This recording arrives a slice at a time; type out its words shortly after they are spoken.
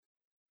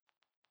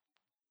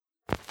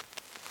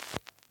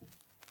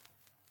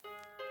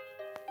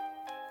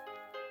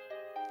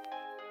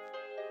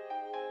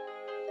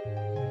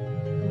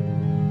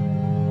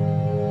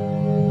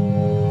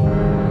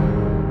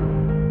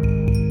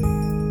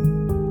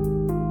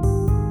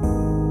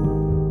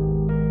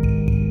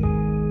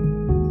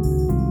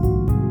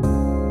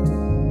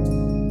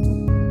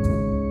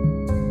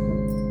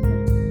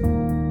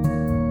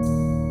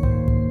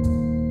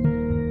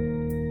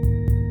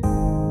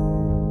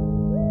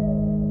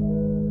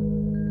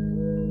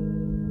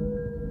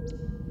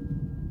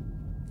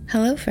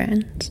Hello,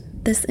 friend.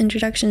 This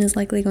introduction is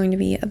likely going to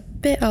be a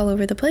bit all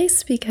over the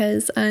place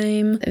because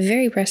I'm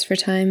very pressed for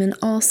time and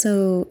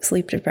also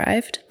sleep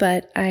deprived,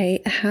 but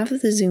I have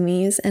the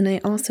Zoomies and I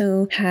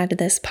also had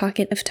this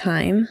pocket of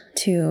time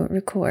to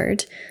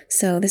record.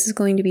 So this is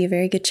going to be a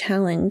very good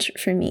challenge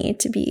for me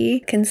to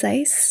be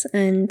concise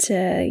and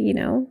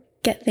to,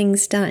 get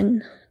things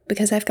done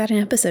because I've got an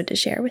episode to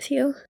share with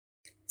you.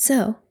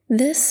 So,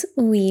 this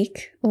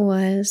week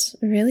was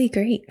really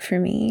great for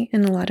me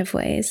in a lot of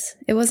ways.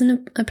 It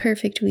wasn't a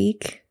perfect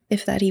week,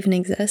 if that even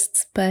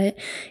exists, but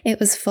it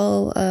was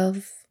full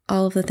of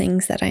all of the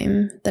things that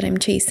I'm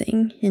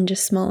chasing in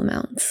just small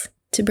amounts.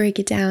 To break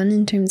it down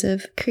in terms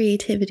of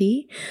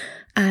creativity,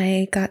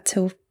 I got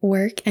to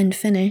work and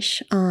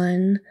finish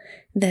on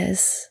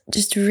this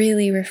just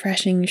really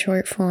refreshing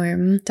short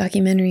form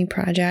documentary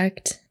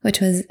project, which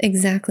was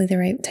exactly the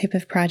right type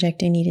of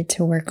project I needed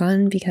to work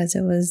on because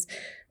it was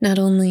not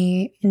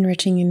only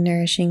enriching and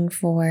nourishing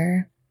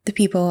for the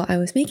people I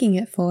was making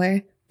it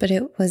for, but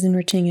it was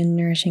enriching and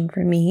nourishing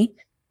for me.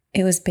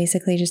 It was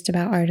basically just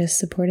about artists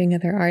supporting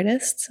other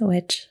artists,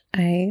 which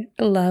I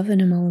love and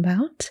am all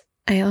about.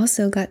 I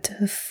also got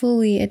to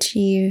fully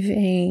achieve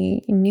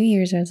a New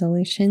Year's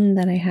resolution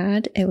that I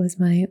had. It was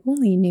my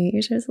only New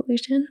Year's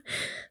resolution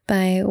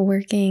by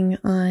working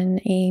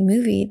on a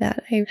movie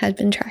that I had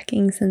been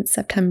tracking since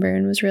September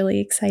and was really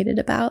excited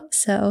about.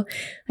 So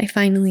I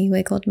finally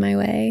wiggled my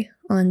way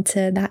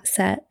onto that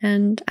set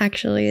and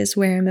actually is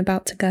where I'm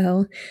about to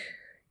go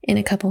in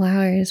a couple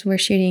hours. We're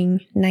shooting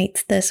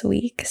nights this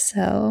week,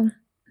 so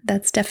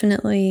that's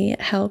definitely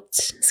helped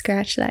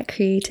scratch that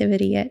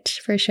creativity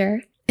itch for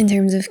sure. In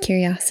terms of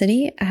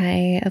curiosity,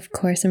 I, of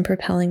course, am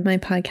propelling my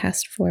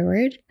podcast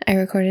forward. I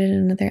recorded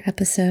another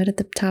episode at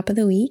the top of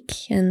the week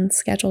and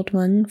scheduled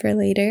one for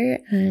later,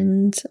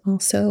 and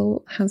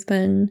also have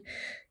been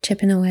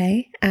chipping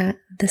away at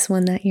this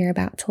one that you're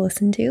about to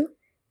listen to.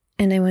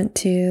 And I went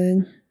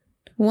to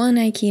one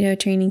Aikido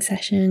training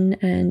session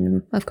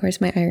and, of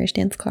course, my Irish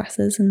dance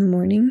classes in the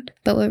morning.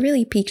 But what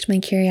really piqued my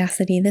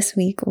curiosity this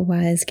week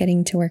was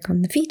getting to work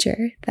on the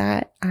feature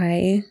that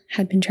I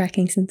had been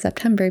tracking since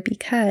September,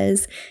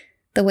 because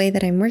the way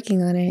that I'm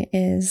working on it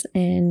is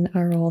in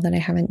a role that I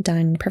haven't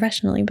done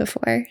professionally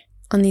before.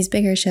 On these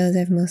bigger shows,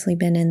 I've mostly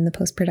been in the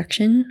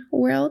post-production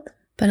world.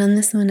 But on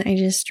this one, I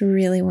just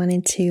really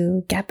wanted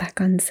to get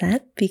back on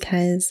set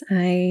because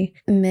I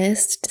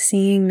missed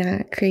seeing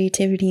that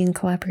creativity and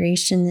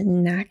collaboration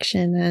in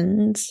action.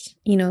 And,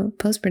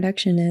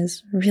 post-production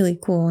is really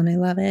cool and I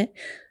love it.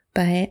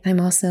 But I'm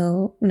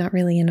also not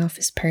really an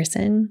office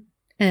person.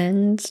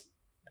 And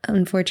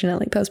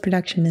unfortunately,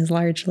 post-production is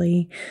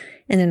largely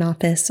in an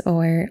office,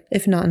 or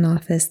if not an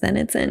office, then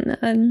it's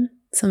in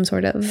some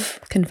sort of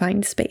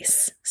confined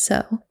space.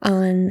 So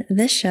on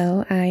this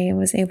show, I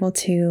was able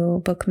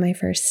to book my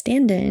first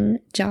stand-in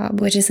job,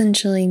 which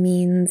essentially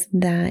means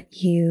that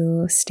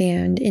you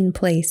stand in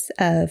place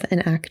of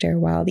an actor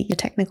while the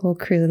technical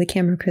crew, the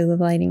camera crew, the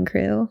lighting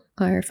crew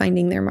are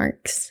finding their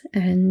marks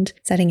and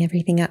setting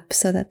everything up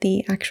so that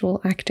the actual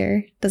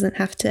actor doesn't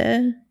have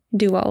to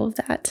do all of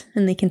that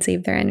and they can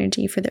save their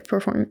energy for their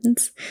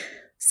performance.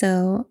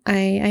 So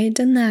I had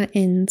done that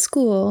in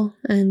school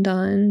and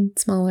on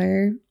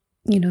smaller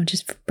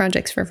just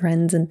projects for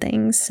friends and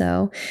things.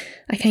 So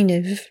I kind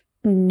of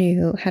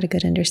had a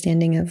good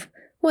understanding of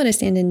what a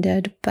stand-in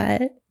did,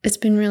 but it's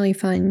been really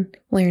fun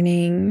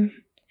learning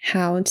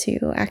how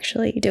to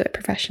actually do it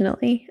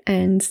professionally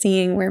and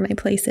seeing where my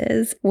place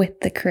is with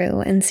the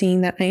crew and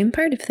seeing that I am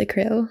part of the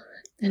crew.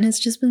 And it's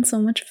just been so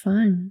much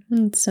fun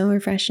and so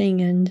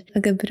refreshing and a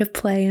good bit of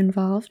play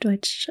involved,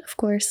 which of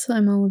course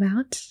I'm all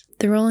about.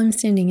 The role I'm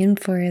standing in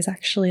for is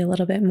actually a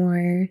little bit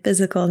more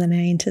physical than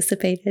I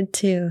anticipated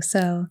too.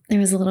 So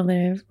there was a little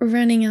bit of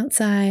running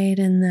outside,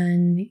 and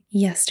then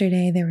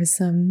yesterday there was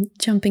some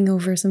jumping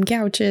over some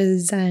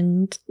couches,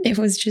 and it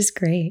was just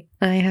great.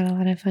 I had a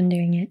lot of fun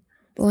doing it.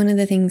 But one of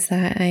the things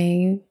that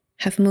I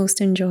have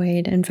most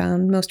enjoyed and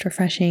found most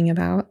refreshing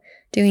about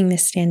doing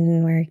this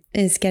stand-in work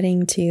is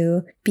getting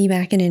to be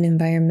back in an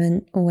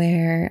environment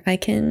where I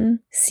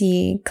can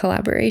see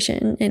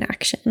collaboration in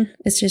action.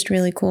 It's just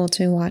really cool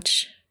to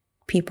watch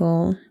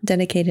people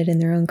dedicated in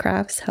their own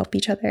crafts help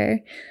each other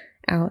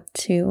out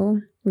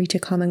to reach a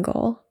common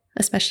goal,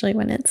 especially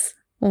when it's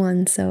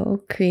one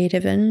so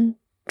creative and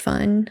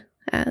fun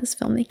as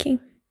filmmaking.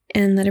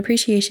 And that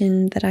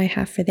appreciation that I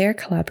have for their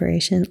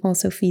collaboration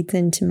also feeds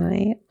into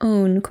my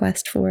own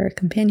quest for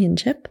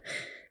companionship,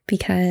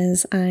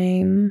 because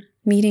I'm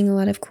meeting a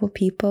lot of cool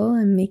people,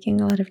 I'm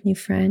making a lot of new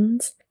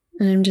friends,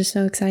 and I'm just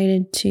so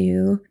excited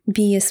to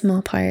be a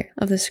small part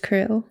of this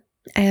crew.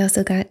 I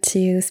also got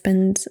to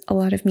spend a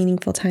lot of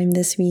meaningful time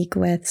this week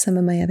with some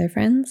of my other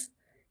friends,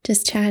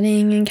 just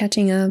chatting and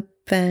catching up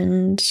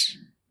and,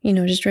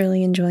 just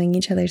really enjoying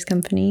each other's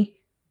company.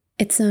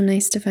 It's so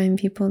nice to find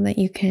people that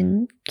you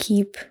can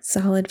keep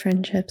solid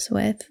friendships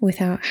with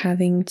without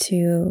having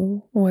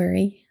to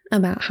worry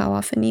about how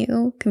often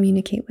you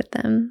communicate with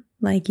them.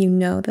 Like,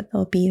 that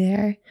they'll be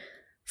there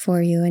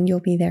for you and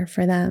you'll be there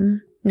for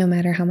them no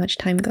matter how much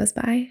time goes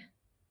by.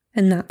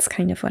 And that's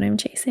kind of what I'm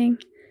chasing.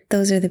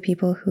 those are the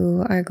people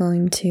who are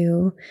going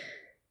to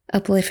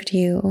uplift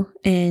you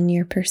in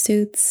your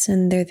pursuits,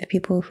 and they're the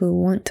people who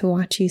want to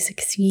watch you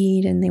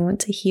succeed, and they want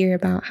to hear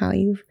about how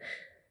you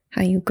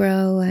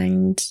grow,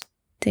 and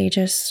they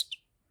just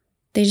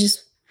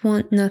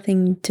want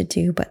nothing to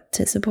do but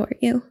to support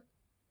you.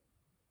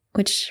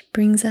 Which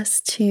brings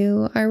us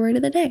to our word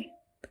of the day: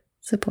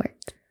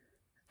 support.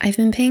 I've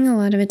been paying a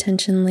lot of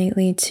attention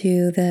lately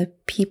to the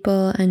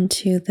people and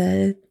to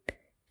the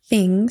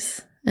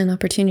things and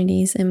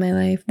opportunities in my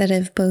life that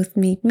have both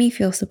made me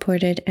feel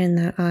supported and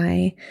that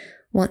I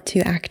want to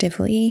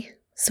actively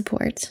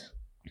support.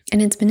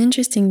 And it's been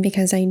interesting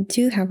because I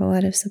do have a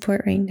lot of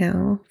support right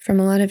now from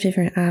a lot of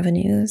different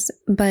avenues,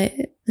 but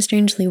the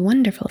strangely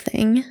wonderful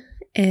thing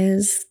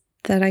is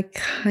that I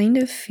kind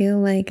of feel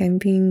like I'm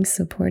being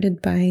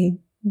supported by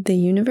the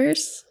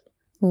universe,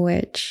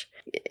 which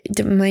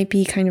it might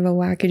be kind of a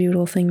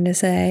wackadoodle thing to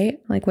say.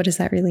 Like, what does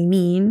that really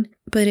mean?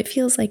 But it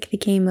feels like the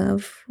game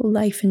of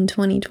life in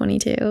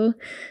 2022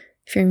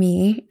 for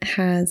me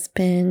has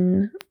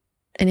been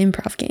an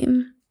improv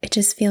game. It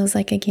just feels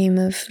like a game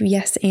of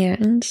yes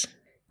and.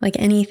 Like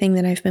anything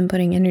that I've been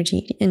putting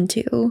energy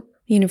into,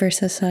 the universe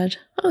has said,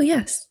 oh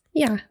yes,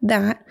 yeah,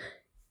 that.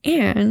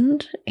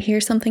 And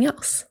here's something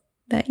else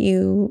that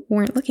you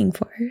weren't looking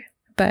for,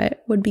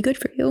 but would be good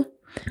for you.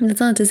 And that's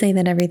not to say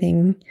that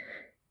everything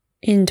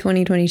in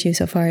 2022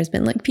 so far has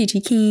been like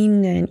peachy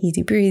keen and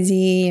easy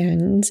breezy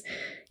and,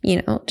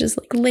 just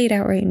like laid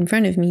out right in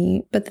front of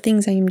me. But the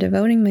things I am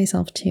devoting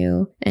myself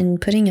to and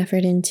putting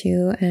effort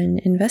into and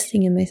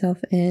investing in myself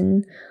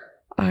in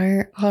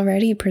are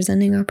already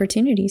presenting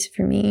opportunities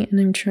for me. And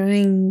I'm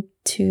trying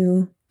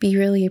to be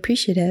really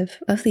appreciative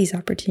of these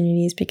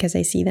opportunities because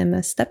I see them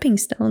as stepping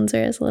stones or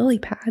as lily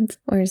pads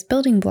or as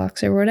building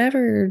blocks or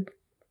whatever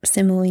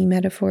simile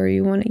metaphor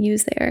you want to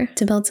use there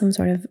to build some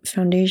sort of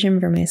foundation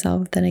for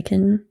myself that I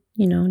can,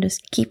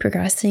 just keep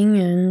progressing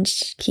and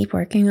keep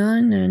working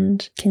on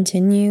and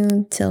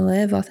continue to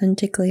live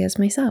authentically as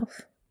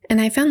myself. And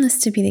I found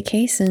this to be the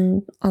case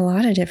in a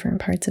lot of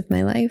different parts of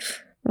my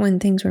life. When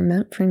things were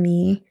meant for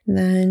me,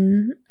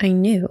 then I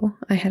knew,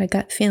 I had a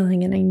gut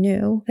feeling and I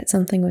knew that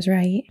something was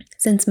right.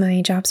 Since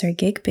my jobs are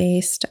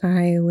gig-based,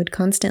 I would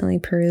constantly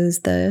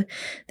peruse the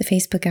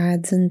Facebook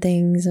ads and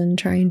things and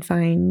try and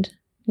find,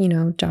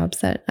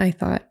 jobs that I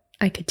thought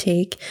I could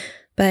take.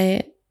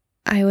 But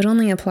I would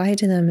only apply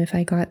to them if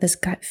I got this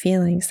gut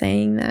feeling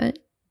saying that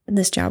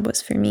this job was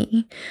for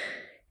me.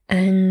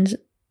 And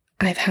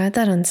I've had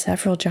that on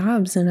several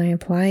jobs, and I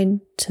applied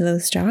to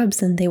those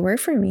jobs and they were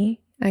for me.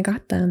 I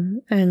got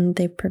them and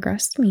they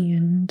progressed me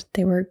and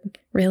they were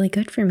really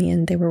good for me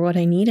and they were what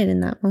I needed in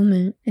that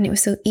moment. And it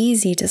was so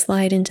easy to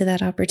slide into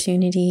that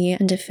opportunity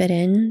and to fit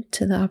in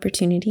to the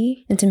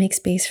opportunity and to make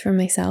space for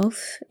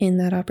myself in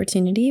that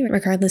opportunity,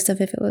 regardless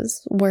of if it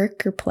was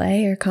work or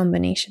play or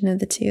combination of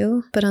the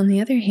two. But on the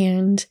other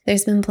hand,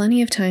 there's been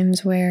plenty of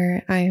times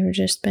where I've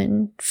just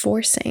been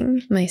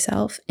forcing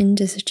myself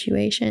into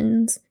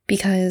situations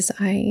because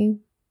I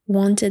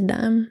wanted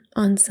them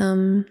on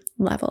some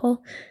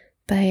level.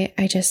 But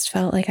I just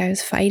felt like I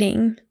was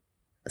fighting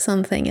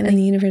something and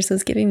the universe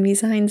was giving me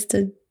signs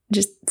to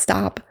just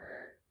stop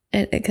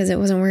it because it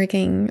wasn't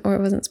working or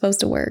it wasn't supposed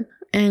to work.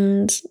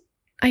 And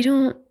I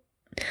don't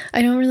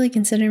really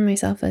consider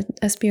myself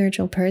a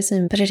spiritual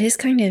person, but it is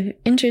kind of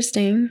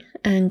interesting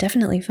and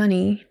definitely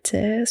funny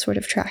to sort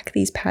of track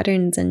these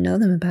patterns and know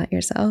them about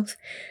yourself.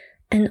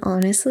 And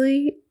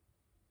honestly,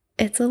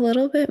 it's a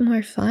little bit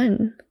more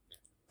fun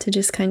to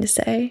just kind of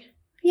say,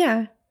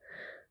 yeah,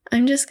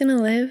 I'm just going to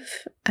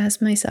live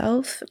as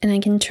myself, and I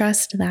can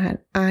trust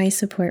that I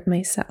support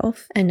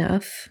myself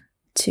enough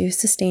to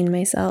sustain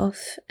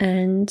myself,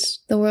 and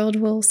the world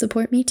will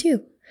support me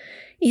too.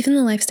 Even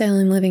the lifestyle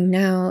I'm living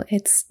now,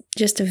 it's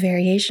just a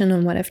variation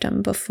on what I've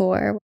done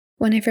before.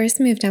 When I first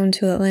moved down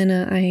to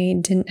Atlanta, I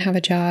didn't have a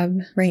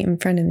job right in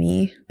front of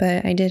me,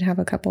 but I did have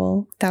a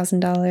couple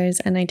 $1,000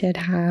 and I did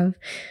have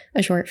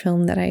a short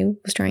film that I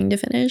was trying to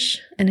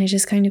finish. And I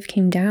just kind of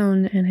came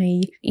down and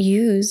I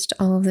used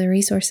all of the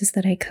resources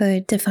that I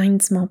could to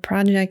find small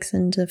projects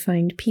and to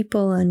find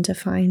people and to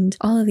find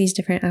all of these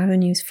different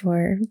avenues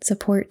for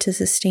support to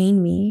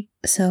sustain me.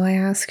 So I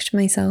asked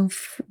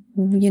myself,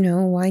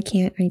 why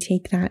can't I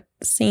take that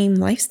same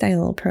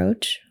lifestyle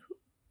approach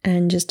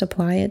and just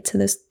apply it to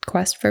this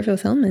quest for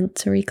fulfillment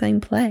to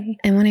reclaim play?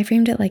 And when I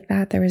framed it like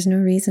that, there was no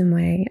reason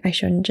why I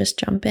shouldn't just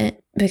jump in,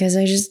 because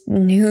I just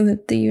knew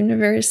that the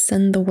universe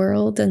and the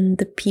world and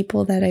the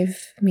people that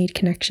I've made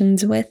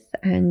connections with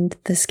and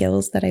the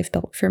skills that I've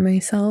built for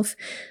myself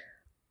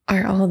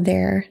are all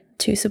there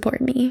to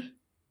support me.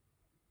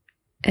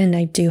 And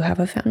I do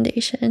have a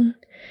foundation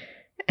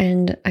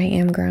and I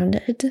am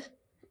grounded.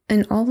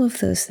 And all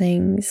of those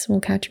things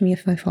will catch me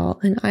if I fall,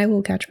 and I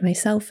will catch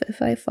myself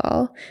if I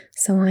fall.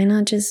 So why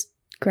not just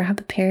grab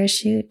a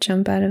parachute,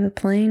 jump out of a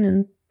plane,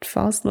 and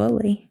fall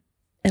slowly?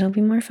 It'll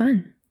be more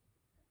fun.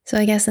 So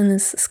I guess in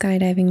this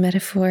skydiving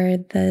metaphor,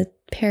 the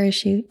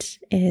parachute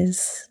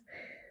is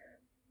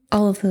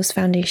all of those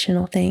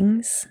foundational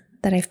things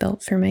that I've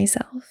built for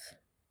myself.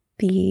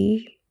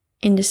 The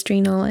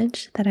industry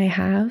knowledge that I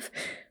have,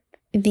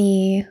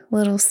 the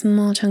little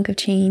small chunk of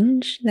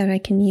change that I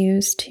can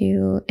use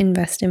to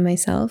invest in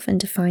myself and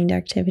to find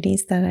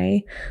activities that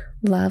I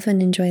love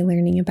and enjoy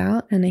learning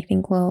about, and I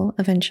think will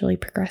eventually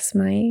progress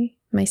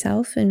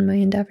myself and my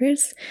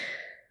endeavors,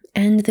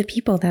 and the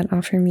people that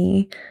offer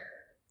me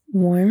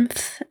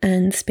warmth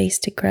and space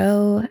to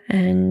grow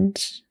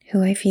and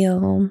who I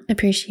feel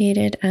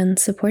appreciated and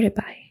supported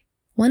by.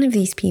 One of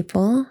these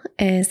people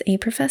is a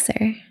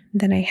professor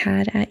that I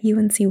had at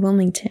UNC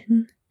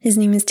Wilmington. His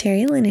name is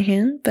Terry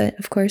Linehan, but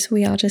of course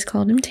we all just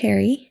called him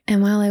Terry.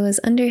 And while I was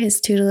under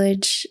his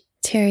tutelage,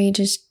 Terry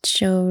just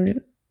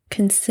showed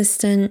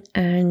consistent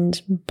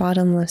and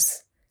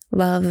bottomless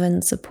love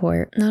and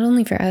support, not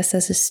only for us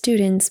as his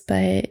students,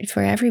 but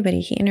for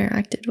everybody he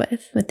interacted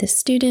with his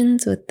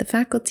students, with the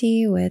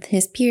faculty, with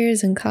his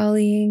peers and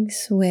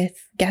colleagues,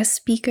 with guest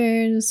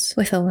speakers,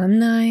 with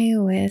alumni,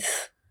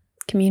 with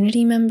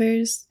community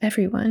members,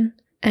 everyone.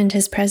 And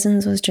his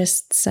presence was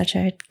just such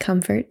a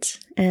comfort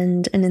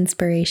and an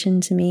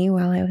inspiration to me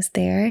while I was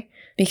there,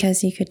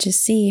 because you could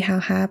just see how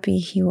happy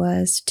he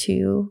was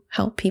to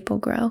help people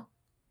grow.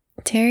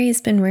 Terry's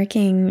been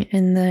working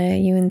in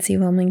the UNC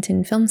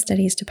Wilmington Film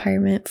Studies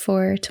Department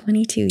for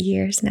 22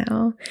 years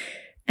now,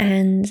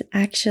 and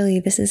actually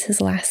this is his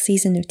last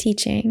season of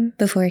teaching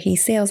before he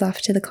sails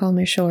off to the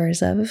calmer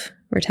shores of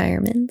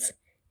retirement.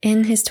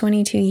 In his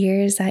 22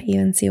 years at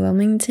UNC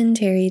Wilmington,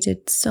 Terry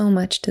did so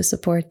much to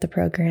support the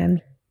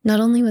program.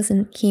 Not only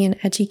wasn't he an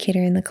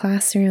educator in the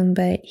classroom,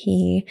 but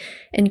he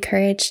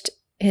encouraged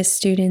his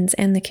students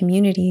and the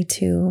community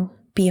to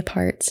be a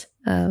part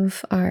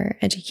of our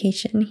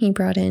education. He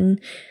brought in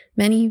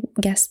many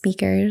guest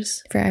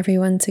speakers for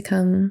everyone to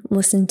come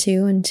listen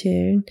to and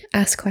to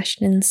ask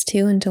questions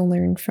to and to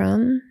learn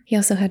from. He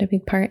also had a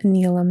big part in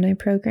the alumni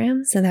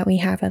program so that we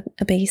have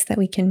a base that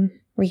we can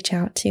reach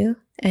out to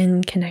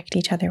and connect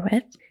each other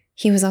with.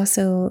 He was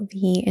also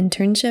the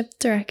internship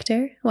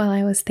director while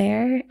I was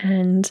there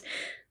and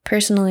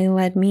personally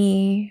led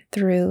me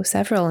through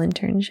several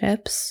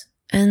internships.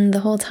 And the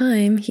whole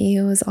time, he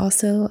was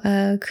also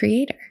a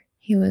creator.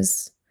 He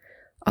was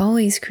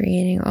always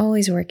creating,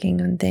 always working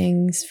on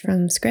things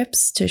from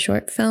scripts to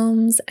short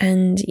films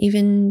and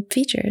even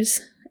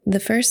features. The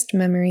first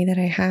memory that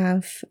I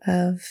have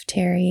of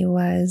Terry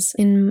was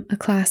in a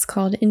class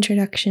called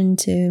Introduction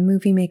to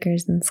Movie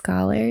Makers and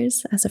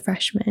Scholars as a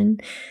freshman.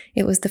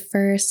 It was the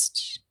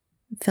first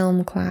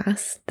film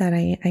class that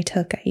I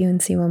took at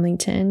UNC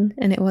Wilmington,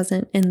 and it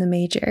wasn't in the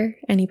major.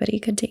 Anybody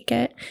could take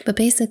it. But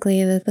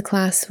basically, the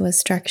class was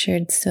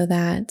structured so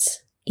that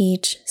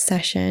each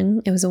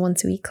session, it was a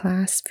once-a-week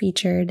class,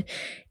 featured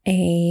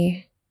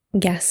a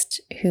guest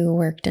who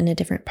worked in a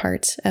different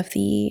part of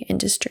the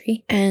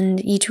industry.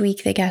 And each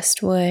week the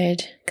guest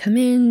would come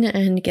in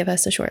and give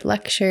us a short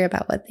lecture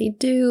about what they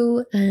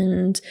do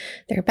and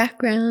their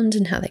background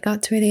and how they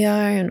got to where they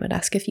are, and would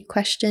ask a few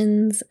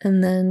questions.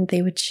 And then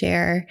they would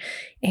share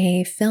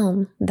a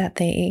film that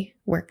they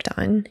worked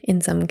on in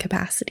some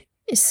capacity.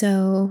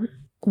 So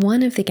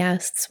one of the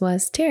guests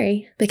was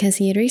Terry, because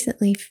he had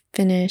recently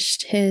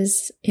finished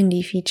his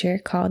indie feature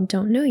called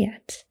Don't Know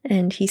Yet,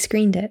 and he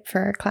screened it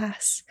for our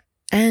class.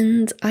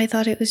 And I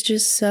thought it was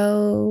just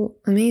so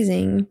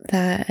amazing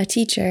that a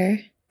teacher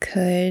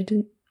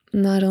could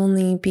not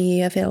only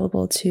be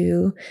available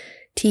to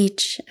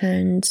teach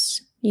and,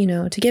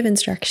 to give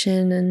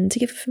instruction and to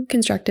give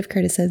constructive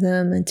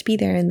criticism and to be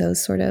there in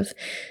those sort of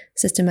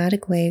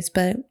systematic ways,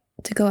 but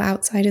to go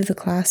outside of the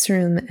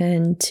classroom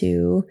and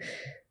to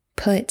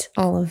put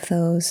all of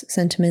those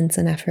sentiments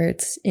and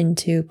efforts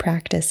into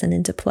practice and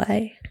into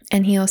play.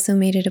 And he also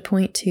made it a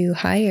point to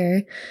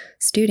hire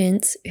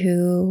students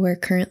who were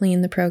currently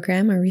in the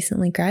program or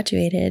recently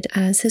graduated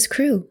as his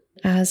crew.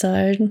 As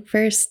a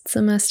first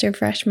semester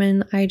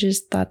freshman, I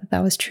just thought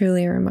that was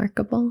truly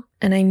remarkable.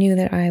 And I knew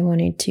that I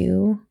wanted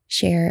to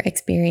share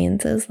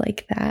experiences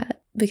like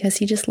that because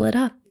he just lit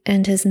up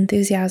and his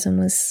enthusiasm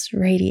was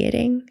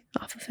radiating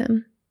off of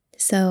him.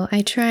 So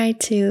I tried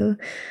to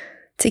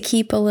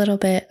keep a little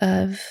bit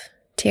of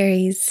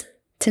Terry's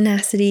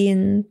tenacity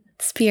and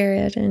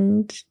spirit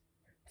and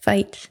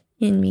fight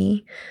in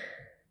me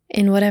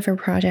in whatever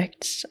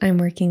project I'm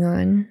working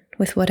on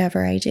with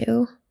whatever I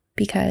do,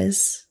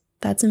 because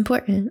that's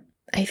important.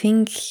 I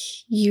think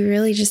you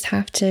really just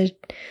have to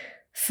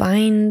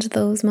find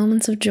those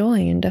moments of joy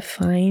and to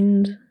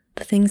find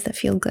the things that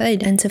feel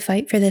good and to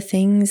fight for the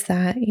things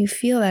that you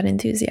feel that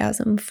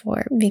enthusiasm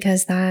for,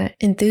 because that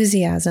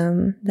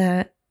enthusiasm,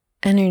 that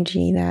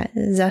energy, that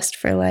zest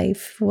for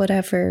life,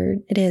 whatever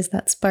it is,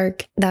 that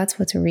spark, that's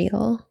what's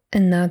real.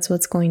 And that's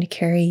what's going to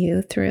carry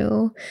you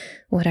through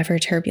whatever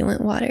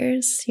turbulent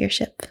waters your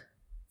ship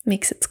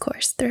makes its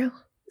course through.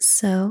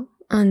 So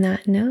on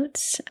that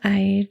note,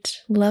 I'd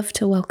love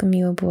to welcome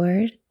you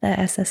aboard the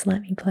SS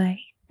Let Me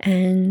Play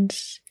and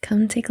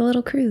come take a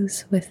little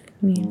cruise with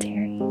me and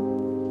Terry.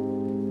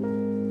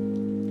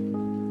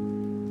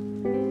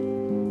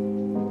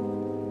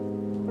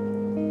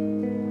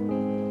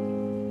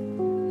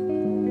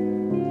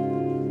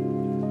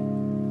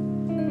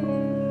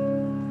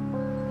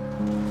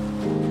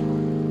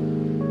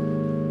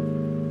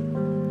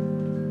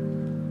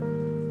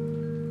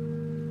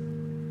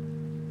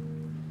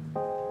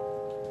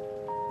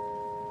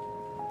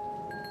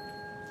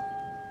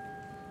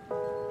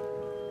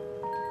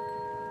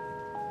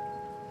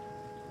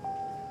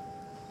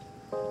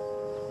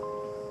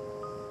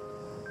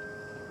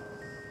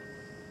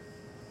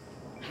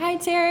 Hi,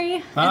 Terry.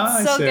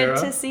 Hi, it's so Sarah.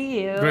 good to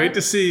see you. Great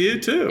to see you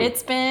too.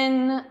 It's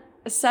been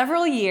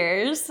several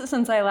years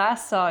since I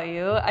last saw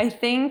you. I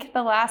think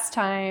the last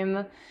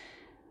time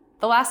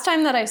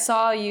that I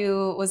saw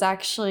you was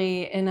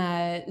actually in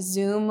a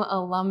Zoom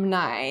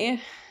alumni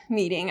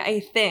meeting, I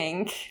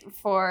think,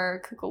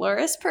 for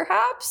Cucaloris,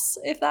 perhaps,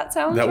 if that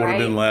sounds right. That would have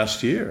been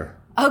last year.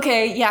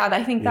 Okay, yeah,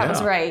 I think that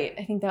was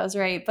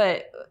right.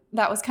 But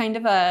that was kind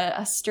of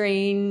a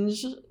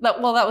strange, that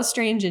was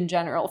strange in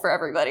general for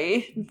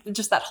everybody,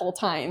 just that whole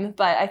time.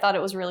 But I thought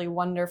it was really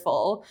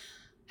wonderful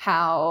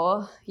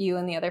how you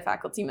and the other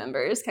faculty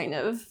members kind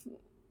of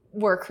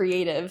were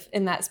creative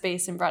in that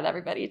space and brought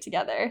everybody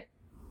together.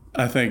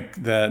 I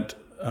think that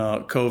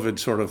COVID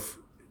sort of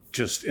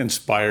just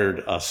inspired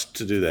us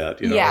to do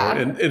that. Yeah.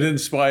 And it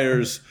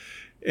inspires,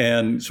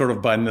 and sort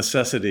of by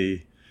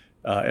necessity,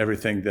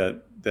 everything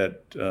that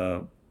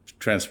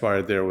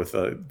transpired there with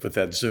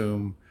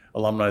that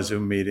alumni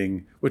Zoom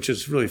meeting, which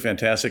is really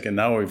fantastic. And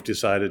now we've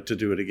decided to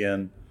do it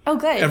again. Oh,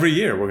 good. Every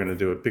year we're going to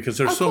do it because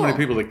there's so cool. many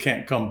people that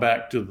can't come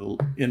back to the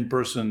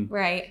in-person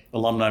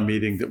alumni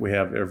meeting that we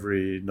have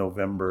every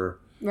November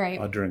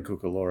during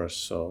Cucaloris.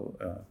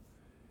 So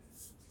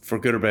for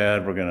good or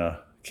bad, we're going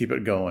to keep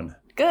it going.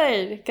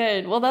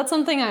 Good. Well, that's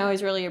something I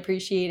always really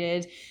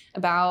appreciated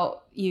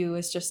about you,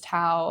 is just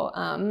how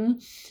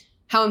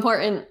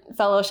important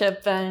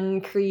fellowship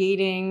and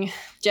creating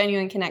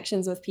genuine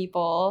connections with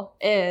people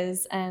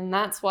is. And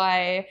that's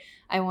why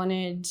I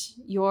wanted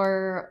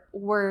your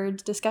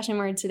discussion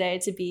word today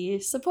to be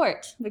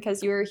support,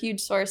 because you're a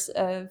huge source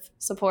of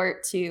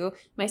support to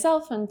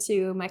myself and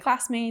to my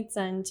classmates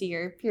and to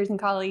your peers and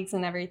colleagues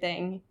and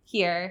everything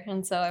here.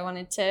 And so I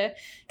wanted to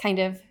kind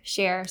of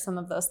share some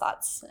of those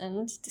thoughts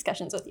and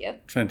discussions with you.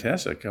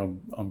 Fantastic.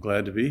 I'm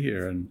glad to be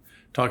here and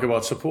talk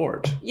about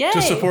support. Yay.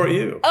 To support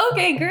you.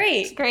 Okay,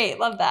 great.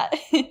 Love that.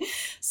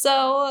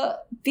 So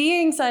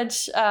being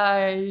such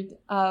a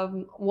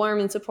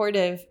warm and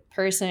supportive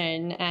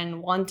person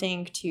and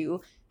wanting to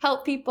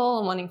help people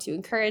and wanting to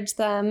encourage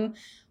them,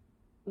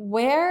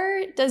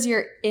 where does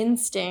your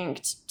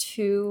instinct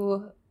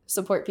to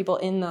support people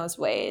in those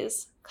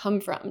ways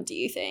come from, do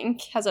you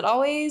think? Has it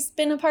always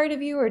been a part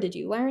of you, or did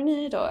you learn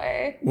it,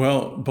 or?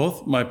 Well,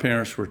 both my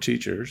parents were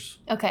teachers.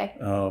 Okay.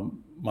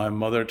 My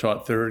mother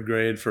taught third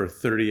grade for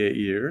 38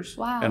 years.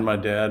 Wow. And my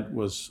dad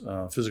was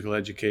physical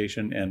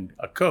education and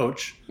a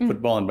coach,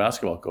 football and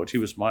basketball coach. He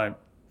was my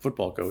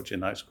football coach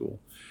in high school.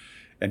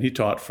 And he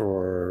taught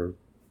for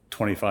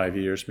 25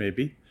 years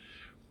maybe.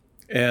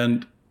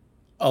 And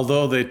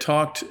although they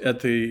talked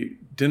at the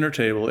dinner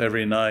table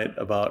every night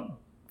about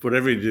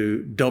whatever you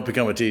do, don't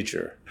become a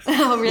teacher.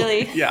 Oh,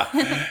 really?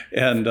 Yeah.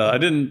 And I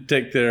didn't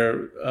take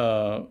their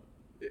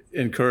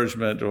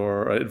encouragement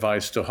or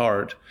advice to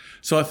heart.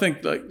 So I think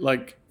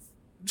like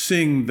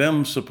seeing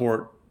them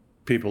support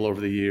people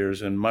over the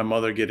years, and my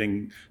mother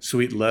getting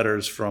sweet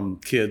letters from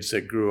kids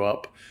that grew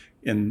up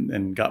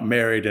and got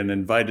married and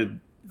invited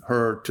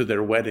her to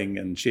their wedding,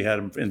 and she had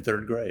them in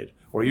third grade.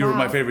 Or you were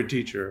my favorite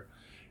teacher,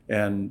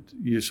 and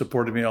you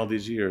supported me all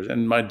these years.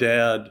 And my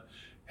dad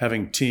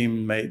having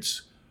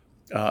teammates,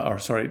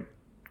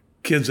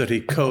 kids that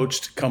he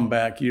coached come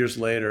back years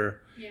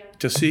later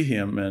to see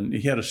him. And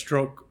he had a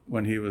stroke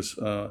when he was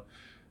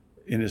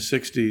in his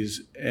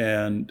 60s,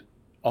 and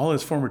all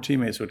his former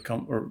teammates would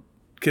come, or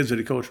kids that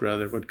he coached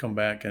rather, would come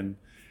back and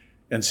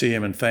see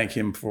him and thank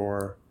him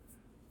for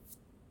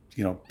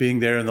being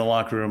there in the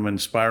locker room,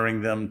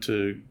 inspiring them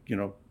to,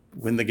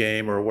 win the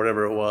game or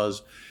whatever it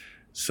was.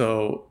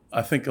 So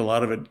I think a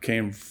lot of it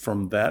came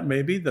from that,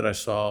 maybe, that I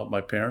saw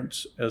my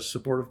parents as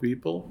supportive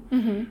people.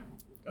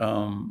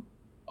 Mm-hmm.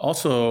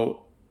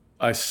 Also,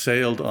 I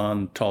sailed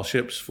on tall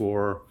ships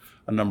for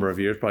a number of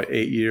years, probably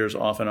 8 years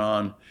off and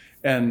on.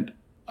 And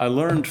I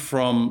learned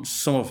from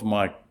some of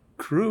my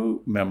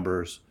crew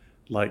members,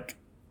 like,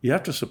 you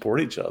have to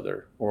support each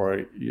other,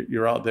 or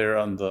you're out there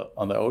on the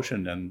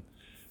ocean and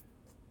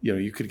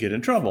you could get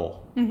in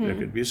trouble. Mm-hmm. There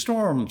could be a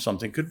storm,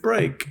 something could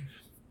break.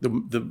 The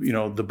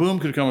boom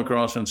could come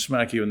across and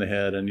smack you in the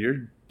head, and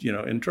you're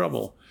in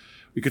trouble.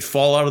 You could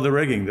fall out of the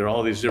rigging. There are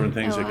all these different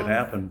things that could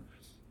happen.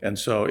 And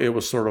so it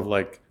was sort of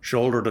like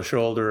shoulder to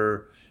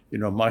shoulder,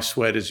 my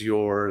sweat is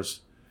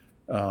yours.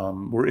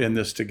 We're in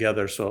this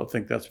together. So I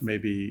think that's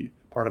maybe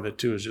part of it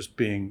too, is just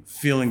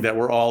feeling that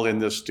we're all in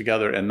this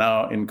together. And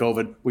now in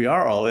COVID, we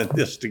are all in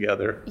this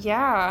together.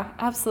 Yeah,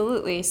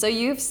 absolutely. So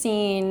you've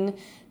seen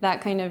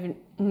that kind of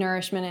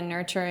nourishment and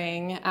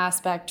nurturing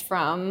aspect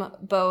from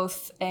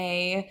both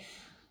a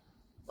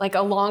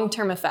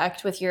long-term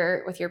effect with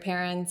your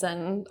parents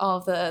and all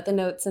of the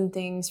notes and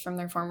things from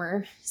their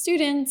former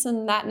students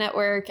and that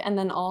network, and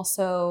then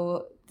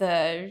also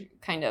the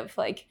kind of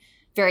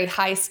very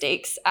high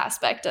stakes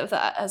aspect of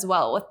that as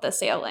well with the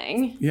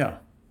sailing. Yeah.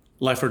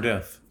 Life or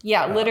death.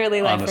 Yeah,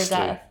 literally life honestly. or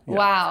death. Yeah.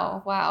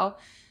 Wow.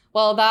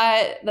 Well,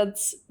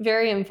 that's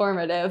very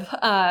informative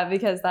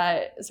because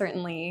that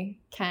certainly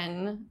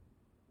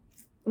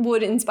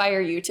would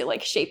inspire you to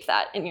shape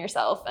that in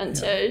yourself and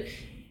to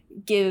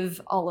give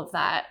all of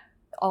that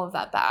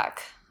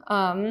back.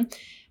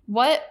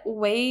 What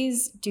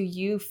ways do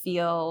you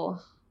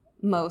feel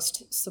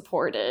most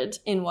supported?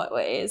 In what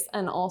ways?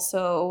 And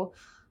also,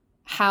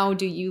 how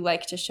do you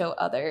like to show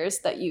others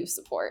that you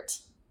support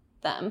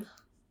them?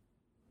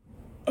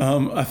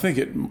 I think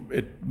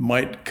it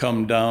might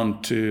come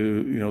down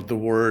to the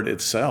word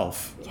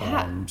itself.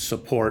 Yeah.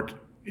 Support,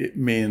 it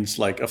means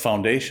like a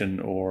foundation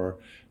or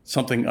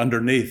something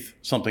underneath,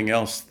 something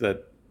else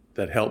that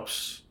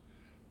helps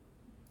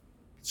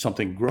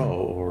something grow.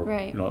 Or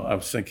Right. I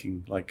was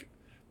thinking like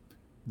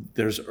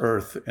there's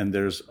earth and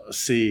there's a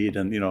seed,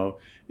 and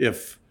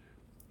if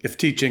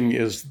teaching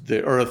is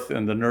the earth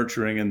and the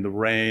nurturing and the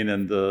rain,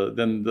 and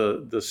then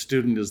the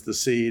student is the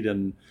seed,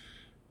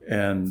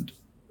 and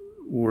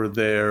we're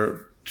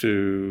there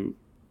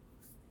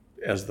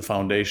as the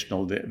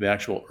foundational, the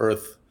actual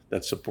earth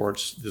that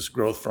supports this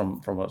growth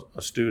from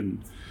a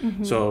student.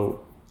 Mm-hmm.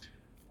 So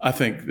I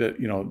think that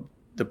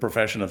the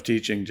profession of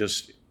teaching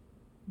just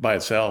by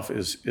itself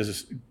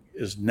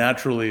is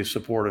naturally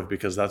supportive,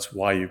 because that's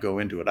why you go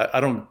into it.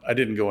 I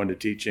didn't go into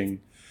teaching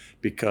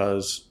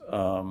because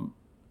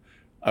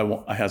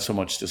I had so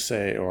much to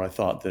say, or I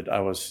thought that I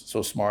was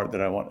so smart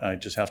that I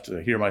just have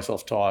to hear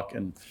myself talk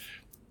and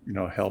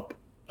help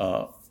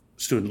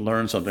student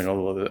learn something.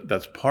 Although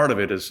that's part of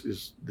it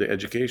is the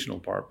educational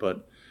part,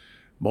 but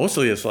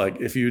mostly it's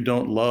like if you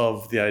don't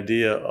love the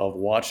idea of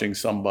watching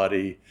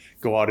somebody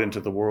go out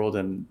into the world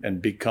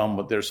and become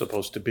what they're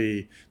supposed to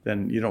be,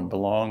 then you don't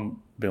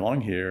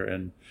belong here.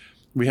 And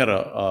we had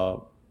a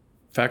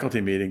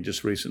faculty meeting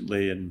just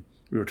recently, and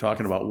we were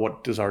talking about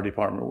what does our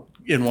department,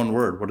 in one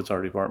word, what does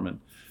our department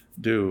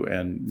do?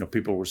 And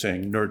people were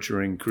saying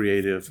nurturing,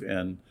 creative,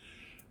 and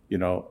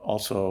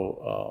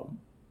also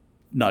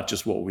not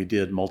just what we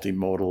did,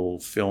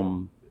 multimodal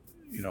film,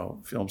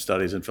 film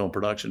studies and film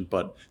production,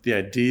 but the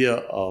idea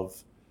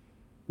of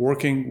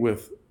working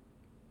with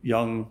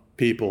young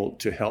people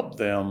to help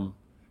them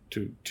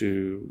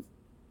to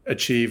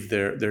achieve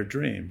their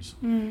dreams.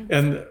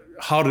 And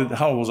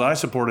how was I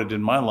supported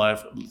in my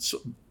life?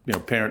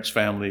 Parents,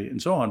 family, and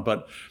so on.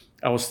 But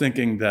I was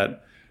thinking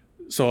that,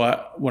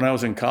 when I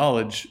was in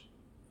college,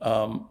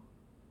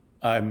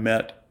 I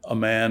met a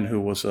man who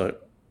was a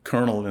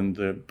colonel in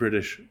the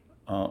British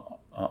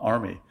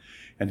Army,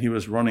 and he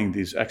was running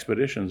these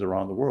expeditions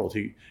around the world.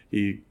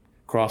 He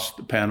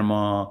crossed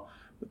Panama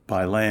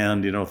by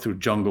land, through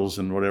jungles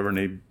and whatever, and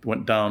he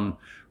went down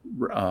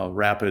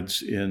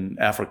rapids in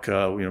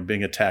Africa,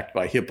 being attacked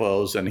by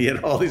hippos, and he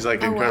had all these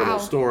incredible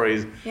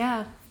stories.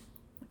 Yeah.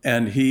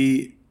 And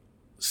he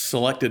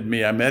selected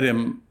me. I met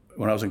him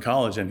when I was in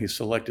college, and he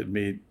selected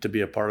me to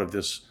be a part of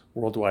this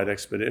worldwide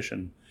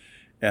expedition.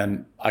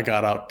 And I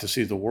got out to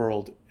see the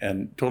world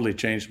and totally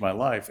changed my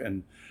life.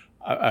 And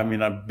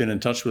I've been in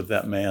touch with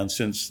that man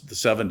since the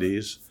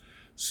 70s.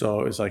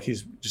 So it's like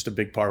he's just a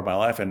big part of my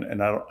life.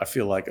 And I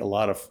feel like a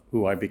lot of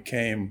who I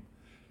became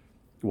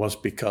was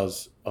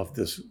because of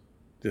this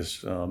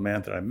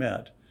man that I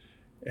met.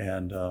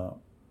 And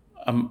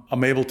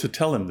I'm able to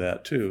tell him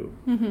that too,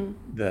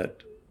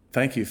 that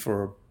thank you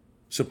for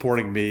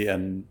supporting me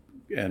and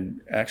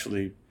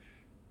actually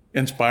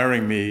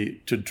inspiring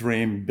me to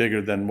dream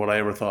bigger than what I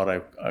ever thought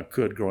I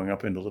could, growing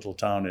up in a little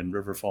town in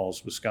River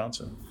Falls,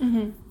 Wisconsin.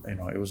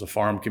 It was a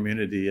farm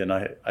community, and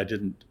I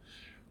didn't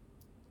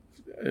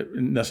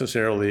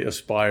necessarily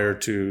aspire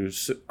to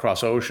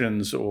cross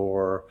oceans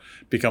or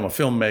become a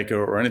filmmaker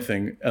or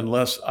anything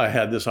unless I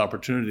had this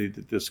opportunity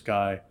that this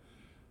guy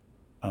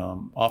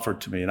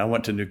offered to me. And I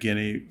went to New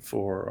Guinea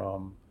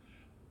for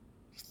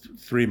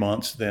 3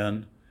 months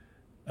then.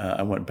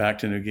 I went back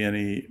to New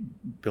Guinea,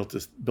 built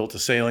a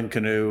sailing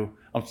canoe.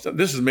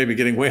 This is maybe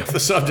getting way off the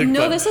subject.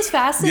 No, but this is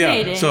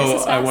fascinating. Yeah, so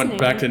I went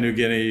back to New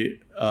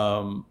Guinea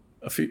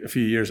a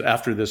few years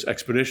after this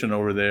expedition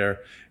over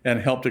there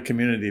and helped a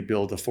community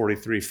build a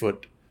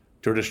 43-foot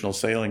traditional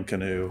sailing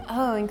canoe.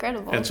 Oh,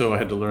 incredible. And so I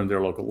had to learn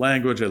their local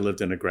language. I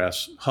lived in a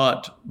grass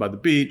hut by the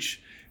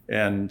beach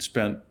and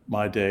spent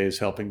my days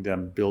helping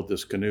them build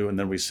this canoe. And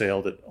then we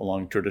sailed it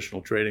along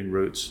traditional trading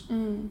routes.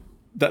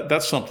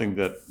 That's something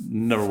that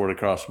never would have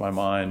crossed my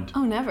mind.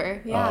 Oh,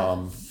 never.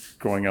 Yeah.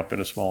 Growing up in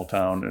a small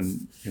town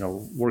and,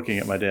 working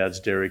at my dad's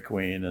Dairy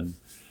Queen and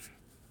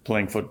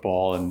playing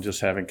football and just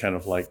having kind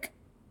of like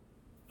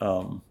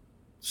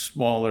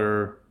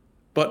smaller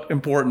but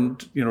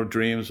important,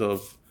 dreams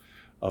of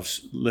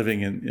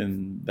living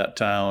in that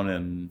town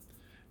and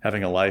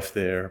having a life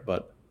there.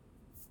 But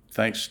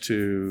thanks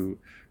to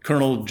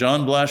Colonel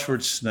John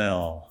Blashford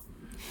Snell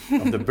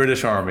of the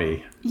British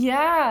Army.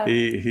 Yeah.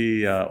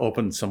 He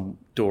opened some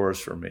doors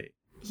for me.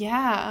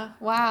 Yeah.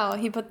 Wow.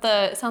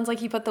 Sounds like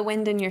he put the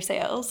wind in your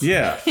sails.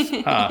 Yeah.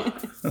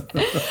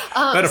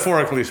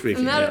 Metaphorically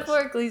speaking.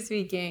 Metaphorically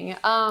speaking.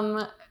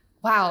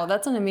 Wow,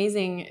 that's an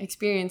amazing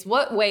experience.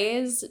 What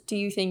ways do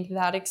you think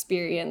that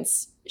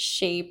experience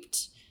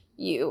shaped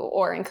you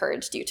or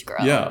encouraged you to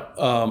grow?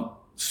 Yeah.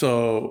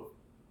 So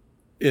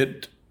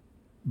it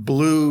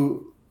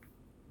blew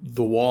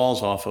the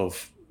walls off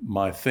of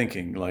my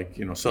thinking. Like,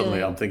 suddenly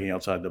Really? I'm thinking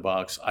outside the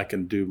box. I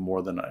can do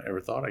more than I ever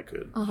thought I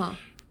could.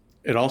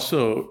 It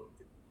also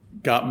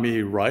got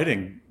me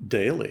writing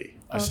daily.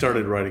 I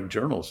started writing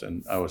journals,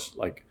 and I was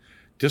like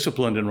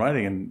disciplined in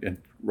writing and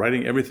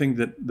writing everything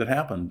that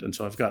happened. And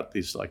so I've got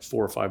these like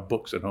 4 or 5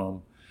 books at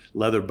home,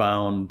 leather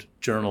bound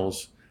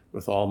journals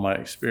with all my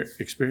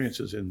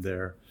experiences in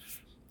there.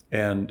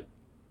 And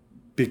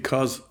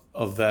because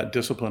of that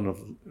discipline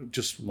of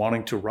just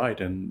wanting to write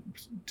and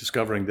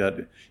discovering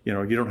that, you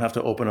know, you don't have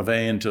to open a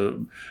vein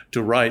to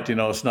write, you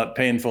know, it's not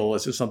painful.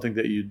 It's just something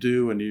that you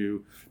do, and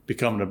you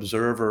become an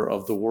observer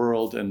of the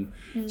world. And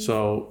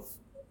so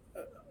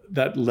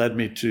that led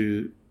me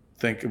to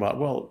think about,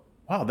 well,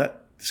 wow,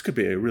 this could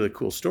be a really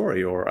cool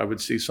story. Or I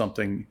would see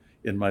something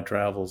in my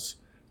travels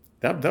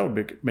that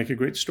would make a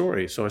great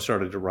story. So I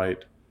started to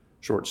write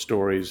short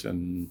stories,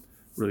 and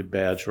really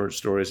bad short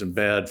stories, and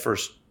bad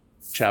first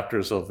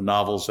chapters of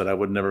novels that I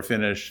would never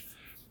finish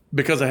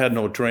because I had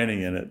no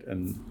training in it.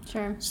 And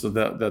Sure. so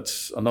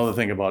that's another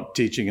thing about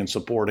teaching and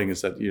supporting,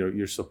 is that, you know,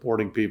 you're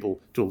supporting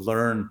people to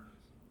learn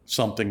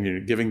something.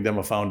 You're giving them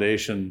a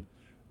foundation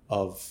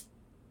of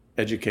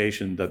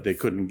education that they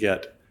couldn't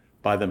get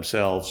by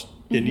themselves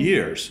in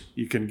years.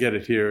 You can get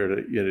it here at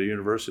a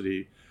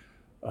university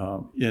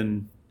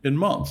in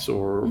months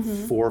or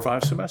 4 or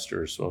 5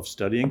 semesters of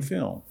studying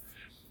film.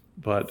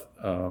 But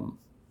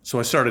so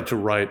I started to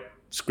write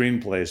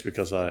screenplays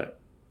because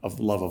of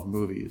love of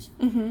movies.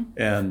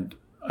 And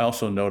I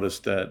also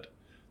noticed that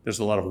there's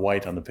a lot of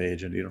white on the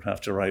page, and you don't have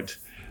to write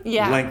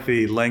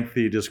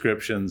lengthy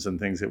descriptions and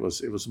things. It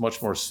was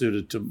much more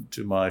suited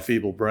to my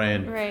feeble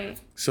brain. Right.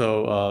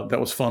 So that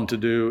was fun to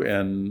do.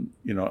 And,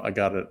 you know, I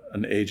got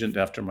an agent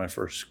after my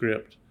first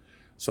script.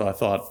 So I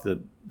thought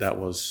that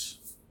was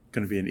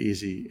going to be an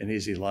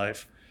easy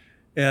life,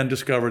 and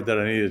discovered that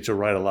I needed to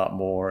write a lot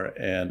more,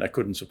 and I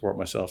couldn't support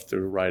myself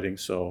through writing.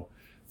 So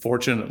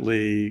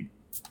fortunately,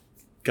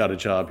 got a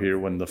job here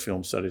when the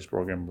film studies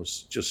program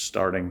was just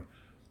starting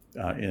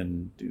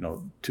in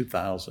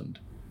 2000.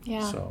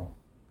 Yeah. So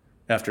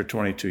after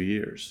 22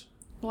 years.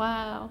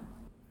 Wow.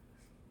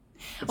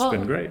 It's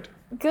been great.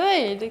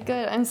 Good.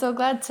 I'm so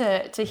glad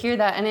to hear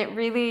that. And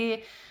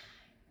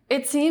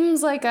it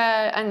seems like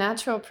a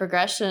natural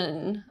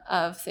progression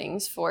of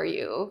things for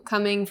you,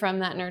 coming from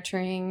that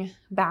nurturing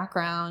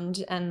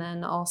background, and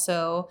then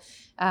also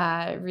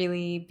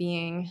really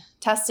being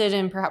tested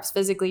and perhaps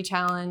physically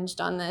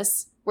challenged on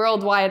this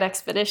worldwide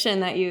expedition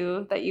that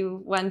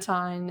you went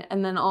on,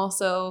 and then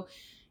also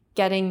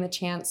getting the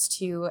chance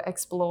to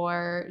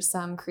explore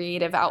some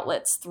creative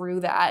outlets through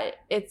that.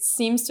 It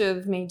seems to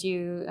have made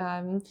you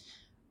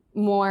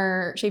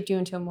shaped you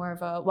into more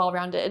of a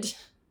well-rounded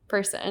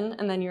person,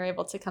 and then you're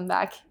able to come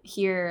back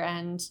here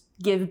and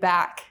give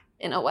back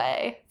in a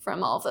way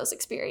from all of those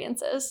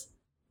experiences.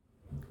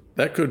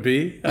 That could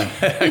be,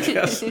 I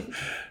guess.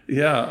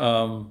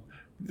 Yeah.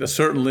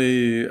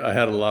 Certainly I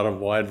had a lot of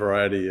wide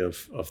variety of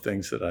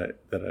things that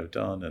I've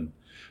done. And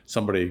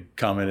somebody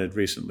commented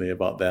recently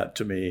about that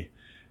to me,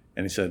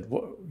 and he said,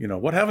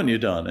 what haven't you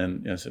done?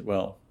 And I said,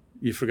 well,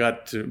 you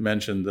forgot to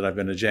mention that I've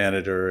been a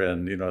janitor,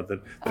 and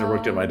that I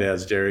worked at my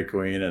dad's Dairy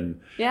Queen, and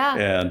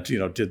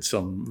did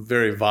some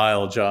very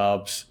vile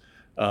jobs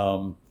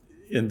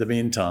in the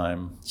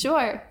meantime.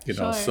 Sure.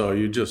 So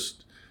you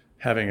just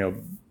having a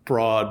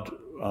broad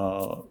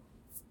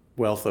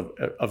wealth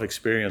of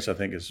experience, I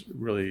think, is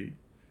really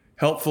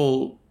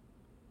helpful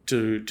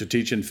to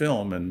teach in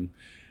film. And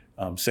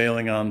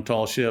sailing on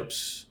tall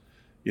ships,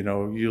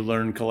 you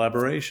learn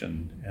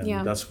collaboration,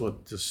 and that's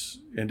what this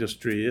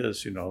industry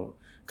is.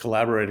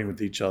 Collaborating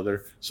with each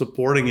other,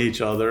 supporting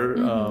each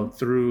other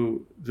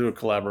through a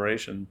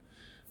collaboration.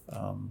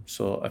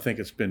 So I think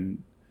it's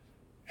been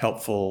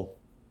helpful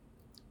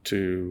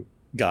to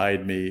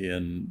guide me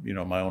in,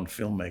 my own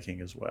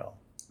filmmaking as well.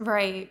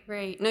 Right.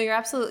 No, you're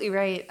absolutely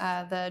right.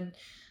 The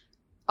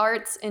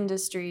arts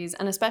industries,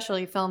 and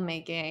especially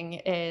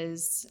filmmaking,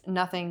 is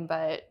nothing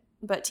but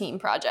team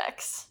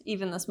projects.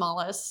 Even the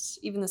smallest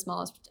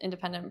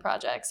independent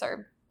projects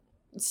are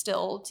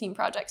still team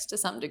projects to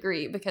some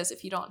degree, because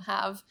if you don't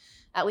have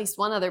at least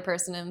one other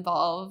person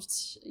involved,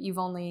 you've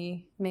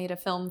only made a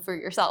film for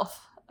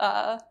yourself.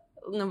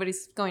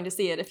 Nobody's going to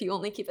see it if you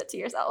only keep it to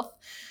yourself.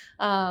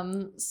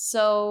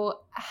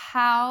 So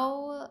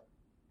how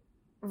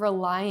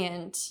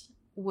reliant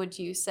would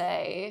you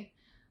say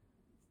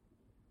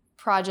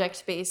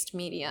project-based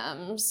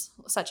mediums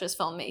such as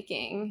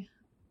filmmaking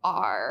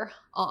are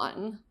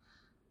on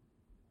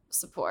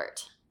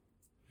support?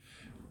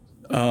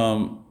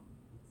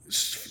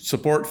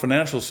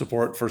 Financial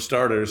support for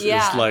starters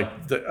is like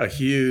a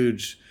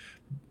huge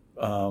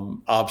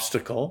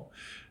obstacle.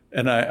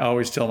 And I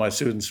always tell my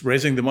students,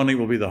 raising the money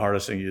will be the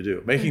hardest thing you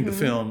do. Making the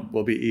film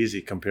will be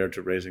easy compared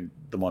to raising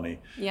the money.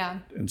 Yeah.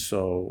 And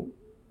so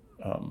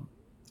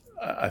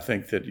I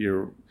think that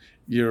you're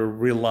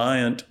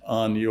reliant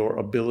on your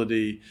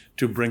ability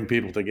to bring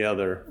people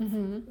together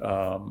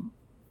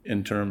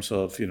in terms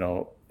of,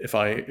 if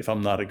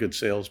I'm not a good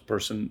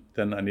salesperson,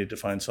 then I need to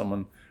find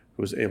someone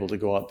who's able to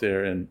go out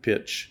there and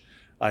pitch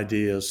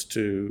ideas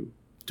to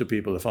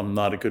people. If I'm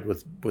not good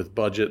with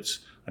budgets,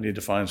 I need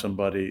to find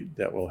somebody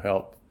that will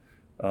help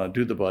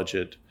do the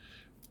budget.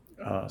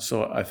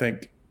 So I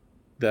think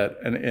that,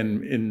 and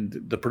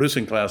in the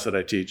producing class that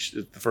I teach,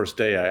 the first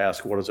day I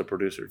ask, what does a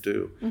producer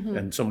do?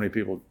 And so many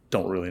people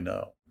don't really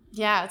know.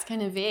 Yeah, it's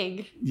kind of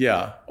vague.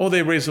 Yeah. Oh,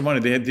 they raise the money.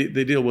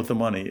 They deal with the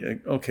money.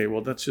 Okay,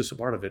 well, that's just a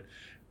part of it.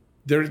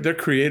 They're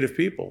creative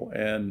people,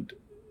 and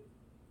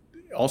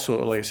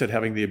also, like I said,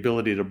 having the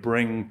ability to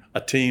bring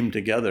a team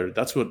together.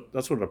 That's what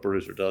a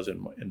producer does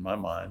in my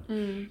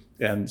mind.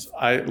 And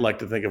I like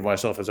to think of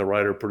myself as a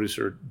writer,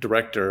 producer,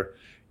 director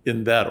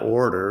in that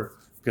order,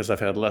 because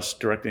I've had less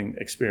directing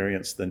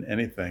experience than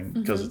anything,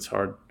 because it's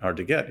hard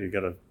to get. You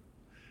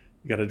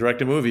got to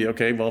direct a movie.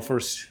 Okay, well,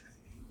 first,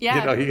 you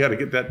got to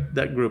get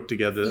that group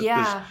together.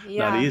 Yeah, it's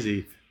not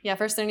easy. Yeah,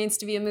 first there needs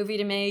to be a movie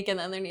to make, and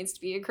then there needs to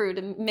be a crew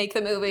to make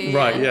the movie.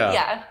 Right. And,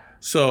 yeah.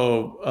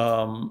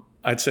 So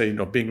I'd say,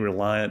 being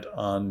reliant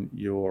on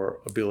your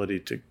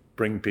ability to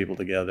bring people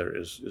together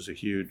is a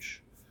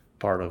huge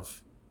part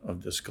of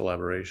this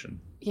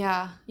collaboration.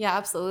 Yeah,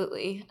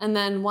 absolutely. And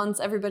then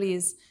once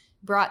everybody's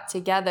brought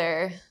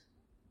together,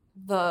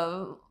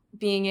 the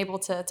being able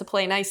to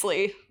play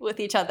nicely with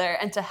each other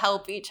and to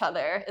help each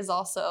other is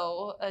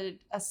also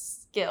a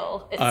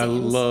skill, it I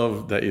seems.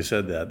 love that you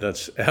said that.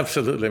 That's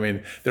absolutely, I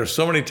mean, there's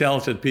so many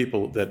talented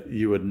people that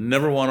you would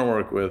never want to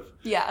work with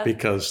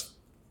because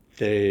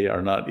they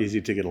are not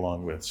easy to get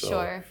along with. So,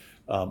 sure.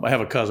 I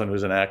have a cousin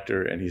who's an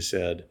actor, and he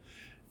said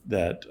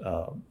that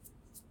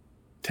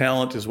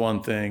talent is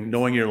one thing,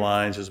 knowing your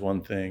lines is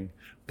one thing,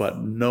 but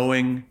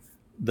knowing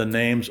the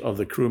names of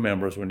the crew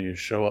members when you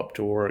show up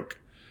to work,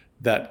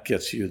 that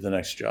gets you the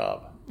next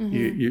job.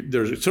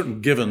 There's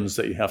certain givens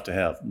that you have to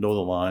have. Know the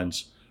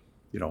lines,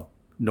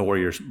 know where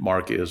your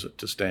mark is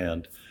to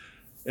stand,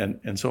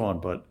 and so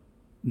on. But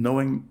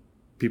knowing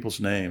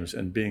people's names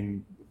and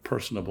being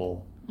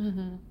personable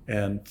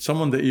and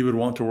someone that you would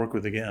want to work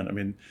with again. I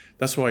mean,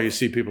 that's why you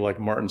see people like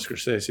Martin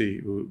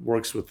Scorsese, who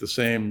works with the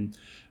same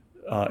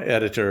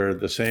editor,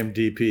 the same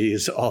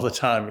DPs all the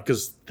time,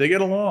 because they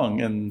get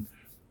along and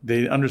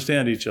they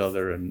understand each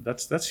other, and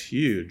that's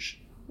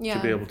huge to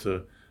be able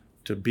to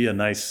be a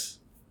nice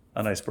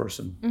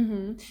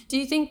person. Do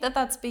you think that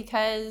that's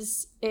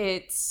because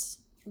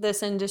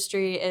this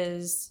industry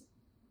is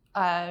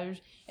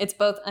it's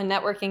both a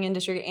networking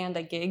industry and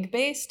a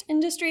gig-based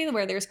industry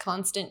where there's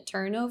constant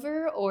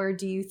turnover, or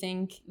do you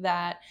think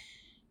that,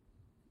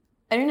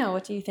 I don't know,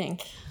 what do you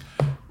think?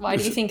 Why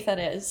do you think that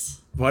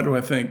is? Why do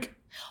I think?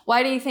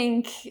 Why do you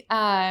think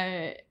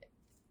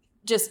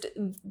just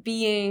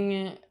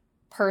being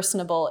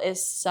personable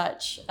is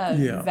such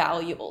a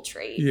valuable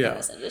trait in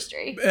this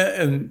industry?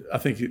 And I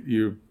think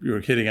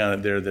you're hitting on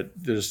it there,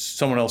 that there's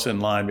someone else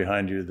in line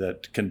behind you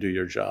that can do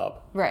your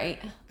job. Right.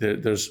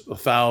 There's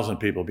 1,000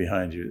 people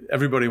behind you.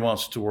 Everybody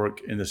wants to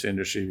work in this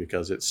industry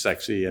because it's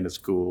sexy and it's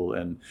cool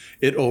and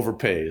it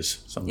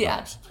overpays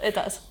sometimes. Yeah, it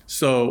does.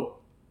 So,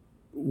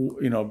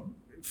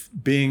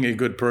 being a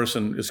good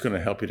person is going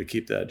to help you to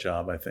keep that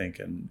job, I think,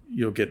 and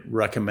you'll get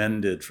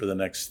recommended for the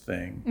next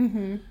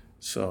thing.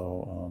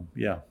 So,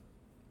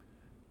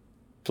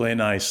 play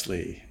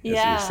nicely, as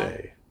you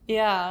say.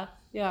 Yeah,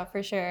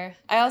 for sure.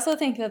 I also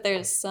think that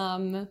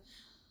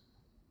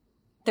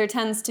there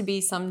tends to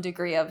be some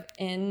degree of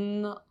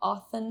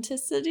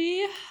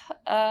inauthenticity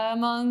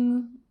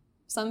among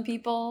some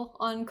people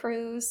on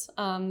crews.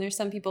 There's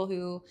some people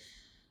who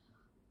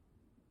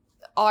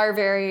are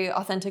very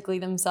authentically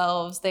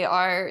themselves.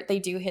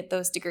 They do hit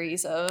those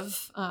degrees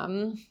of,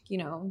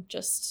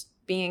 just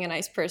being a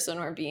nice person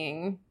or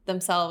being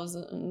themselves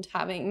and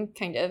having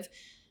kind of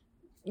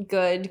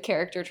good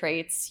character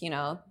traits,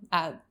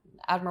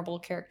 admirable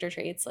character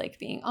traits like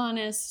being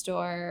honest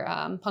or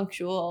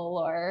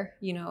punctual, or,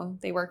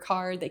 they work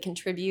hard, they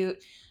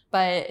contribute.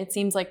 But it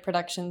seems like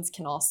productions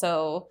can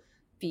also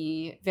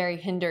be very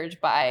hindered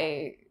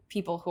by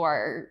people who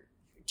are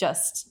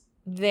just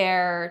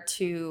there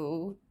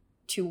to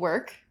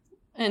work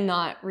and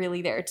not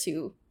really there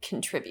to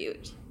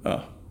contribute.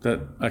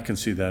 That I can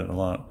see that a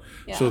lot.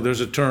 Yeah. So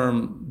there's a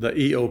term, the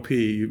EOP,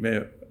 you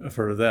may have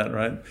heard of that,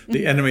 right?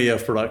 The enemy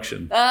of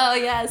production. Oh,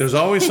 yes. There's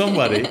always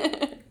somebody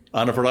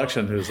on a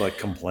production who's like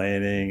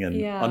complaining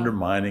and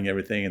undermining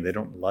everything, and they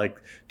don't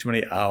like too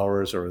many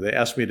hours, or they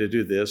ask me to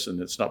do this and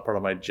it's not part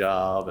of my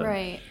job. And,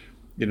 right.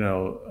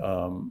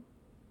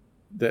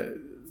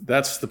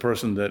 That's the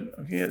person that,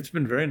 it's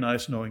been very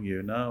nice knowing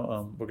you.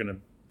 Now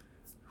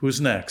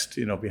who's next,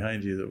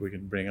 behind you that we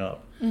can bring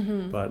up.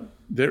 But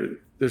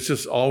there's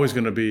just always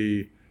going to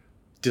be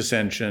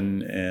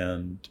dissension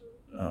and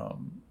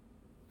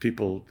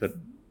people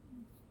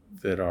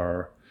that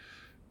are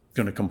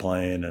going to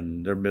complain,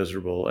 and they're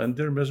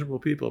miserable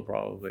people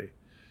probably.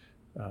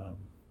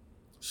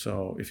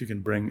 So if you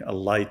can bring a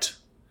light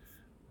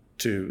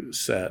to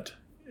set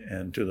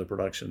and to the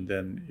production,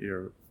 then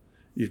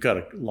you've got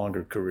a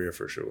longer career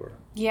for sure.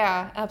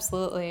 Yeah,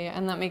 absolutely.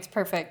 And that makes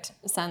perfect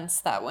sense,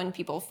 that when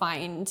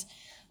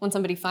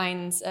somebody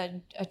finds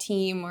a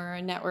team or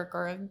a network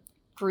or a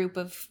group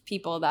of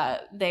people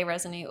that they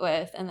resonate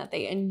with and that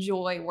they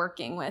enjoy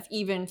working with,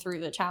 even through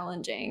the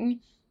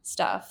challenging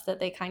stuff, that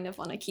they kind of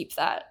want to keep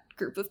that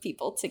group of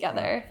people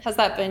together. Has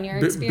that been your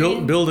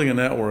experience? Building a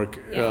network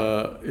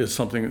is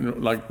something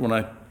like when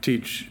I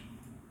teach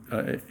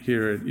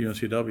here at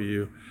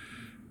UNCW,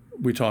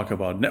 we talk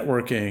about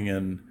networking,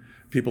 and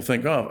people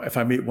think, oh, if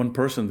I meet one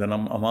person, then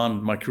I'm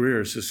on, my career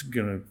is just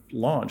going to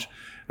launch.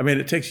 I mean,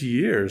 it takes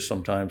years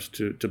sometimes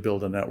to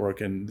build a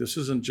network, and this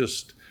isn't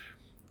just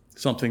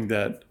something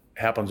that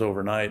happens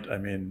overnight. I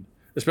mean,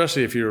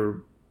 especially if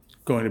you're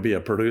going to be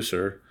a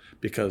producer,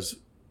 because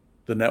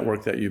the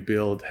network that you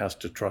build has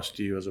to trust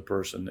you as a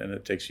person, and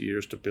it takes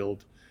years to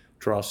build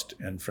trust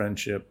and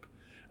friendship.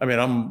 I mean,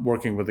 I'm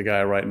working with a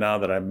guy right now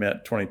that I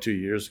met 22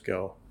 years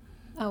ago.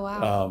 Oh,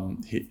 wow.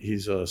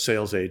 He's a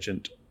sales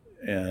agent,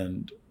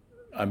 and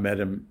I met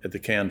him at the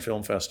Cannes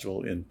Film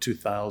Festival in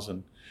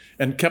 2000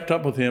 and kept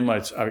up with him. I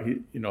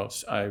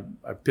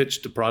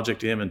pitched a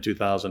project to him in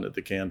 2000 at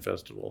the Cannes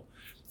Festival.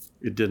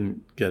 It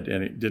didn't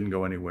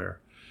go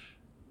anywhere.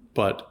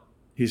 But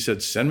he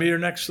said, send me your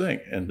next thing.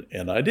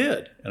 And I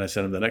did. And I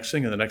sent him the next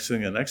thing and the next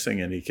thing and the next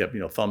thing. And he kept,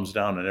 thumbs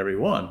down on every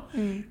one.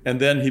 Mm. And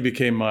then he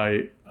became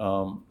my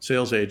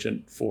sales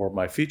agent for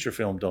my feature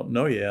film, Don't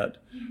Know Yet,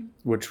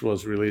 which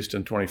was released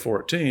in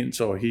 2014.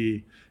 So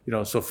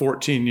so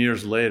 14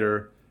 years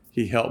later,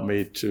 he helped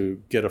me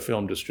to get a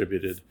film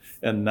distributed.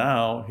 And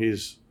now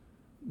he's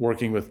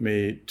working with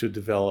me to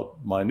develop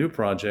my new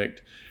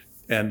project.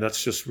 And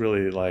that's just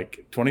really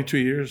like 22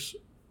 years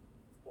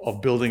of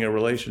building a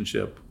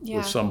relationship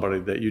with somebody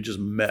that you just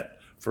met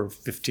for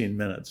 15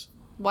 minutes.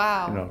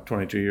 Wow.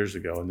 22 years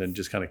ago, and then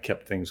just kind of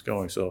kept things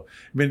going. So,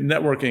 I mean,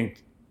 networking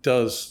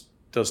does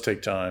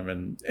take time,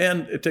 and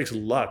it takes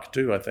luck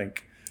too, I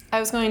think. I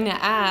was going to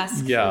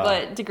ask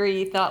what degree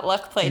you thought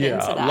luck played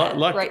into that.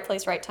 Luck, right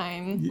place, right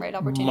time, right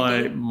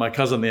opportunity. My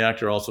cousin, the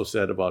actor, also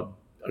said about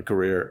a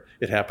career,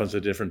 it happens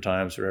at different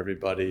times for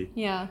everybody.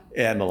 Yeah.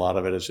 And a lot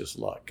of it is just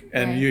luck.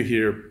 And you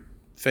hear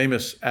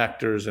famous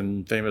actors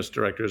and famous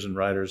directors and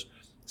writers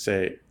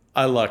say,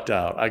 I lucked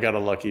out. I got a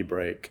lucky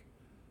break.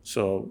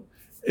 So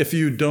if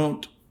you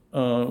don't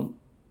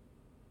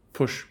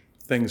push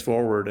things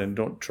forward and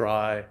don't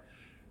try,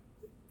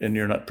 and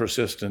you're not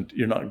persistent,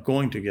 you're not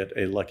going to get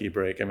a lucky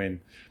break. I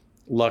mean,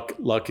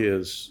 luck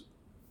is,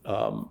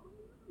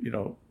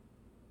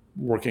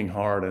 working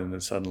hard, and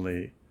then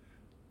suddenly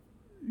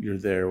you're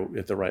there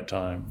at the right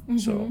time. Mm-hmm.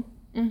 So,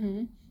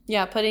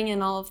 yeah, putting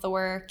in all of the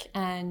work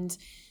and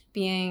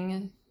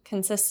being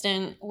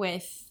consistent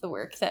with the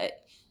work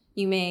that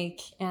you make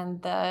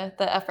and the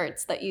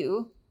efforts that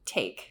you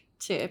take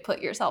to put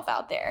yourself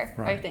out there,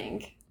 right. I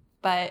think.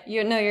 But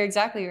you're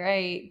exactly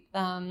right.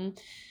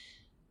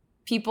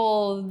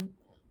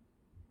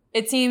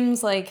 It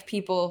seems like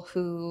people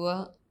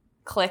who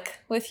click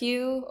with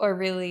you or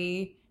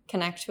really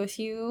connect with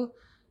you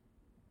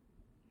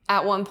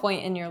at one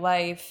point in your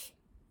life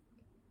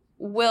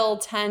will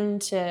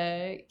tend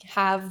to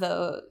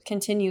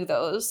continue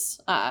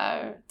those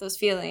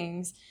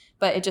feelings,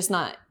 but it just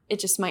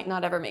might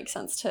not ever make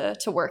sense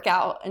to work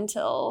out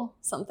until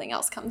something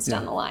else comes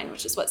down the line,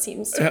 which is what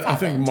seems to have happened. I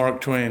think Mark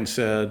Twain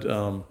said,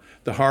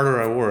 the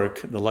harder I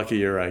work, the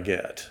luckier I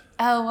get.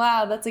 Oh,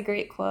 wow. That's a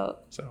great quote.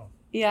 So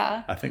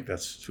yeah, I think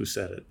that's who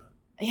said it.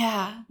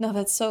 Yeah, no,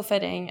 that's so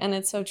fitting. And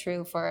it's so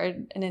true for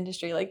an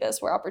industry like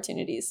this where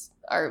opportunities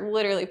are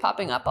literally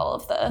popping up all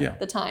of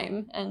the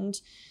time. And,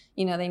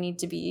 they need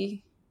to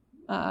be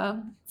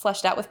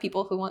fleshed out with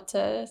people who want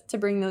to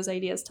bring those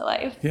ideas to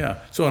life. Yeah.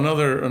 So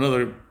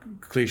another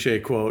cliche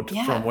quote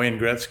from Wayne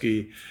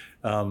Gretzky,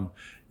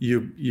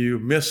 you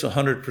miss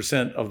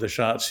 100% of the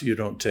shots you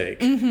don't take.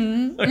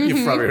 Mm-hmm.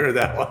 You've probably heard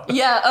that one.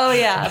 Yeah. Oh,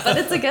 yeah. But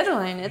it's a good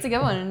one. It's a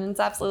good one. And it's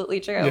absolutely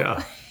true.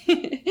 Yeah.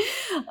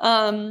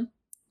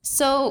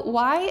 So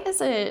why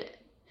is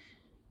it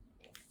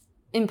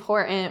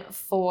important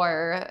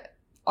for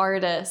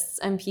artists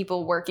and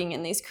people working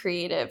in these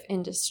creative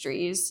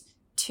industries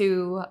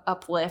to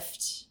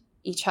uplift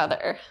each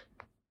other?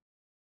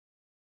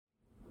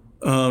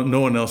 No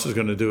one else is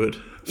going to do it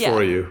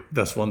for you.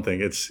 That's one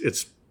thing.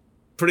 It's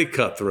pretty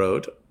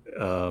cutthroat.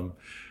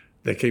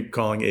 They keep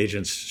calling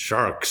agents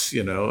sharks,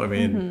 I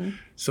mean,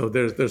 so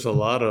there's a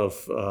lot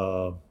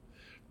of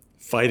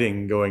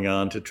fighting going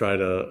on to try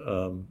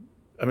to,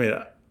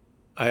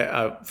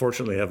 I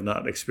fortunately have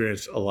not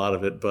experienced a lot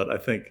of it, but I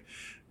think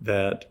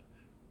that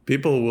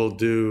people will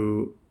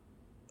do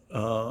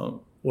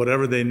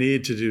whatever they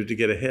need to do to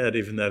get ahead,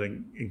 even that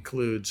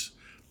includes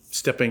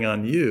stepping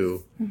on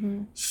you.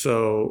 Mm-hmm.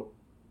 So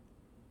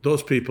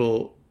those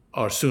people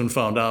are soon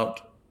found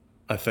out,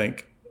 I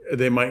think.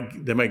 They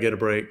might get a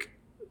break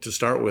to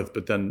start with,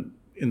 but then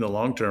in the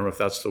long term, if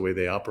that's the way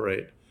they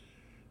operate,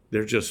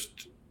 they're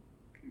just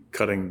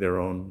cutting their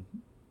own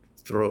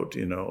throat,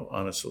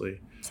 honestly.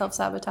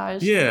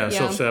 Self-sabotage. Yeah,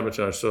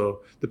 self-sabotage.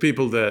 So the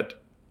people that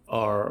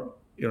are,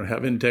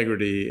 have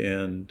integrity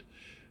and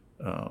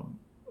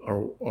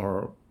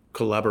are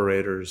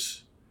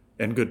collaborators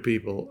and good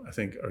people, I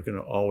think, are going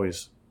to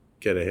always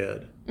get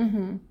ahead.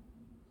 Mm-hmm.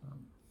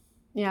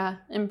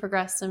 And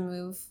progress and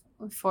move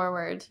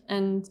forward.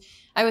 And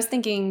I was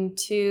thinking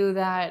too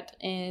that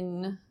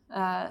in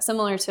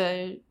similar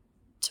to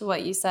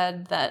what you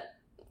said, that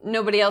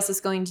nobody else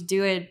is going to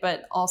do it,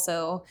 but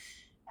also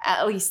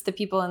at least the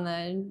people in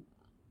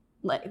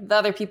the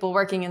other people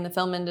working in the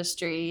film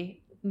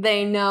industry,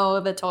 they know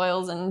the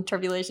toils and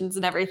tribulations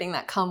and everything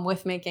that come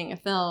with making a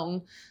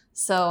film.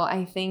 So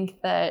I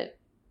think that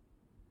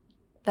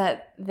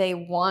they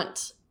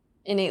want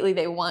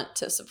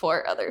to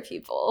support other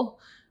people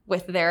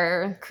with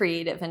their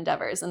creative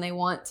endeavors, and they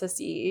want to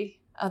see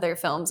other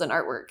films and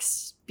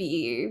artworks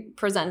be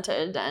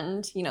presented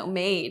and, you know,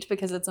 made,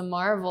 because it's a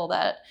marvel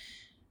that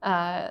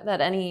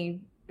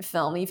any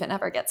film even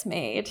ever gets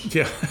made.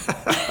 Yeah.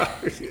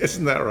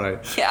 Isn't that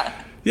right? Yeah.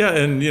 Yeah,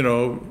 and you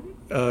know,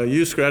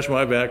 you scratch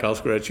my back, I'll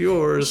scratch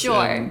yours.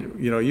 Sure.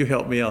 And, you know, you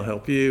help me, I'll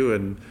help you,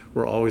 and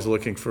we're always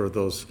looking for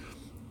those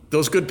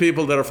good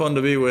people that are fun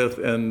to be with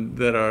and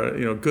that are,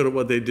 you know, good at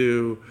what they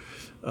do.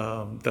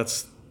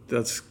 That's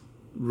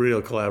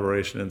real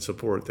collaboration and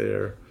support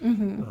there.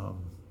 Mm-hmm.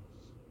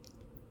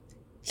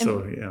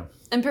 Yeah.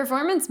 And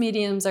performance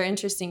mediums are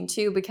interesting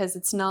too, because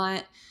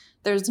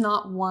there's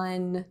not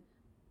one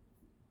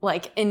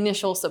like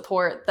initial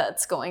support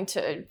that's going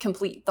to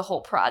complete the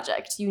whole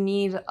project. You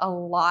need a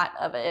lot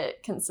of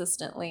it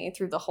consistently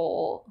through the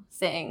whole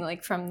thing,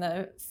 like from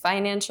the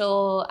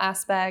financial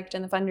aspect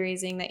and the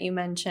fundraising that you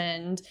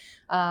mentioned.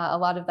 A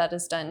lot of that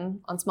is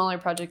done on smaller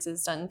projects,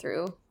 is done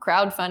through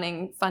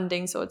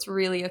crowdfunding. So it's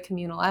really a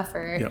communal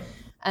effort. Yep.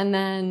 And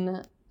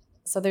then,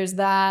 so there's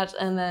that,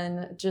 and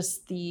then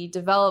just the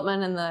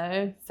development and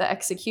the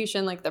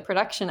execution, like the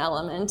production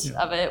element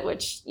of it,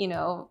 which, you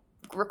know,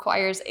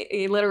 requires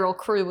a literal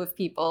crew of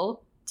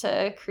people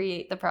to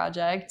create the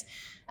project.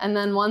 And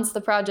then once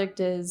the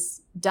project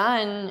is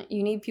done,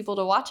 you need people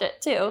to watch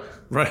it too.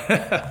 Right.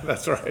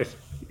 That's right.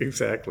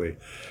 Exactly.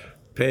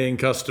 Paying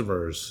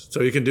customers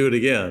so you can do it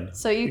again.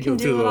 So you can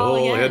do the it all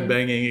whole again. head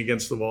banging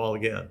against the wall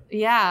again.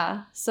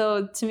 Yeah.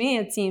 So to me,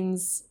 it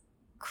seems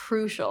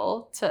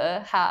crucial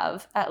to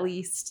have at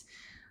least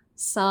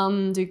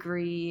some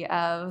degree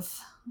of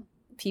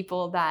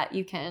people that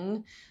you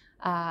can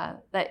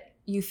that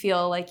you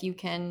feel like you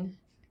can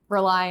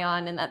rely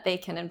on and that they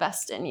can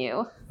invest in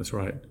you. That's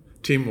right.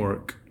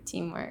 Teamwork.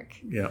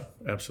 Yeah,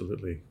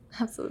 absolutely.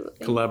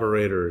 Absolutely.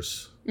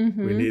 Collaborators.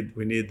 Mm-hmm.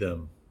 We need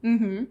them.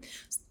 Mm-hmm.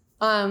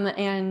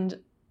 And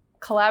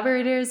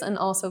collaborators, and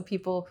also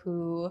people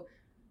who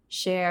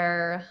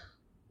share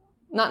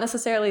not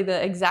necessarily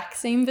the exact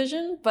same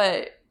vision,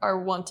 but are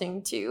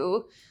wanting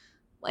to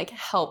like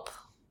help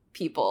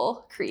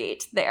people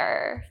create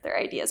their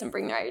ideas and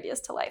bring their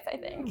ideas to life, I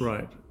think.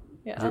 Right.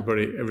 Yeah.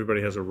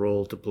 Everybody has a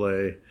role to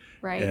play.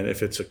 Right. And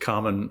if it's a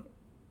common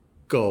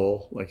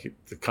goal, like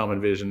the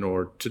common vision,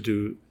 or to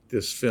do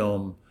this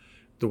film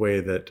the way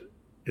that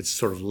it's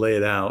sort of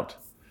laid out,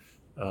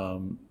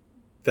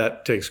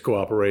 that takes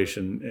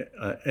cooperation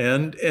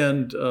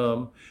and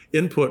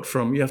input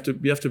from, you have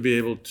to be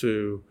able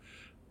to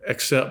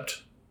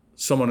accept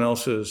someone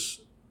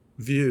else's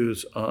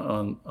views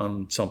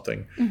on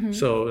something. Mm-hmm.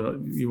 So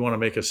you want to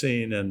make a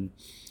scene, and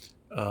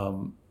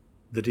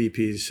the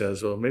DP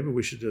says, well, maybe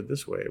we should do it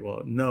this way.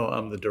 Well, no,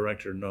 I'm the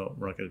director. No,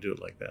 we're not going to do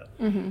it like that.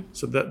 Mm-hmm.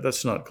 So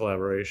that's not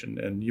collaboration.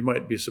 And you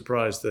might be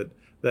surprised that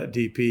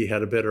DP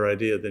had a better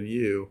idea than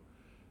you.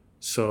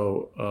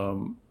 So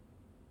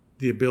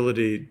the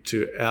ability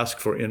to ask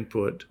for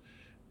input,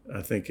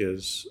 I think,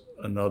 is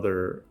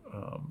another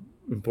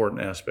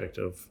important aspect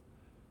of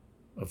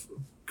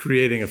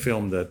creating a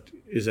film that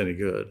is any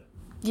good.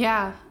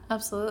 Yeah,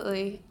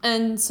 absolutely.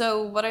 And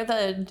so are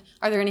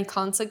there any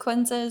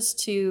consequences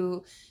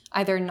to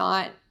either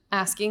not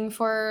asking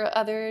for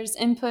others'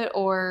 input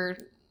or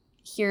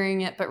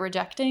hearing it but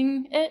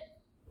rejecting it?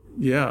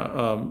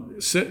 Yeah,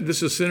 this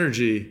is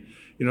synergy.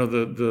 You know,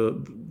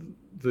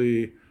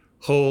 the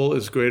whole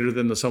is greater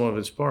than the sum of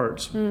its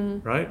parts,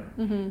 right?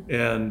 Mm-hmm.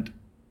 And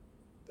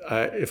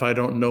if I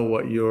don't know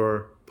what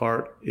your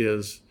part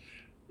is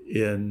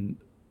in,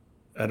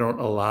 I don't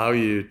allow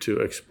you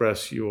to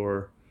express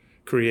your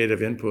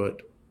creative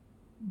input,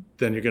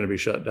 then you're going to be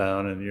shut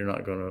down and you're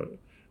not going to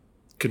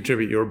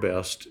contribute your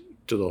best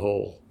to the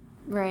whole.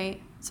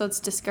 Right. So it's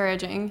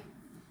discouraging.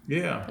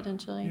 Yeah.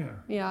 Potentially.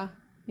 Yeah.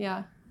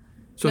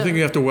 So I think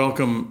you have to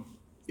welcome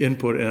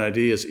input and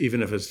ideas,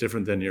 even if it's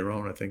different than your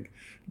own. I think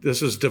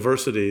this is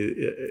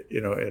diversity,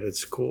 you know, at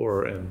its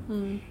core.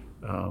 And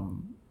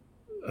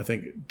I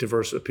think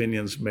diverse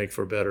opinions make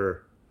for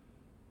better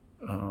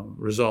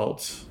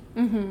results.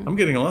 Mm-hmm. I'm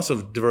getting lots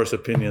of diverse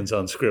opinions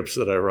on scripts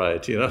that I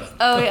write, you know.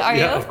 Oh, are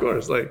you? Yeah, of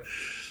course. Like,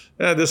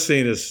 this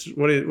scene is,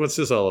 what's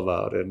this all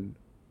about? And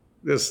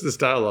this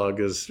dialogue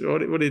is,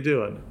 what are you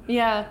doing?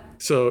 Yeah.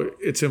 So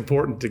it's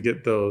important to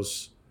get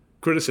those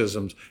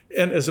criticisms.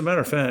 And as a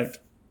matter of fact,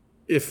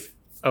 if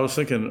I was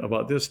thinking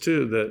about this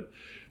too, that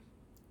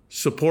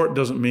support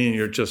doesn't mean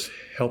you're just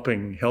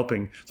helping.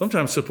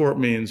 Sometimes support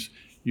means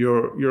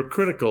you're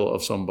critical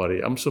of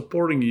somebody. I'm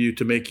supporting you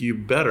to make you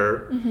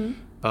better,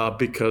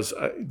 because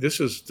this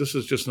is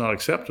just not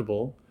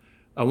acceptable.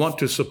 I want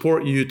to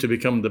support you to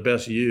become the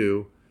best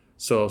you.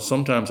 So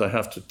sometimes I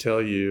have to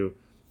tell you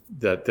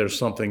that there's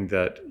something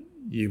that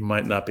you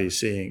might not be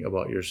seeing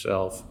about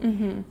yourself.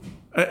 And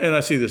I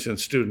see this in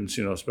students,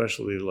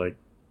 especially like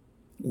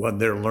when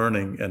they're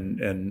learning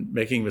and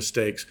making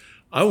mistakes.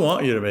 I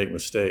want you to make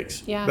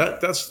mistakes. Yeah.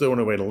 That's the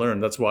only way to learn.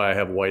 That's why I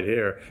have white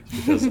hair,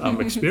 because I'm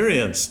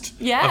experienced.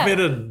 Yeah. I've made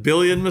a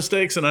billion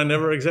mistakes and I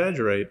never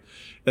exaggerate.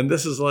 And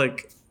this is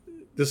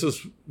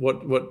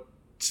what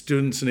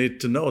students need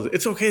to know.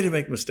 It's okay to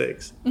make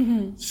mistakes.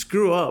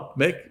 Screw up,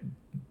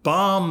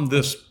 bomb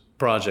this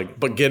project,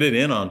 but get it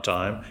in on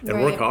time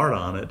and work hard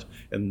on it,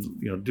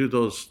 and do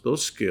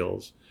those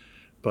skills.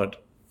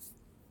 But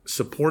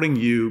supporting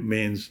you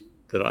means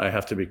that I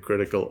have to be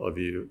critical of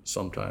you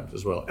sometimes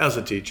as well as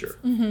a teacher.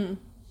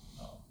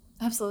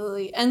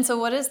 Absolutely. And so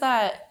what is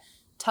that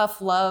tough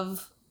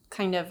love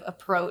kind of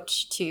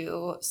approach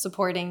to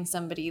supporting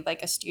somebody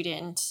like a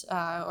student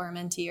or a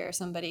mentee or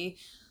somebody?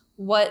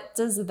 What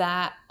does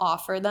that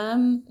offer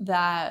them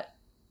that,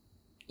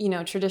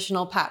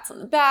 traditional pats on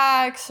the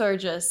backs or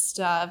just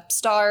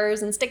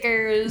stars and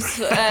stickers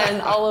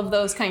and all of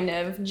those kind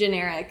of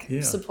generic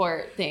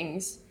support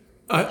things?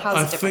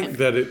 I think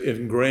that it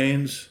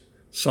ingrains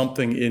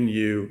something in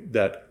you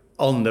that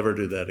I'll never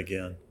do that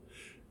again.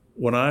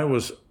 When I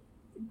was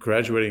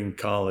graduating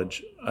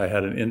college, I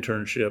had an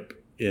internship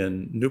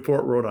in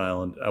Newport, Rhode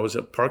Island. I was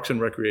a Parks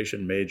and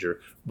Recreation major,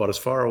 about as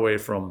far away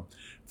from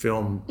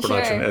film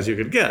production as you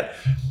could get.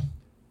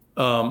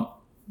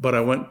 But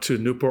I went to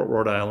Newport,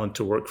 Rhode Island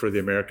to work for the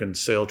American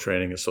Sail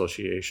Training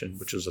Association,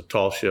 which is a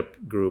tall ship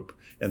group,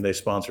 and they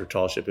sponsor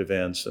tall ship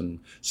events and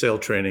sail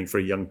training for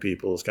young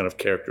people. It's kind of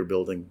character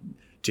building,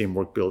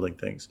 teamwork building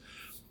things.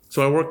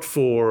 So I worked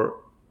for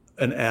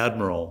an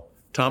admiral,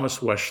 Thomas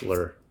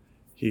Weschler.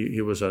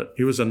 He was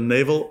a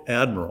naval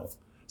admiral.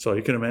 So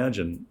you can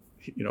imagine,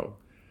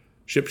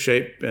 ship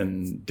shape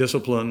and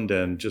disciplined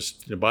and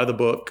just by the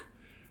book.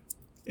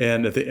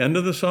 And at the end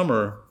of the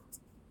summer,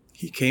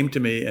 he came to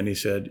me and he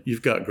said,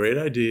 "You've got great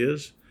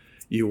ideas.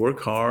 You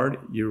work hard.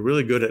 You're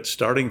really good at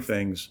starting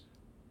things,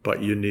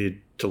 but you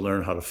need to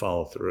learn how to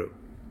follow through.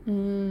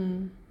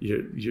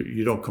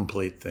 You don't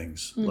complete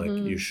things like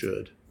you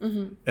should."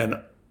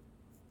 And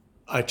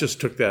I just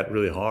took that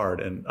really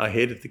hard, and I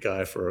hated the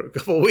guy for a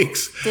couple of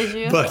weeks. Did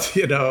you? But,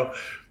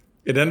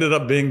 it ended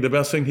up being the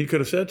best thing he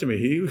could have said to me.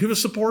 He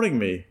was supporting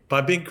me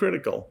by being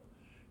critical.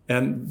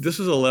 And this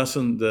is a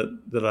lesson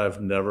that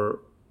I've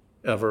never,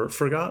 ever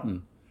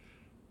forgotten.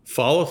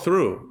 Follow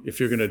through. If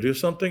you're going to do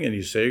something and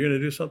you say you're going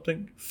to do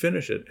something,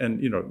 finish it. And,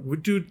 we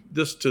do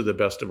this to the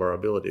best of our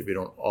ability. We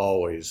don't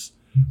always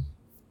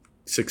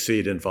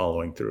succeed in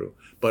following through.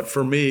 But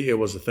for me, it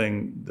was a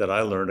thing that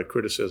I learned, a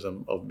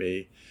criticism of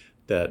me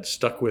that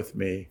stuck with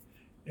me.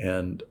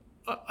 And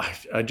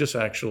I just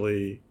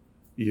actually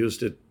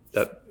used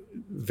that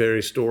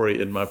very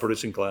story in my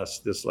producing class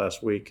this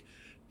last week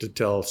to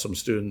tell some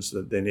students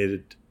that they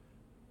needed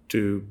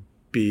to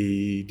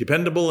be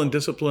dependable and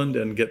disciplined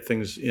and get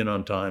things in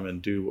on time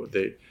and do what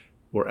they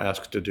were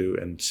asked to do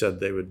and said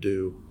they would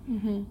do,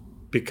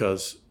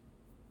 because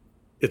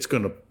it's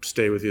going to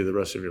stay with you the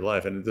rest of your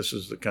life. And this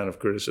is the kind of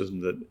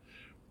criticism that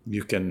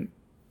you can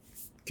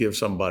give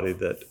somebody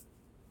that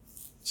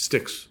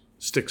sticks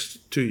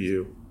to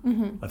you.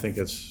 I think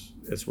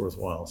it's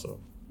worthwhile. So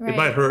it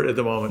might hurt at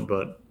the moment,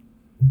 but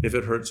if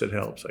it hurts, it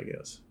helps, I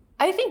guess.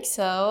 I think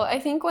so. I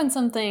think when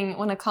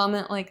a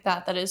comment like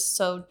that is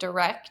so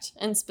direct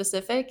and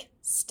specific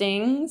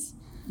stings,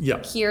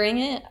 hearing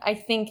it, I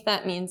think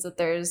that means that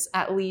there's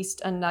at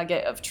least a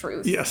nugget of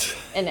truth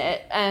in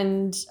it.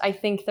 And I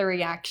think the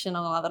reaction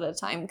a lot of the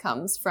time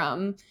comes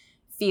from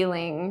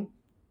feeling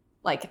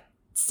like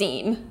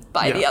seen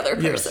by the other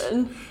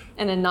person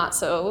in a not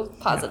so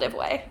positive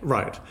way.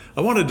 Right.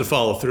 I wanted to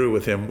follow through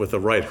with him with the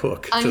right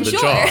hook to the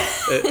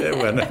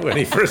jaw when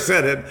he first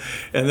said it.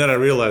 And then I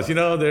realized,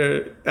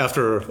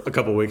 after a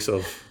couple of weeks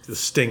of the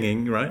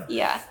stinging, right?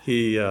 Yeah.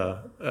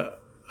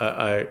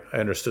 I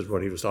understood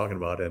what he was talking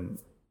about. And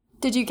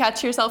did you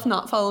catch yourself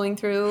not following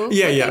through?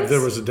 Yeah.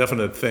 There was a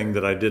definite thing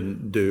that I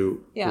didn't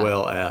do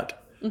well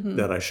at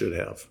that I should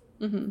have.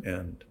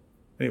 And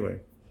anyway.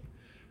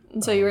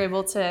 And so you were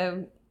able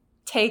to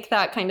take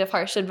that kind of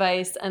harsh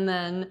advice and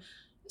then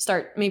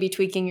start maybe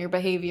tweaking your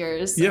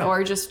behaviors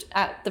or just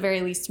at the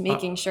very least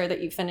making sure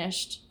that you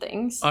finished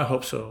things. I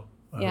hope so.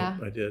 I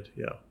hope I did.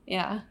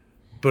 Yeah.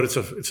 But it's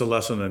a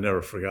lesson I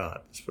never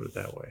forgot. Let's put it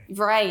that way.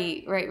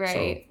 Right.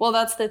 So, well,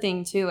 that's the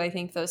thing too. I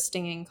think those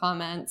stinging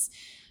comments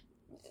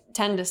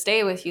tend to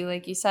stay with you,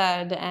 like you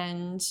said,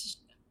 and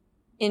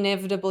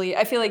inevitably,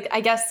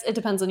 I guess it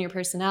depends on your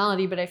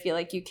personality, but I feel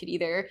like you could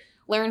either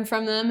learn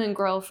from them and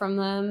grow from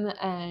them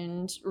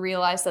and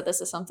realize that this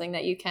is something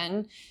that you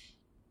can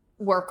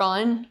work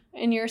on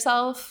in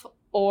yourself,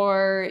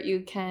 or you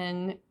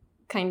can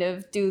kind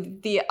of do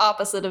the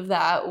opposite of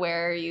that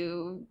where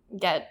you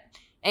get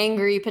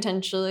angry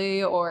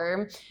potentially,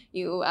 or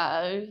you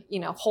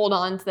hold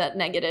on to that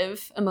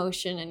negative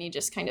emotion and you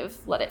just kind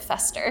of let it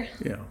fester.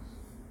 Yeah.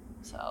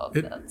 So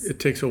it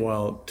takes a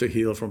while to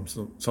heal from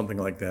something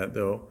like that,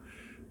 though.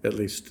 At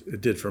least it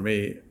did for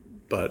me,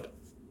 but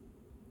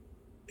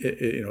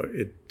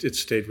it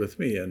stayed with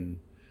me, and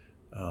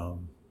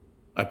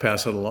I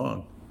pass it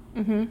along.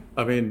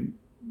 I mean,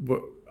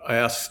 I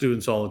ask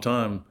students all the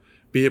time,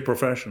 be a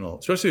professional,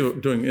 especially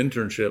doing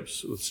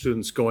internships with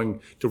students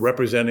going to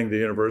representing the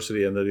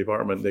university and the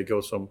department. They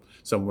go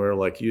somewhere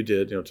like you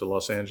did, to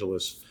Los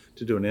Angeles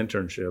to do an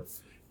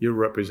internship. You're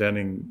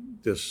representing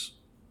this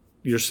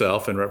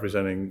yourself and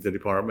representing the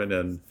department,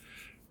 and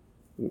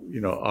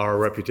our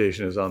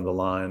reputation is on the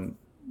line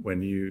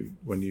when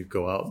you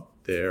go out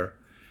there.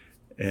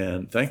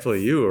 And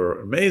thankfully, you are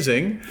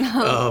amazing.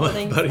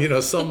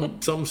 But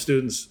some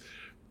students,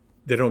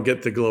 they don't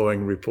get the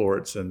glowing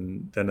reports,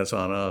 and then it's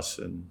on us.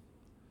 And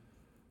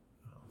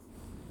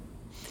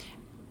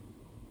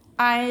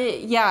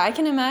I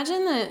can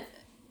imagine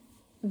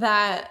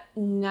that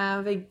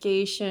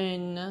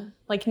navigation,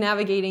 like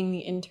navigating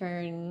the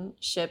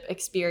internship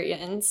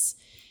experience,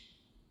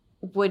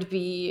 would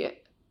be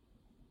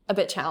a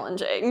bit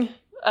challenging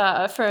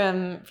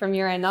from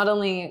your end. Not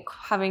only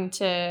having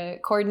to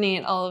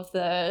coordinate all of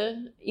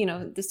the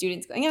the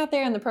students going out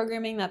there and the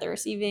programming that they're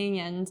receiving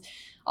and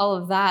all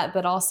of that,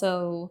 but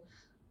also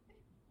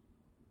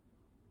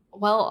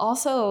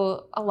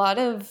a lot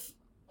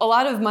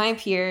of my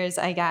peers,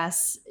 I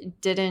guess,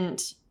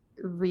 didn't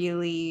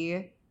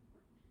really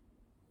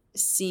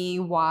see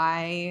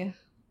why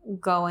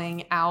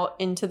going out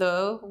into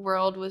the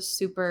world was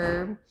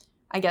super,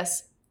 I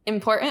guess,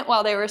 important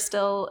while they were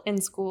still in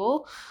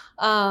school.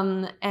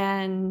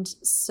 And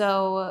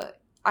so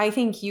I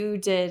think you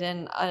did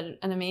an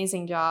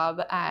amazing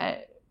job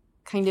at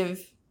kind of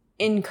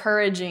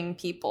encouraging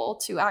people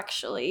to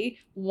actually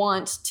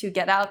want to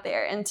get out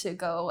there and to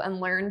go and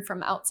learn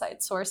from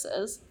outside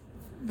sources.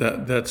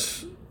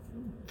 That's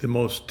the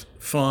most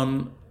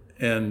fun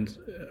and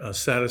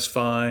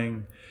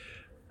satisfying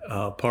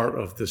part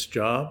of this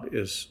job,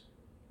 is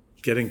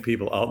getting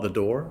people out the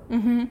door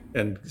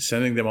and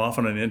sending them off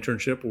on an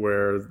internship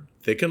where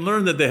they can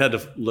learn that they had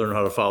to learn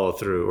how to follow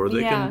through, or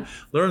they can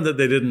learn that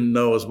they didn't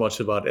know as much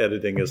about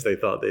editing as they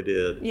thought they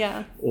did,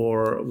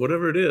 or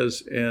whatever it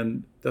is.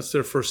 And that's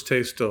their first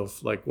taste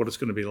of like what it's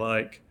going to be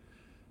like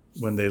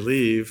when they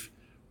leave.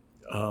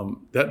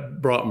 That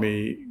brought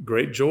me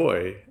great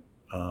joy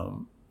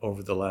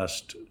over the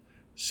last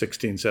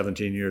 16,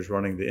 17 years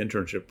running the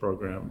internship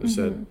program.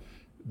 Said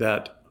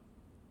that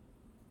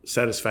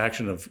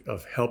satisfaction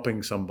of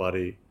helping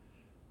somebody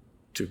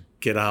to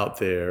get out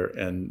there,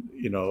 and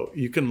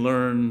you can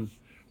learn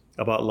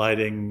about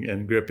lighting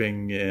and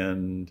gripping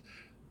and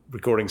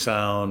recording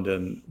sound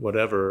and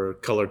whatever,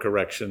 color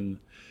correction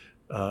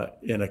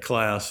in a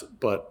class,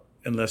 but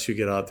unless you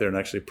get out there and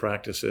actually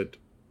practice it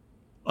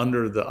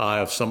under the eye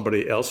of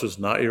somebody else who's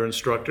not your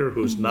instructor,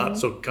 who's not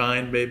so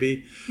kind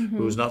maybe,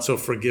 who's not so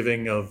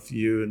forgiving of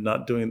you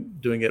not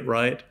doing it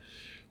right,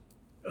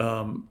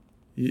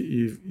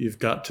 you've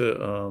got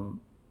to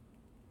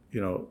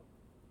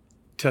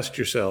test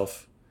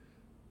yourself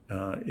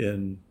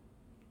in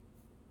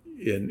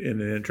an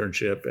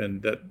internship.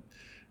 And that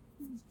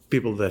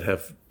people that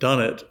have done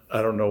it,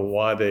 I don't know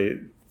why they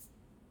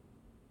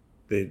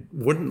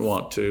wouldn't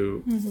want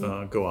to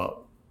go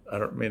out.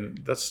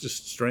 That's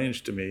just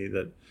strange to me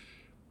that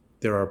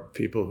there are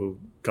people who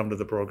come to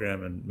the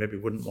program and maybe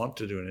wouldn't want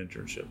to do an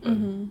internship.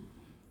 And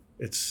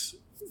it's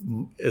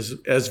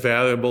as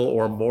valuable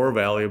or more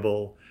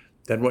valuable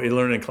than what you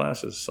learn in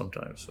classes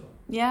sometimes. So.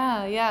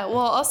 Yeah. Well,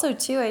 also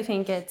too, I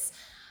think it's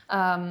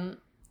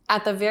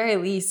at the very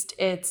least,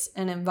 it's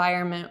an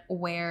environment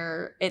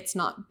where it's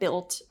not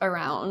built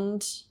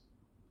around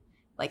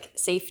like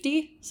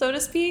safety, so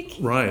to speak.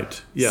 Right.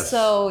 Yes.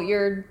 So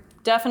you're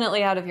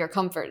definitely out of your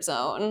comfort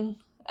zone,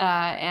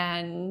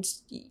 and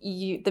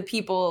the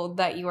people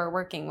that you are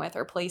working with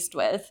or placed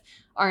with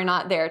are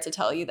not there to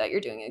tell you that you're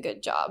doing a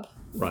good job.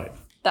 Right.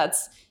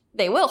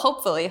 They will,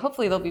 hopefully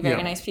they'll be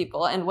very nice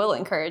people and will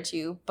encourage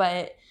you,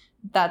 but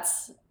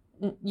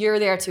you're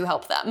there to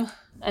help them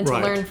and to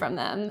learn from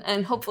them,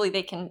 and hopefully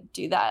they can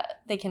do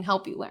that. They can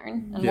help you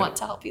learn and want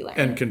to help you learn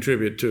and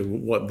contribute to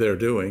what they're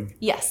doing.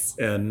 Yes.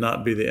 And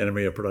not be the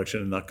enemy of production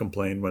and not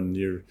complain when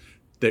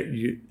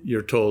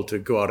you're told to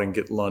go out and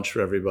get lunch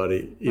for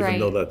everybody, even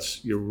though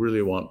you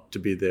really want to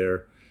be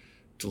there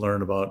to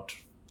learn about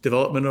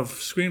development of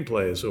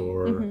screenplays,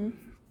 or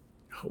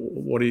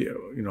what do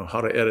you how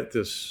to edit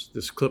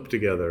this clip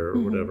together, or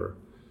whatever.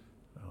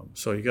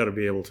 So you got to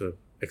be able to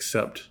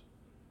accept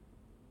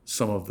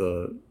some of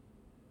the,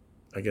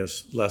 I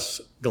guess,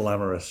 less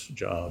glamorous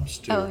jobs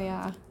too.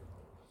 Oh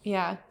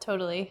yeah,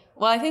 totally.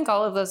 Well, I think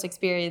all of those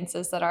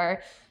experiences that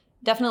are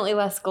definitely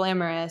less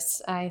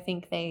glamorous, I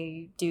think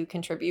they do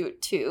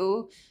contribute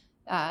to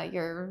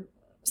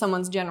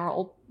someone's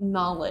general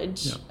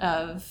knowledge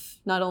of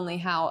not only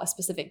how a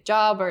specific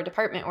job or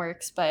department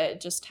works,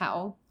 but just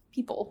how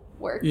people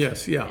work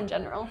in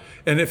general.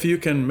 And if you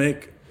can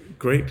make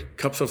great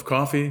cups of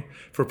coffee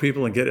for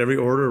people and get every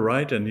order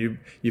right, and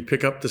you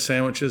pick up the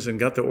sandwiches and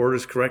got the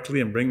orders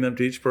correctly and bring them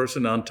to each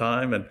person on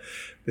time, and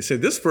they say,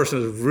 this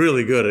person is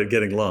really good at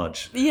getting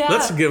lunch. Yeah.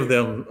 Let's give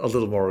them a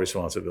little more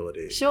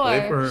responsibility. Sure.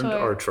 They've earned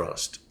our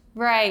trust.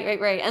 Right.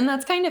 And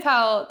that's kind of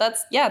how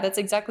that's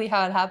exactly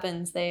how it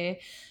happens.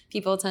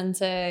 People tend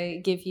to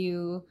give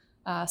you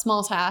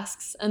small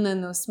tasks, and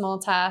then those small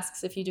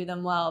tasks, if you do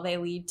them well, they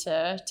lead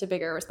to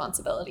bigger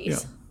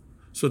responsibilities. Yeah.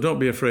 So don't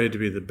be afraid to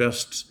be the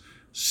best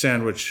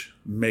sandwich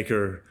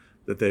maker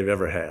that they've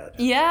ever had.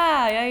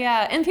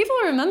 Yeah. And people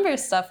remember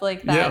stuff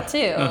like that too.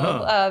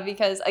 Uh-huh.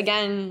 Because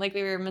again, like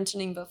we were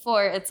mentioning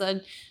before, it's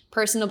a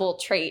personable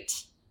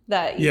trait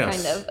that you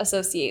kind of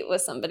associate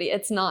with somebody.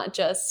 It's not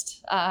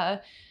just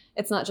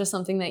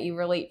something that you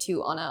relate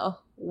to on a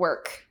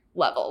work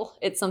level.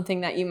 It's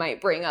something that you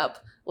might bring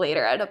up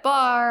later at a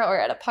bar or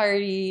at a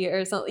party,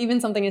 or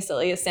even something as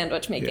silly as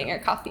sandwich making or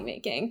coffee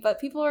making.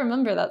 But people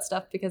remember that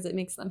stuff because it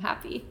makes them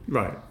happy.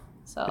 Right.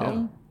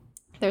 So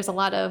there's a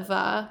lot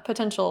of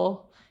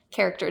potential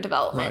character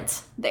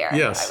development there,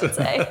 yes. I would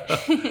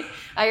say.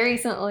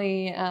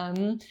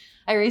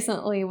 I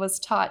recently was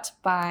taught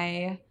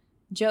by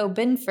Joe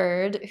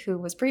Binford, who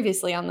was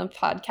previously on the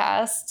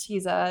podcast.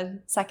 He's a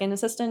second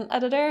assistant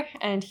editor,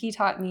 and he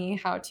taught me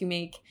how to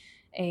make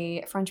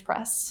a French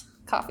press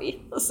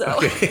coffee. So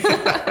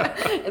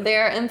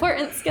there are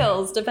important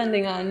skills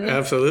depending on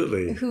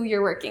absolutely who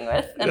you're working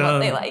with and what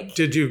they like.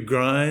 Did you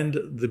grind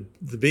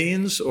the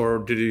beans, or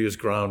did you use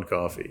ground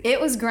coffee?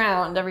 It was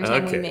ground every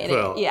time we made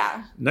it.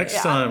 Yeah.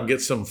 Next time,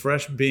 get some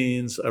fresh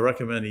beans. I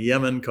recommend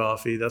Yemen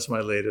coffee. That's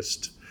my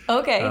latest.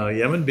 Okay.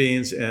 Yemen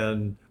beans,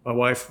 and my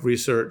wife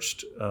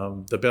researched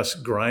the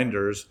best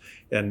grinders,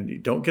 and you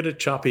don't get a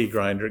choppy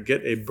grinder,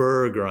 get a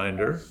burr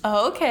grinder.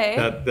 Oh, okay.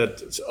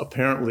 That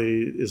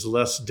apparently is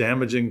less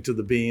damaging to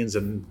the beans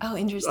and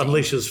interesting.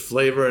 Unleashes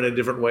flavor in a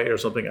different way or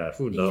something.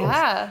 Who knows?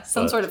 Yeah,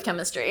 some sort of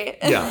chemistry.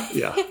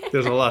 Yeah.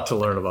 There's a lot to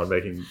learn about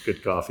making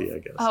good coffee, I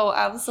guess. Oh,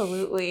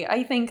 absolutely.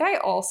 I think I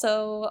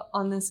also,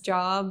 on this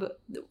job,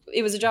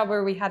 it was a job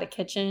where we had a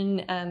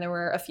kitchen and there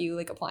were a few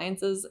like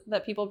appliances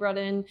that people brought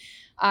in.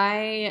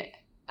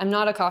 I'm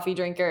not a coffee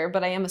drinker,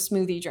 but I am a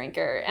smoothie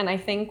drinker. And I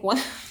think one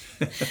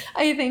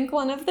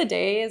of the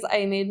days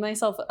I made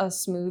myself a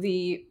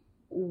smoothie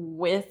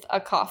with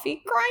a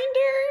coffee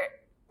grinder,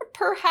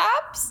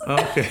 perhaps.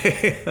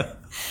 Okay.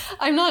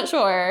 I'm not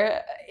sure.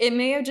 It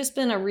may have just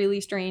been a really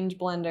strange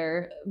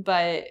blender,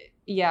 but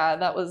yeah,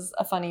 that was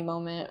a funny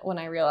moment when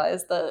I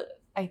realized that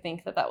I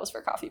think that was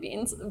for coffee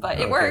beans,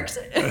 but it worked.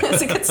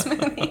 It's a good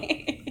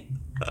smoothie.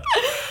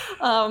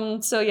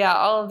 So yeah,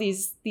 all of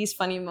these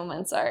funny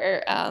moments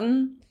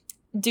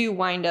do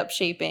wind up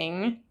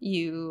shaping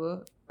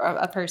you,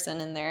 a person,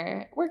 in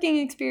their working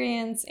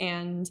experience,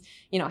 and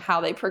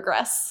how they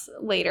progress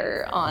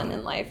later on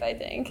in life. I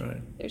think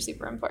they're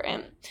super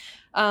important.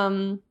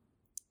 So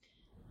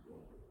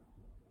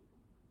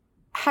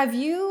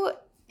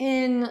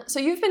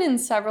you've been in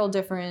several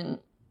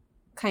different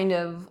kind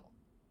of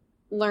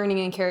learning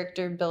and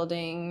character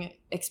building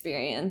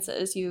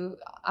experiences. You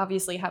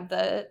obviously have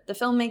the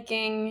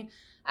filmmaking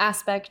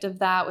aspect of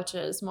that, which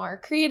is more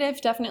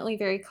creative, definitely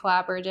very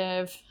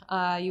collaborative.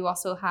 You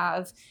also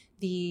have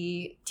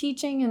the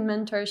teaching and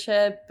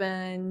mentorship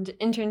and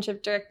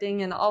internship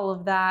directing and all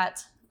of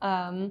that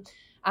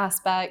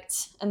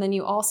aspect. And then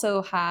you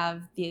also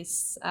have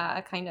this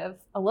kind of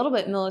a little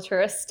bit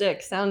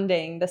militaristic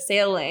sounding, the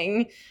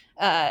sailing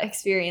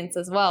experience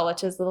as well,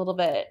 which is a little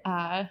bit,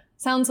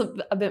 sounds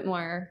a bit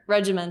more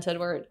regimented,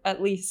 or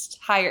at least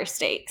higher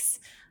stakes.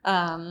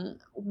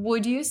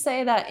 Would you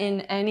say that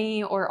in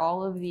any or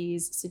all of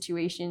these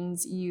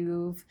situations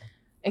you've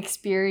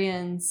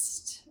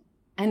experienced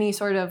any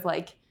sort of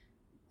like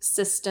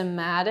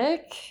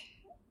systematic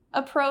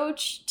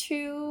approach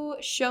to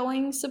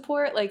showing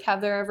support? Like,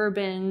 have there ever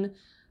been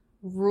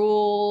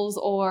rules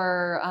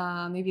or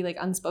maybe like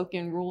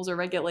unspoken rules or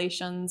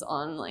regulations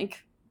on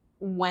like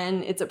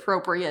when it's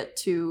appropriate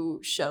to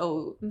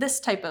show this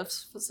type of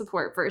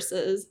support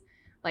versus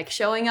like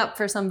showing up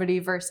for somebody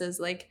versus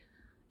like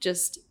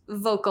just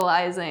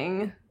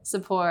vocalizing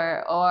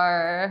support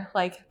or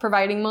like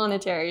providing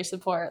monetary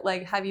support?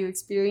 Like, have you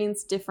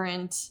experienced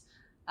different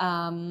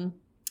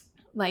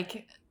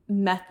like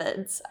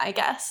methods, I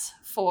guess,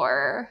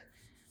 for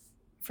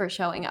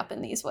showing up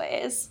in these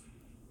ways?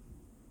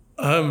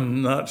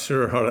 I'm not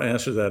sure how to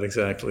answer that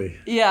exactly.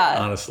 Yeah.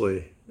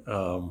 Honestly.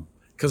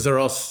 Because they're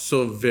all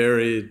so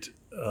varied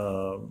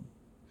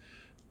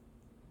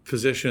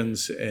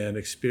positions and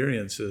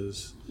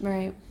experiences.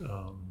 Right.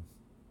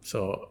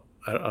 So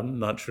I'm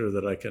not sure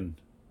that I can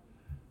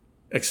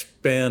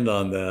expand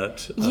on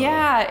that.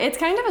 Yeah, it's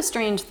kind of a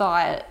strange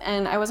thought,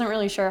 and I wasn't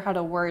really sure how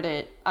to word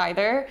it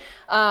either,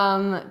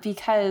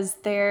 because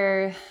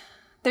there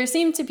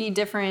seem to be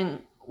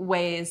different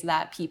ways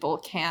that people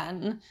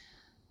can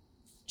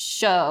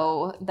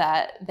show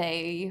that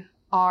they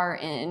are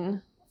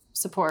in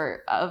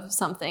support of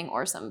something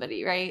or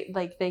somebody, right?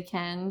 Like they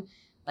can,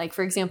 like,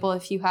 for example,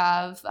 if you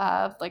have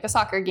like a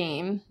soccer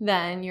game,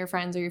 then your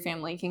friends or your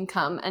family can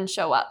come and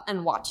show up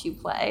and watch you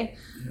play.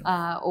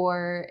 Yeah.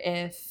 Or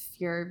if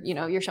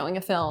you're showing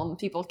a film,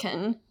 people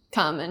can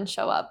come and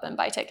show up and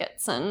buy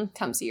tickets and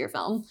come see your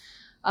film.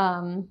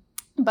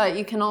 But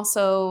you can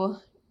also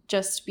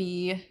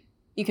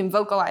you can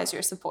vocalize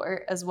your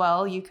support as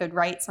well. You could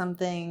write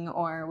something,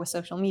 or with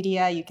social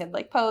media, you could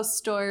like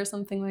post or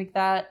something like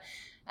that.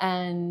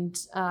 And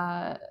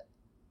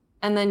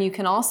And then you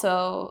can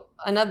also,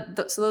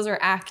 so those are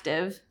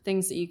active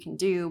things that you can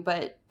do,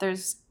 but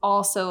there's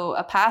also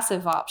a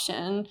passive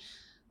option,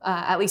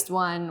 at least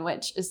one,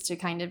 which is to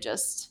kind of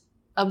just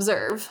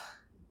observe,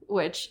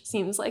 which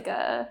seems like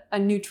a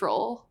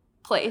neutral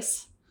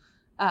place,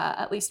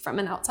 at least from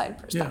an outside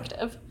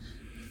perspective.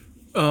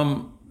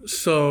 Yeah.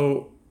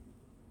 So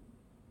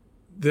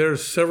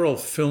there's several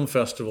film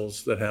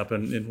festivals that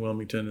happen in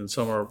Wilmington, and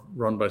some are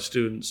run by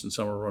students and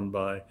some are run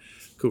by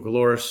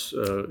Cucaloris,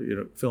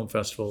 film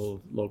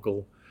festival,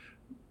 local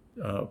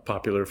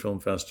popular film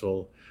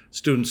festival.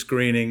 Student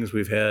screenings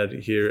we've had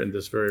here in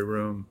this very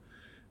room.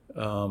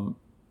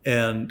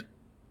 And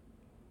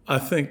I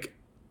think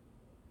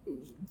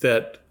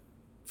that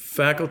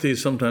faculty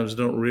sometimes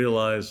don't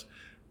realize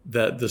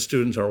that the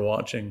students are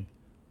watching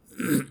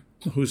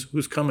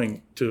who's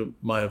coming to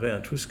my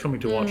event, who's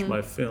coming to watch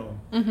my film.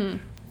 Mm-hmm.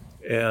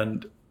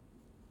 And,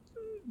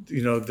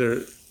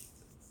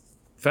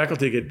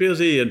 faculty get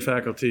busy and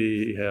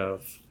faculty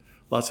have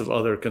lots of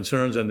other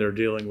concerns, and they're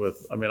dealing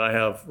with, I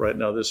have right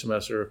now this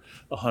semester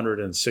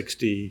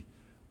 160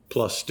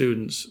 plus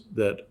students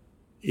that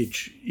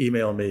each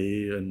email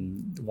me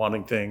and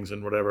wanting things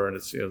and whatever, and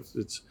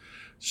it's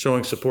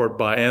showing support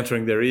by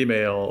answering their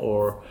email,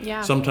 or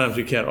sometimes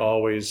we can't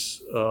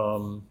always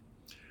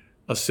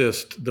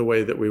assist the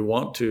way that we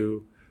want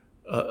to.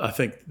 I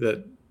think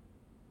that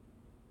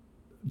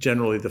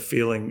generally the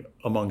feeling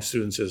among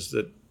students is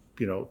that,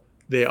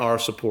 they are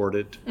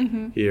supported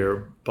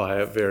here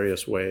by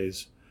various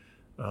ways,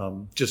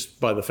 just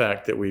by the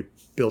fact that we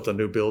built a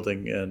new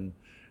building and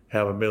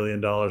have $1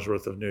 million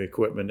worth of new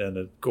equipment and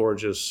a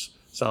gorgeous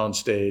sound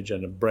stage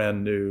and a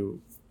brand new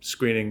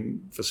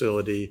screening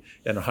facility,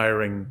 and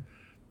hiring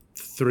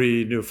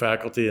 3 new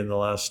faculty in the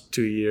last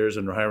 2 years,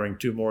 and we're hiring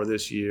 2 more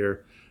this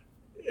year.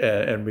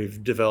 And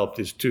we've developed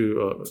these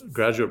 2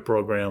 graduate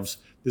programs.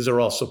 These are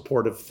all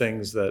supportive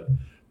things that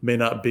may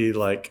not be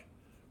like,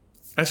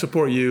 I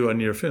support you in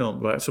your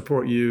film, but I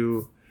support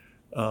you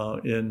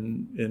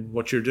in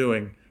what you're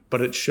doing.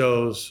 But it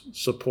shows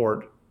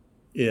support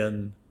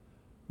in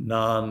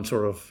non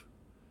sort of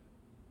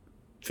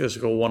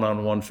physical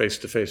one-on-one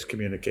face-to-face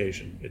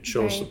communication. It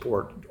shows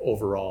support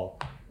overall.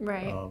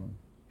 Right.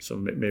 So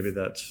maybe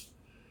that's,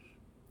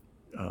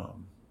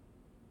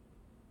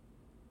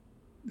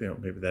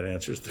 maybe that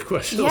answers the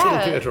question a little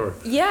bit. Or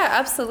yeah,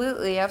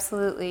 absolutely.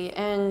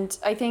 And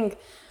I think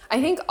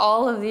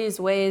all of these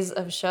ways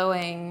of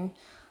showing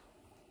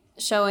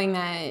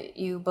that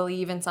you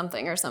believe in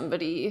something or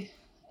somebody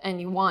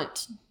and you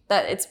want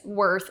that it's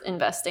worth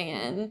investing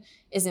in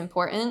is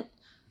important.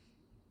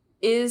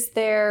 Is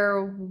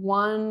there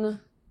one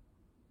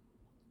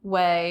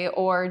way,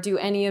 or do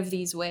any of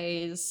these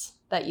ways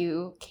that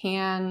you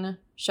can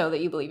show that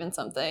you believe in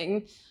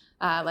something,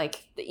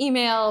 like the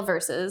email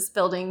versus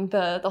building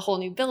the whole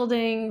new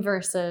building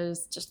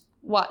versus just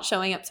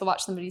showing up to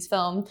watch somebody's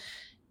film,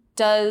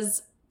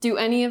 do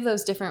any of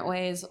those different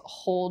ways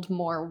hold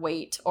more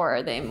weight, or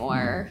are they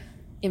more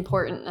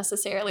important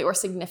necessarily or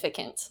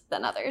significant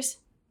than others?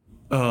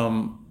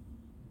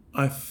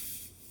 I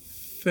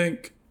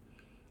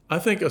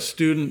think a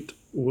student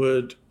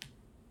would,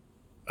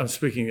 I'm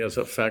speaking as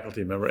a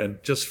faculty member, and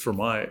just from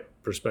my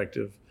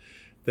perspective,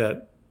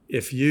 that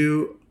if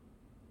you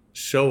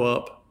show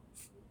up,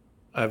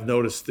 I've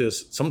noticed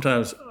this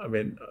sometimes, I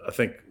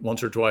think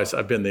once or twice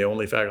I've been the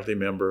only faculty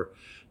member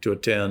to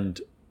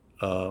attend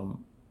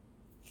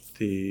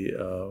the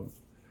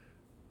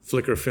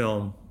Flickr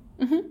Film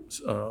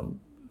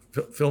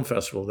film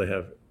festival they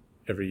have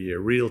every year,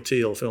 Real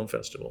Teal Film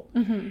Festival.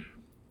 Mm-hmm.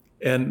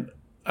 And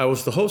I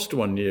was the host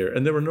one year,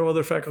 and there were no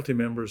other faculty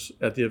members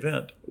at the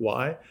event.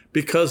 Why?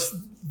 Because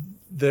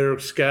they're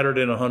scattered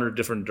in 100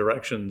 different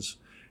directions.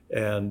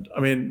 And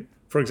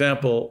for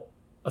example,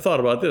 I thought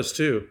about this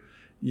too.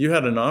 You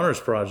had an honors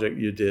project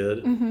you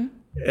did,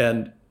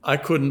 and I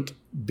couldn't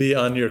be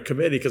on your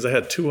committee because I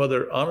had 2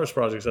 other honors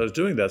projects I was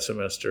doing that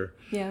semester.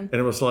 Yeah. And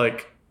it was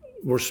like,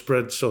 we're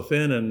spread so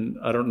thin, and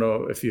I don't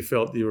know if you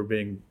felt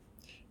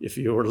if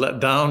you were let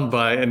down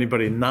by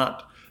anybody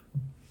not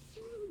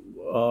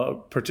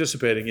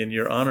participating in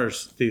your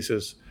honors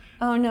thesis.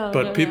 Oh no!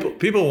 But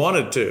people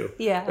wanted to.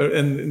 Yeah.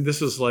 And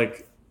this is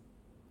like,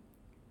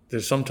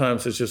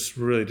 sometimes it's just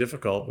really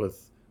difficult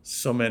with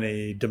so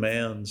many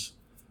demands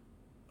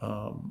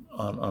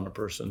on a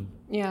person.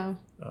 Yeah.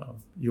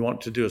 You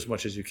want to do as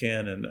much as you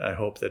can, and I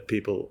hope that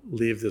people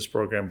leave this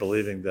program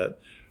believing that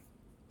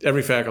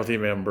every faculty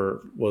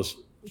member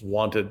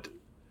wanted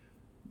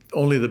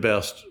only the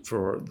best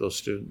for those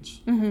students.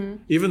 Mm-hmm.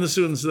 Even the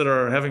students that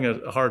are having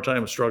a hard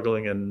time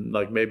struggling and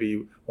like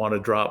maybe want to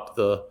drop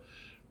the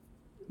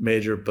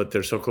major, but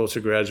they're so close to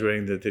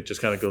graduating that they just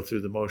kind of go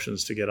through the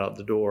motions to get out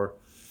the door.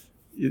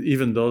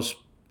 Even those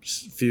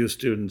few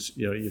students,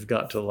 you've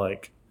got to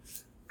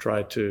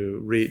try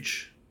to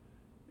reach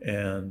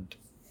and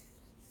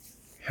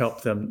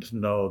help them to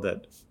know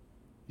that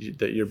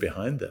you're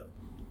behind them.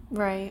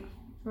 Right.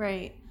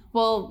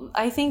 Well,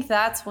 I think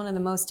that's one of the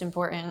most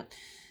important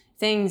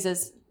things,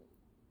 is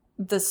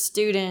the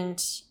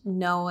student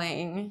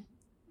knowing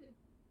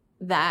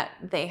that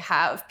they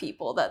have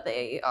people that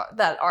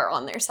that are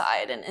on their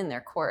side and in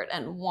their court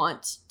and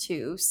want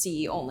to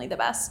see only the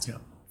best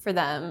for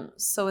them.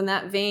 So in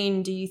that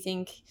vein, do you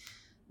think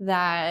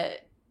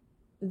that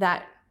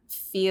that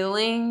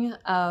feeling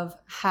of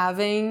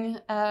having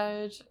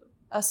a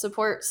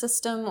support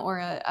system or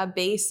a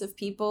base of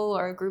people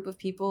or a group of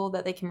people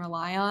that they can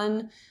rely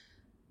on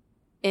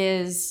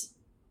is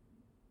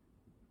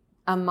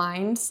a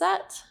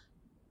mindset?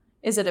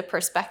 Is it a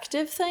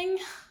perspective thing?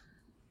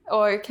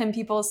 Or can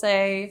people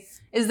say,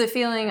 is the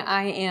feeling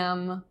I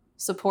am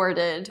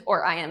supported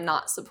or I am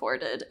not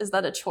supported, is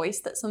that a choice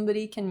that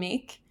somebody can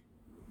make?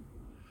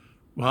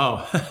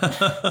 Wow.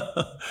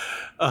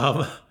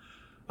 I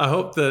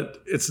hope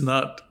that it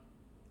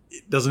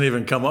doesn't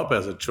even come up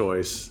as a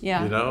choice.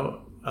 Yeah. You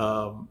know,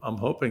 I'm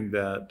hoping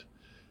that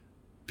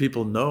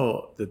people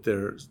know that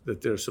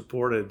they're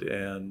supported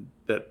and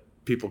that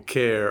people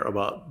care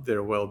about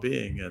their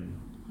well-being. And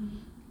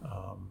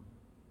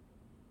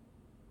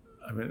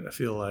I mean, I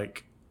feel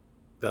like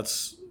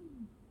that's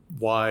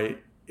why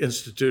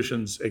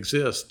institutions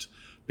exist,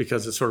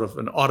 because it's sort of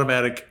an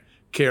automatic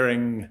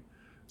caring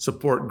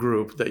support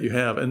group that you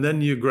have. And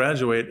then you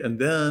graduate, and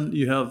then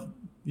you have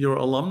your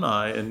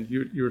alumni. And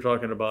you were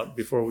talking about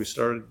before we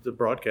started the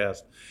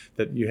broadcast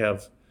that you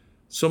have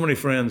so many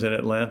friends in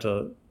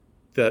Atlanta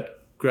that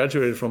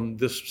graduated from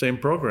this same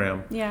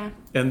program. Yeah.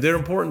 And they're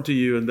important to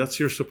you, and that's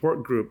your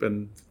support group.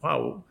 And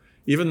wow,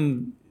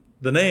 even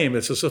the name,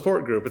 it's a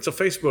support group. It's a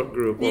Facebook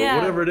group or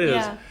whatever it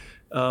is.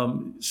 Yeah.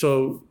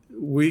 So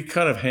we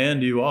kind of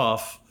hand you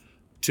off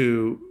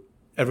to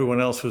everyone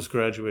else who's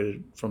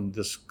graduated from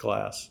this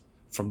class,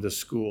 from this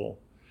school.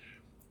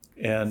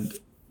 And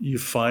you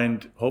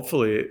find,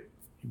 hopefully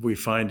we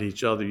find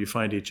each other, you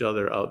find each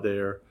other out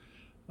there,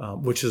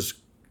 which is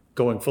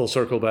going full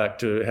circle back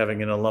to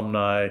having an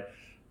alumni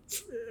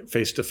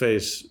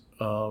face-to-face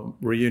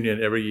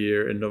reunion every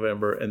year in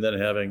November, and then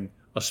having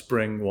a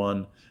spring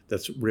one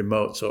that's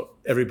remote, so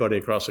everybody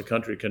across the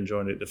country can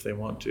join it if they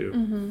want to.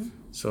 Mm-hmm.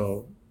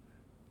 So,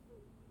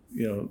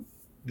 you know,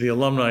 the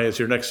alumni is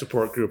your next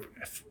support group,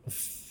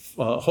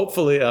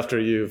 hopefully after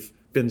you've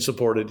been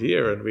supported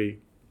here and we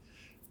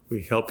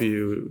help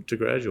you to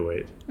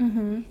graduate.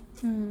 Mm-hmm.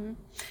 Mm-hmm.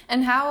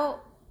 And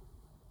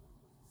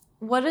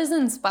what has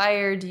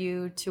inspired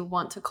you to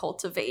want to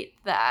cultivate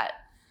that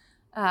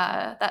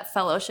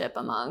fellowship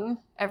among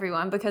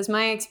everyone? Because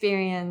my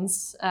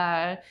experience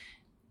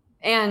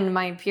and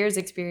my peers'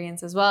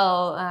 experience as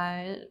well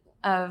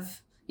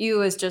of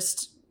you is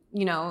just,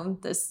 you know,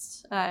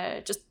 this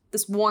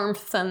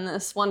warmth and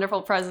this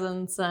wonderful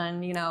presence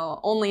and, you know,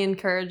 only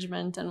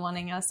encouragement and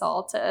wanting us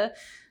all to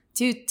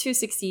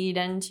succeed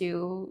and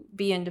to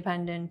be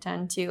independent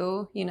and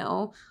to, you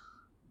know,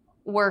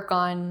 work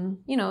on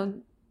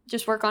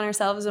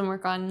ourselves and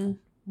work on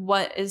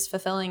what is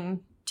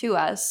fulfilling to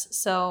us.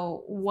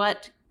 So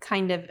what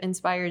kind of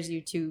inspires you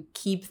to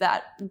keep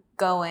that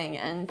going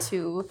and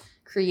to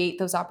create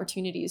those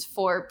opportunities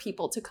for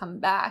people to come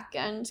back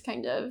and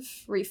kind of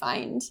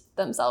re-find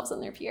themselves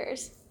and their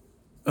peers?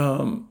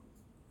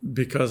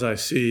 Because I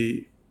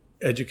see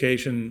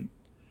education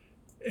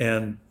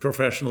and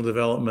professional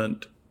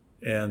development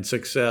and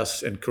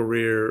success and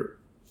career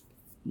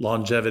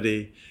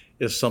longevity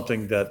is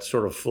something that's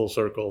sort of full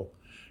circle.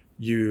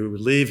 You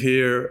leave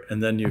here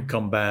and then you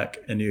come back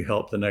and you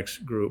help the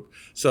next group.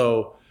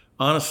 So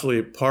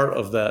honestly, part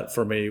of that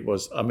for me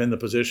was I'm in the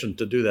position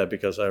to do that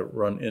because I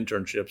run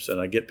internships and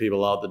I get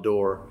people out the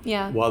door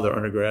while they're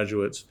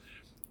undergraduates.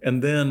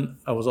 And then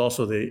I was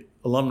also the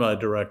alumni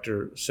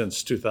director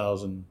since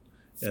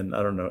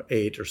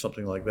 2008 or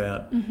something like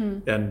that,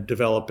 mm-hmm. and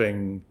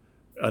developing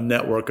a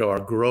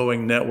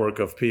growing network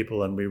of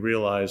people. And we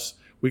realized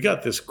we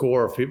got this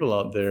core of people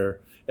out there,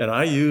 and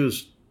I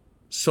used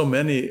so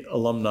many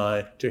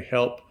alumni to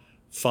help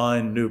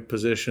find new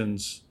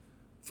positions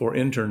for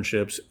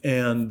internships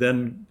and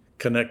then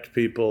connect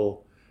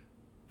people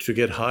to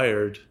get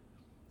hired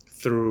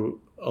through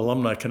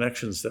alumni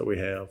connections that we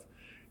have.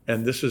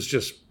 And this has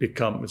just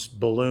it's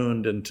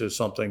ballooned into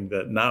something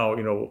that now,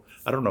 you know,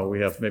 I don't know,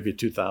 we have maybe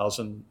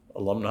 2,000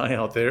 alumni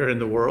out there in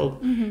the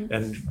world, mm-hmm.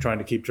 and trying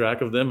to keep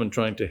track of them and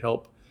trying to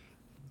help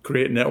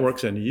create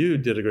networks. And you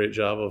did a great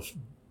job of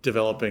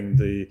developing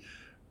the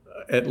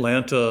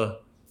Atlanta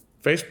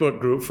Facebook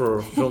group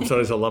for Film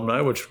Studies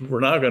alumni, which we're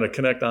now going to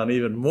connect on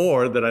even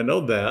more, that I know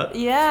that.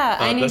 Yeah,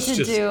 I need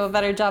to do a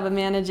better job of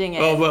managing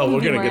it. Oh, well,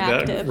 we're going to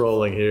get that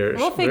rolling here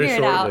We'll very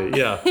figure shortly.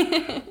 It out.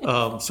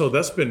 Yeah. So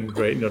that's been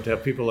great, you know, to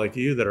have people like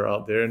you that are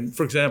out there. And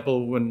for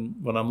example, when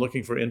I'm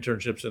looking for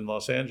internships in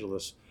Los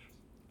Angeles,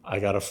 I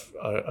got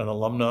an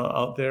alumna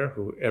out there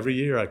who every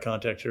year I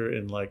contact her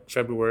in like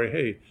February.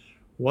 Hey,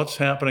 what's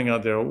happening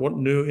out there? What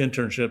new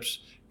internships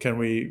can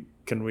we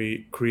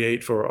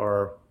create for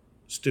our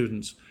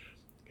students?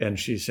 And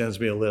she sends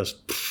me a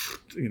list,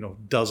 you know,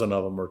 dozen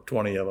of them or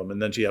 20 of them,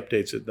 and then she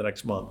updates it the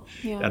next month.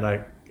 Yeah. And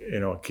I, you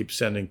know, keep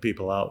sending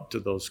people out to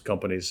those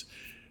companies.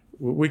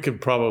 We could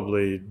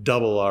probably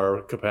double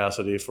our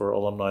capacity for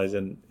alumni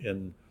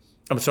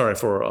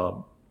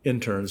for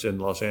interns in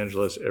Los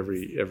Angeles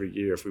every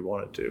year if we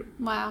wanted to.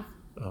 Wow.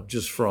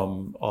 Just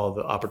from all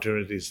the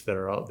opportunities that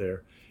are out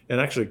there. And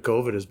actually,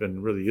 COVID has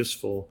been really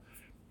useful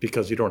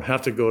because you don't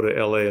have to go to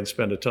LA and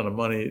spend a ton of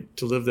money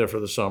to live there for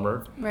the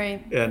summer.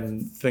 Right.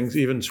 And things,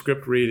 even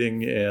script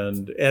reading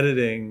and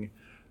editing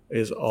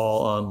is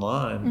all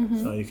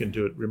online. You can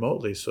do it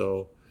remotely.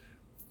 So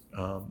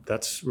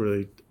that's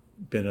really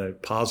been a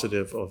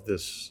positive of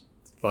this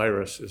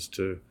virus, is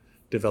to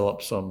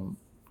develop some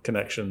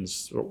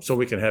connections so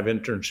we can have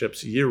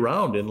internships year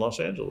round in Los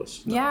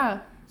Angeles.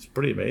 Yeah. It's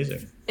pretty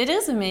amazing. It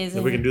is amazing.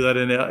 And we can do that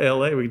in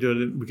LA. We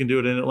can do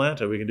it in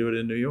Atlanta. We can do it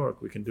in New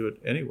York. We can do it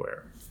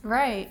anywhere.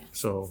 Right.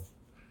 So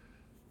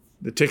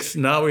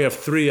now we have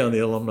 3 on the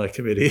alumni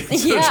committee.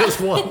 So Yeah. just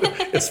one.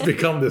 It's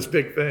become this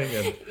big thing,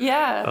 and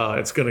Yeah.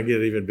 it's going to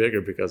get even bigger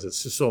because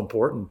it's just so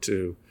important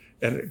to.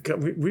 And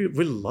we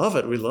love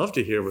it. We love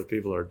to hear what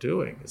people are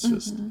doing. It's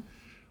just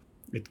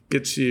it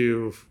gets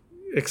you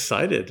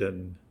excited.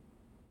 And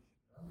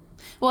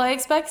Well, I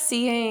expect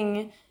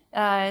seeing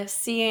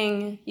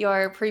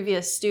your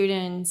previous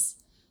students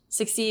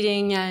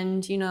succeeding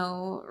and,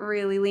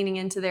 really leaning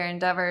into their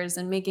endeavors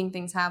and making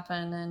things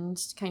happen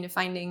and kind of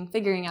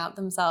figuring out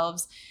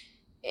themselves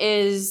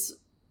is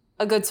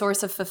a good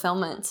source of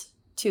fulfillment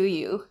to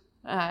you,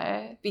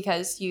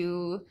 because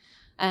you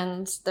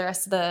and the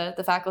rest of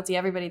the faculty,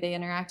 everybody they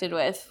interacted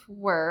with,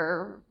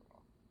 were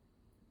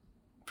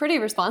pretty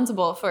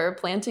responsible for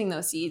planting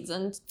those seeds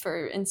and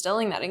for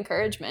instilling that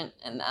encouragement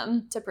in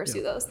them to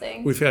pursue those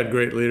things. We've had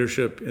great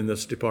leadership in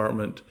this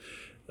department.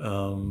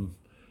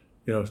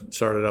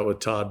 Started out with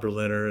Todd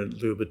Berliner,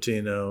 Lou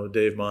Bettino,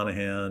 Dave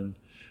Monahan,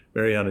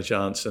 Mariana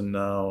Johnson.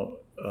 Now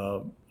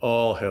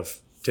all have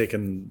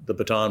taken the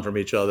baton from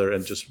each other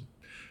and just,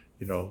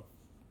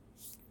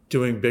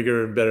 doing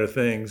bigger and better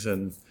things.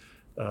 And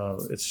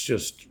it's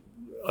just,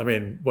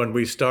 when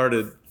we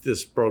started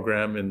this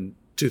program in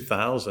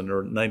 2000 or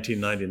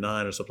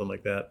 1999 or something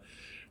like that,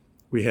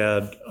 we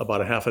had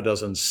about a half a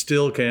dozen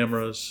still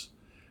cameras.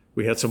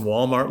 We had some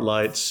Walmart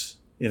lights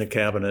in a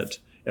cabinet,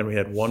 and we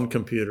had one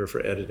computer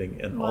for editing,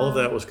 and all of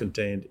that was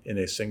contained in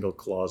a single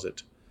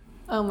closet.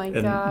 Oh my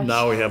and gosh.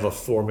 Now we have a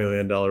 $4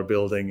 million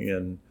building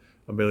and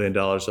 $1 million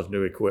of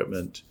new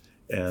equipment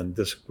and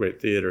this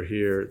great theater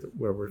here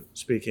where we're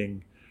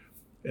speaking,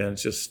 and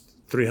it's just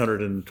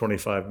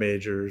 325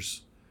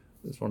 majors.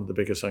 It's one of the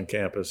biggest on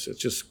campus. It's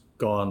just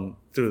gone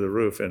through the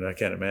roof, and I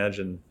can't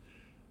imagine.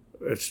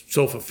 It's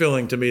so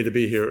fulfilling to me to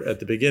be here at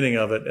the beginning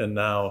of it, and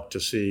now to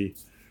see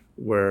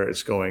where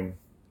it's going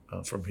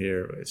from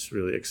here. It's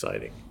really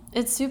exciting.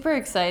 It's super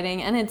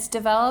exciting, and it's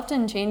developed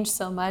and changed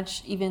so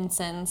much even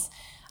since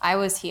I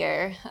was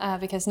here,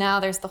 because now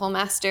there's the whole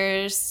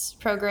master's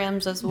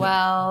programs as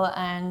well,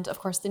 and of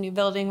course the new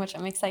building, which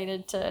I'm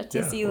excited to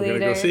see later. We're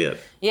gonna go see it.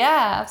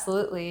 Yeah,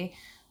 absolutely.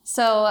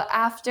 So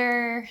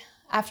after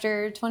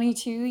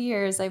 22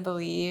 years, I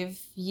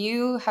believe,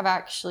 you have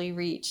actually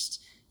reached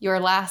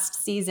your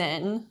last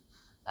season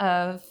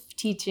of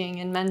teaching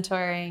and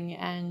mentoring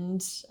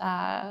and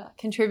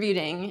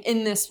contributing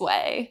in this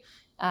way.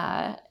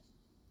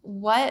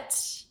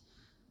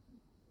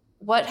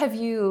 What have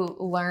you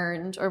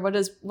learned, or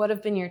what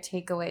have been your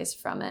takeaways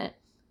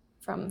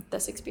from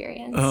this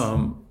experience?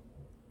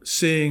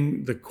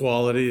 Seeing the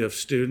quality of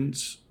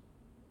students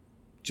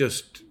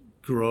just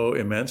grow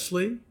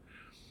immensely.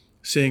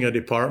 Seeing a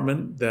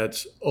department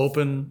that's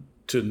open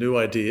to new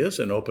ideas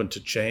and open to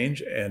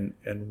change and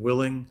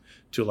willing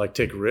to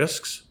take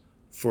risks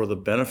for the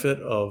benefit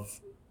of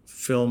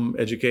film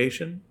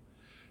education.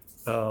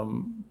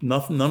 None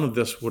of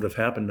this would have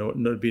happened.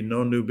 There'd be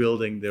no new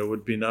building. There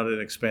would be not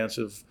an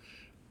expansive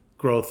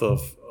growth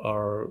of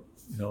our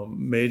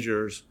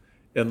majors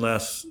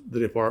unless the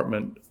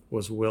department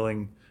was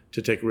willing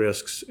to take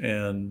risks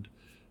and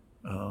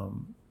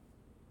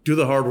do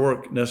the hard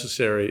work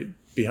necessary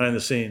behind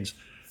the scenes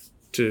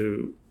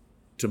to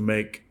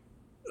make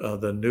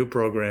the new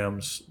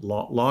programs,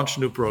 launch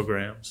new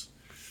programs.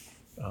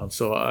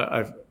 So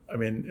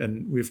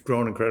and we've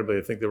grown incredibly.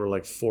 I think there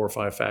were 4 or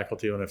 5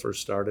 faculty when I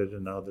first started,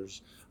 and now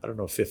there's,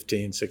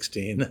 15,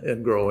 16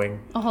 and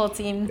growing. A whole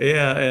team.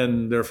 Yeah,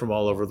 and they're from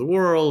all over the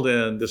world,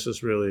 and this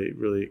is really,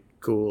 really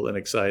cool and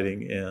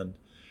exciting. And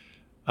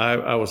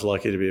I was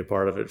lucky to be a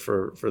part of it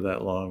for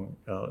that long,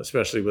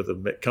 especially with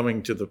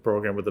coming to the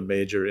program with a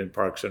major in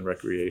Parks and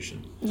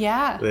Recreation.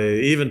 Yeah. They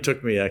even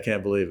took me. I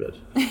can't believe it.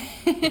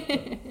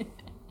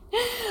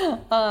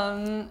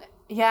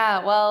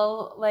 Yeah,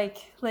 well, like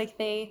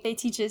they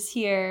teach us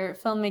here,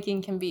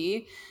 filmmaking can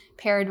be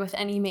paired with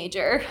any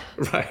major,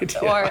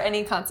 right? Or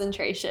any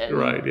concentration,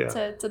 right? Yeah.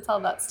 To tell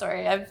that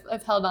story,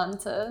 I've held on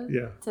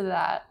to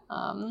that,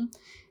 and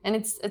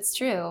it's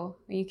true.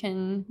 You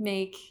can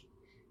make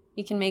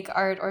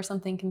art or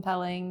something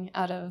compelling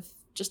out of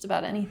just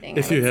about anything.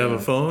 If you have a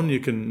phone, you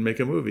can make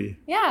a movie.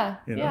 Yeah,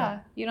 yeah.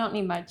 You don't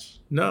need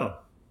much. No.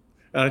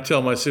 And I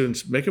tell my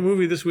students, make a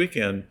movie this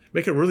weekend.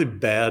 Make a really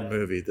bad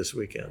movie this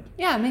weekend.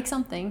 Yeah, make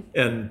something.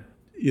 And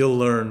you'll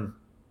learn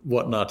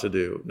what not to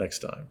do next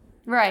time.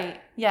 Right.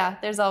 Yeah,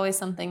 there's always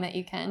something that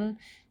you can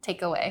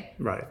take away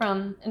Right.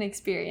 from an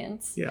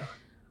experience. Yeah.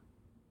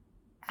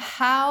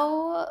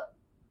 How,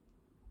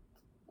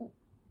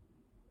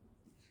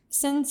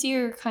 since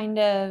you're kind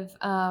of,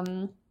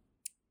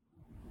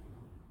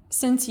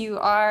 since you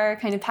are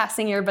kind of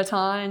passing your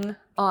baton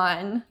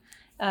on,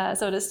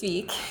 so to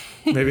speak.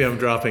 Maybe I'm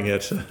dropping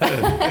it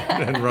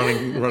and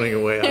running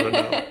away. I don't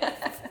know.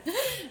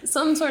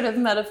 Some sort of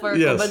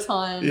metaphorical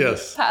baton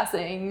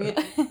passing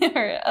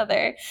or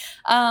other.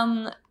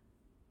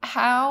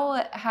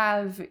 How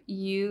have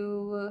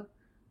you,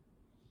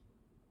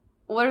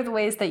 what are the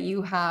ways that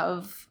you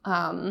have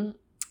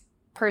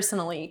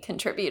personally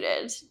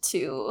contributed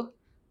to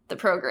the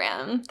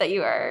program that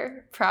you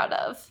are proud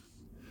of?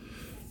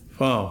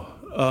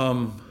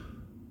 Wow.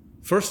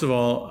 First of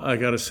all, I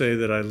got to say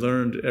that I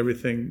learned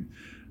everything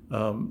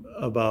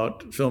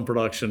about film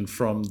production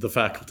from the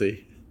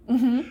faculty.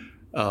 Mm-hmm.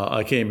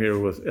 I came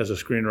here as a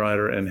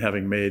screenwriter and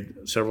having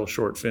made several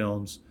short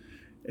films,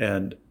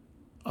 and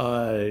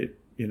I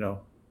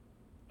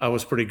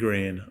was pretty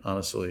green,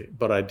 honestly,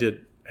 but I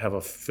did have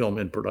a film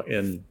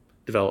in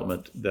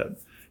development that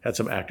had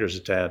some actors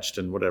attached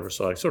and whatever,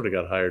 so I sort of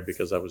got hired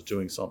because I was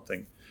doing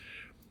something.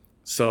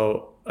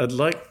 So I'd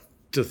like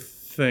to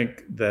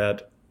think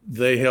that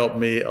they helped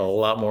me a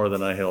lot more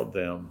than I helped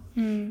them.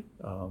 Mm.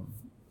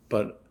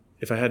 But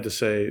if I had to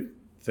say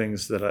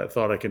things that I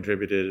thought I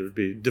contributed, it would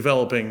be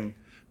developing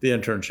the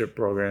internship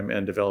program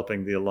and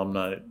developing the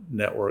alumni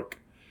network.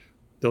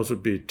 Those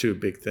would be two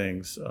big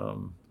things.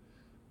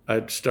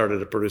 I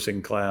started a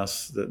producing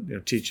class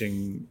that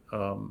teaching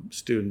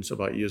students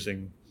about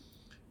using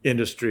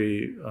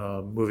industry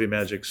movie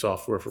magic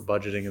software for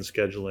budgeting and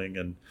scheduling,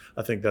 and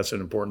I think that's an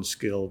important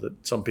skill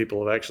that some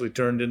people have actually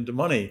turned into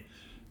money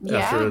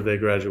after they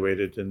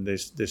graduated, and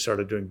they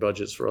started doing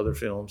budgets for other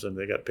films and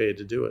they got paid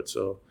to do it.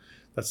 So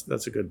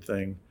that's a good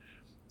thing.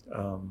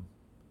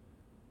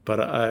 But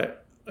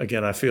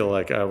I feel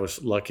like I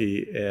was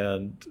lucky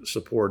and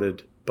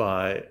supported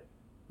by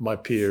my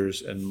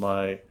peers and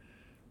my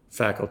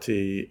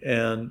faculty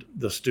and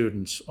the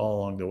students all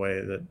along the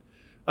way. That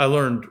I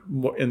learned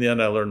more, in the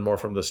end, I learned more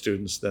from the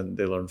students than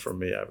they learned from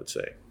me, I would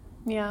say.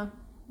 Yeah.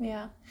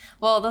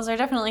 Well, those are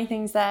definitely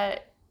things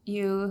that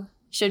you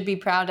should be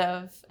proud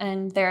of.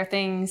 And there are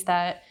things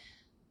that,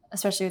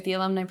 especially with the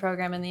alumni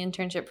program and the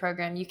internship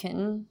program, you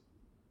can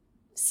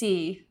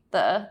see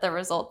the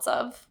results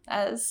of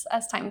as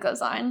time goes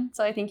on.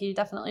 So I think you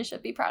definitely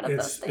should be proud of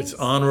those things. It's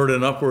onward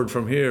and upward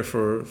from here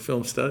for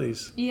film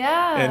studies.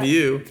 Yeah. And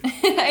you.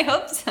 I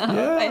hope so.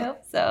 Yeah. I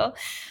hope so.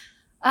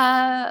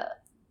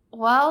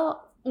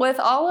 Well, with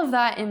all of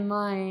that in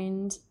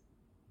mind,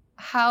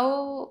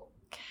 how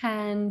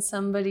can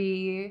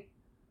somebody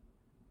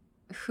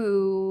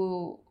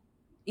who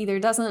either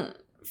doesn't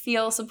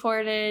feel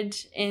supported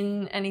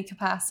in any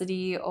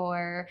capacity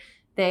or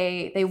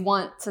they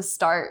want to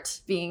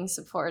start being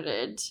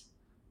supported,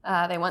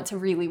 they want to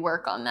really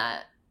work on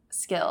that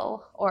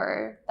skill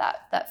or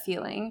that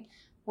feeling,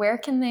 where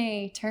can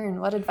they turn?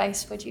 What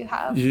advice would you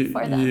have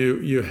for them?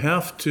 You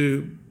have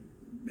to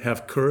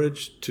have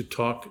courage to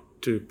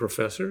talk to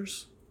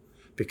professors,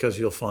 because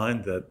you'll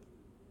find that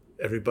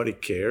everybody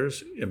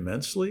cares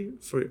immensely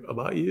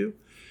about you.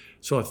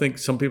 So I think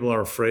some people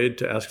are afraid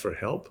to ask for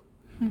help.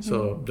 Mm-hmm.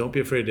 So don't be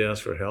afraid to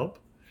ask for help.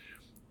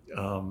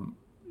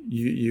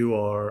 You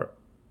are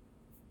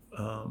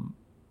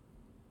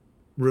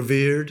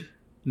revered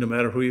no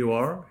matter who you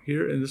are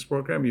here in this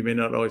program. You may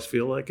not always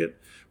feel like it.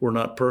 We're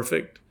not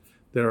perfect.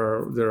 There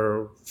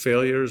are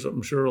failures,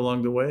 I'm sure,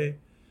 along the way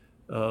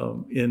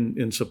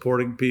in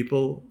supporting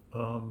people.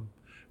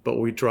 But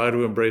we try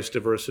to embrace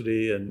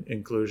diversity and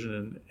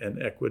inclusion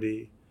and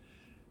equity.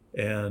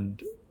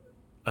 And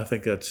I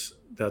think that's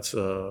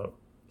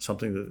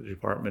something that the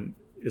department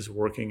is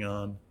working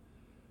on,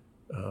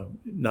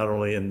 not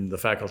only in the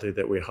faculty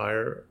that we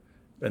hire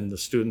and the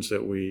students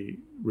that we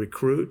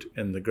recruit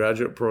and the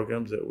graduate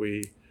programs that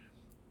we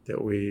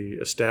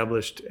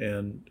established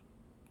and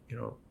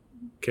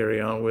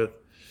carry on with.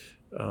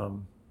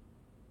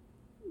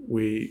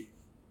 We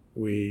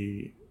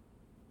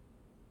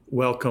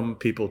welcome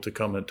people to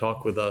come and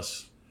talk with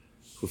us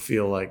who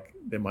feel like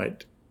they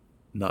might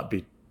not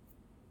be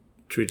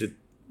treated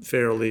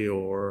fairly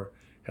or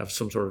have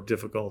some sort of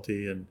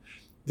difficulty. And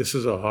this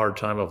is a hard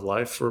time of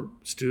life for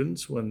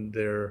students when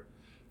they're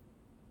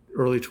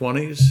early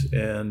 20s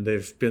and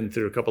they've been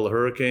through a couple of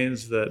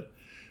hurricanes that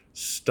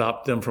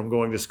stopped them from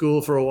going to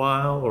school for a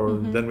while, or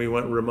then we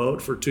went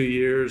remote for 2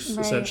 years,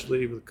 right,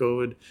 essentially with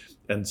COVID.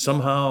 And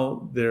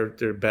somehow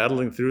they're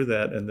battling through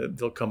that, and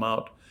they'll come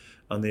out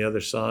on the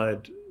other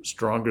side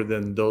stronger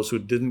than those who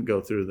didn't go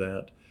through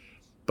that.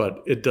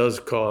 But it does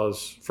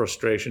cause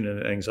frustration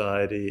and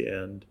anxiety,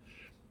 and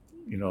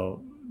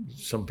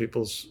some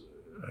people's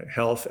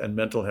health and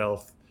mental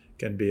health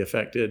can be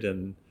affected.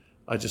 And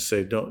I just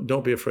say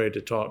don't be afraid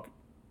to talk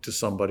to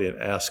somebody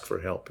and ask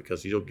for help,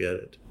 because you'll get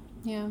it.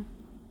 Yeah,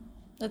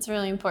 that's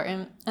really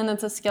important, and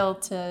it's a skill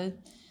to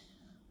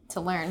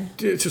learn.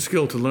 It's a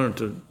skill to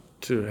learn,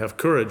 to have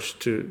courage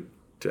to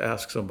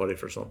ask somebody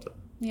for something.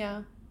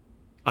 Yeah.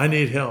 I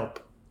need help.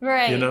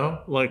 Right. You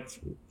know,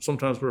 like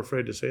sometimes we're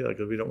afraid to say that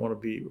because we don't want to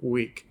be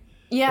weak.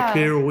 Yeah.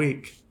 Appear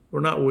weak. We're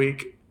not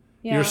weak.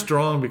 Yeah. You're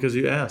strong because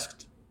you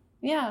asked.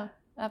 Yeah,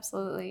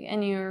 absolutely.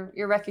 And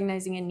you're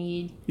recognizing a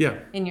need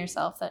in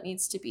yourself that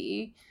needs to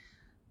be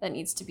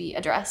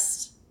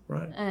addressed.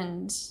 Right.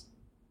 And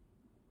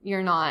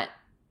you're not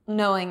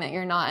knowing that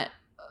you're not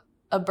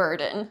a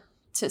burden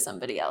to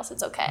somebody else.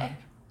 It's okay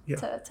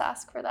to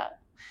ask for that.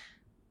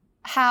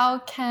 How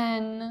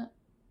can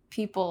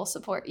people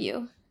support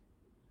you?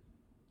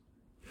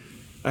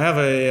 I have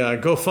a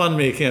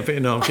GoFundMe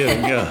campaign. No, I'm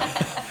kidding.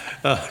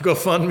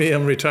 GoFundMe,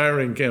 I'm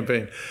retiring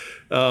campaign.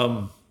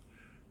 Well,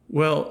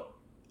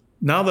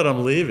 now that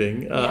I'm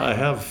leaving, I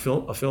have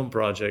a film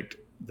project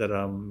that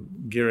I'm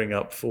gearing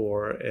up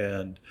for.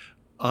 And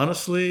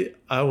honestly,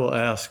 I will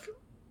ask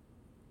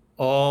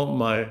all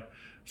my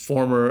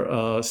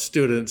former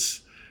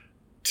students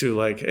to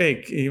like,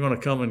 hey, you want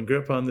to come and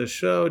grip on this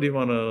show? Do you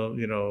want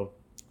to,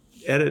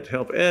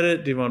 help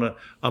edit? Do you want to?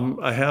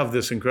 I have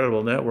this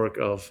incredible network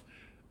of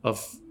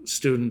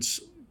students,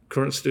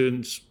 current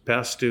students,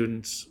 past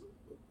students,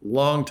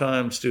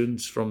 longtime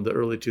students from the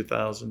early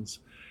 2000s.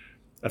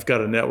 I've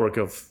got a network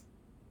of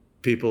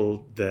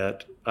people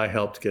that I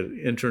helped get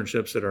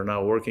internships that are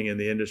now working in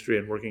the industry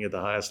and working at the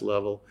highest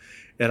level.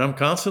 And I'm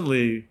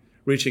constantly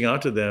reaching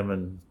out to them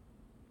and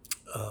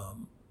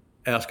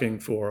asking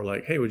for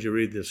like, hey, would you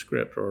read this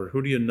script? Or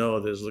who do you know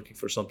that is looking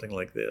for something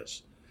like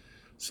this?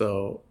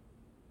 So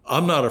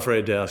I'm not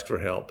afraid to ask for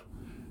help.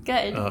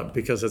 Good.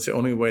 Because that's the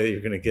only way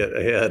you're going to get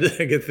ahead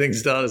and get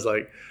things done is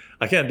like,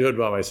 I can't do it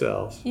by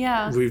myself.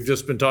 Yeah. We've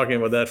just been talking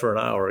about that for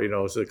an hour.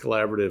 It's a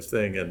collaborative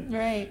thing. And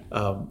right.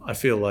 I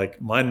feel like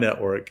my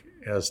network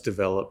has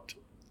developed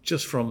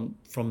just from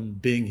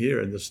being here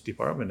in this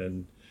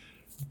department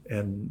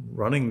and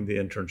running the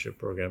internship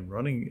program,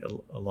 running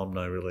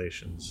alumni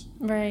relations,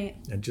 right,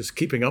 and just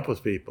keeping up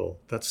with people.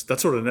 That's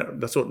what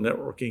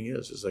networking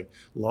is. It's like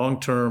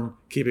long-term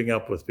keeping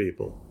up with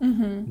people,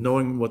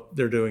 knowing what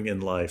they're doing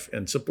in life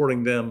and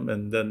supporting them.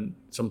 And then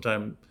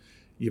sometime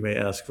you may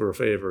ask for a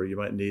favor. You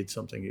might need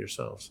something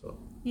yourself. So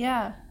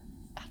yeah,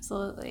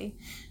 absolutely.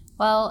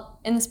 Well,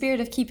 in the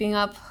spirit of keeping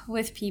up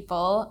with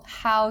people,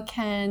 how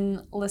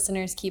can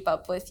listeners keep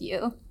up with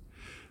you?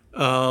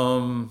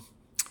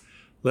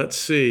 Let's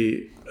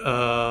see.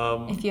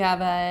 If you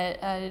have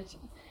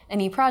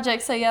any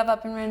projects that you have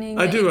up and running,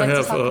 I do. Like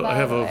I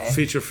have a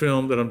feature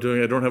film that I'm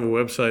doing. I don't have a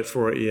website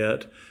for it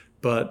yet,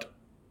 but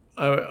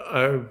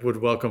I would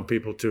welcome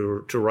people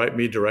to write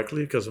me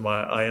directly because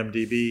my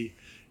IMDb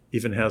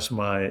even has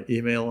my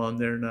email on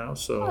there now.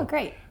 So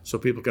great. So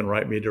people can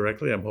write me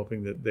directly. I'm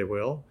hoping that they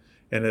will.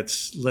 And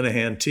it's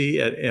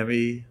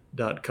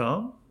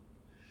linahant@me.com.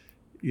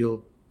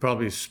 You'll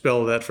probably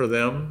spell that for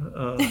them.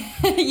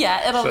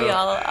 Yeah, it'll be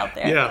all out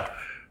there. Yeah.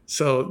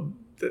 So,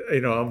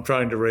 I'm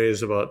trying to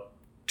raise about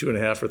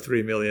 $2.5 or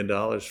 $3 million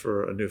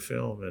for a new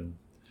film, and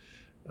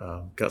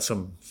got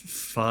some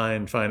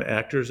fine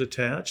actors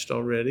attached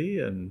already,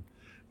 and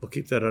we'll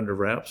keep that under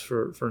wraps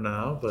for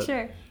now. But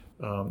sure.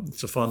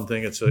 It's a fun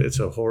thing. It's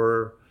a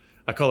horror.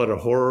 I call it a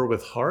horror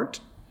with heart.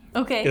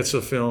 Okay. It's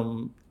a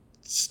film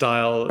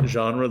style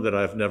genre that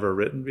I've never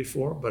written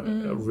before, but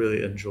I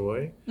really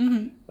enjoy.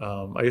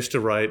 I used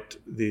to write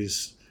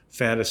these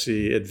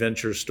fantasy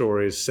adventure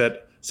stories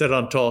set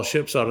on tall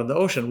ships out in the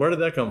ocean. Where did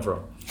that come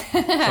from?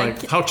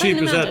 Like, how cheap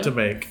is that to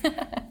make?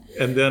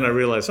 And then I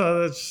realized,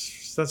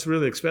 that's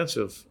really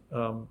expensive.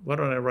 Why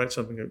don't I write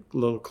something a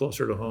little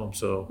closer to home?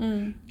 So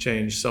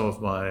change some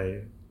of my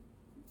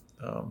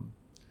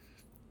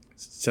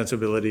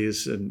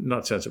sensibilities, and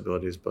not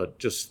sensibilities, but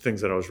just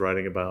things that I was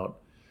writing about,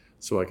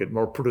 so I could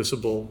more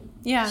producible,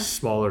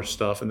 smaller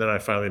stuff. And then I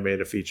finally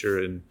made a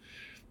feature in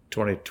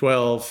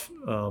 2012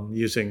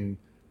 using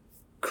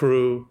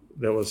crew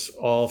that was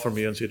all from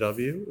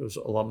UNCW. It was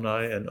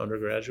alumni and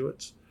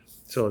undergraduates.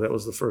 So that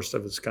was the first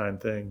of its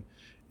kind thing.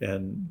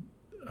 And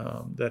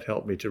that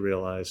helped me to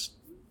realize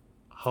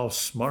how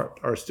smart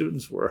our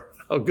students were,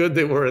 how good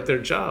they were at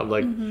their job.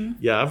 Like,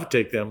 I would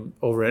take them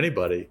over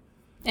anybody.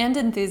 And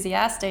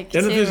enthusiastic.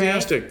 And too,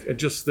 enthusiastic. right? And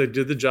just, they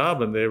did the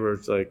job, and they were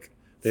like,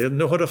 they didn't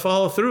know how to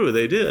follow through.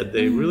 They did.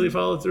 They really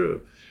followed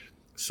through.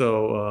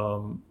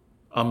 So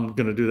I'm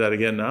going to do that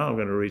again now. I'm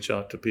going to reach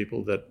out to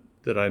people that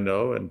I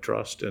know and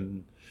trust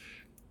and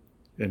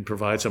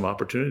provide some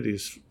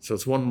opportunities. So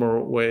it's one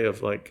more way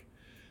of like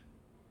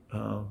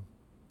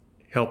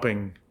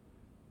helping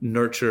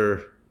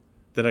nurture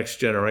the next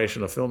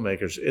generation of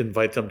filmmakers.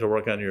 Invite them to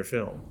work on your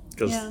film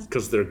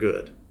because they're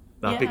good,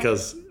 not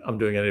because I'm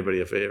doing anybody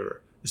a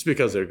favor. It's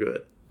because they're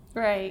good.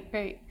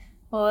 Right.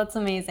 Well, that's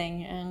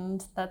amazing,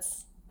 and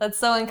that's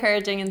so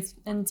encouraging and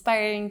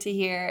inspiring to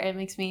hear. It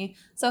makes me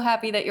so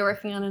happy that you're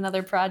working on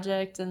another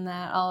project and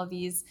that all of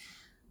these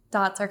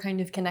dots are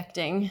kind of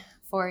connecting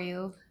for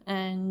you.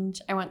 And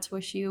I want to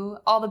wish you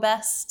all the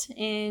best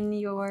in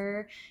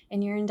your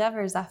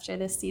endeavors after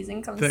this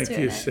season comes to an end. Thank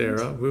you,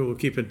 Sarah. We will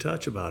keep in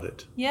touch about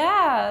it.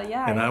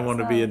 Yeah. And I want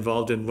to be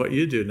involved in what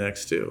you do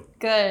next too.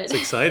 Good. It's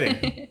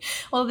exciting.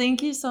 Well,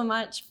 thank you so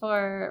much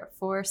for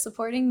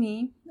supporting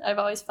me. I've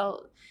always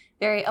felt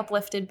very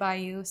uplifted by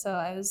you. So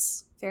I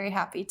was very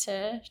happy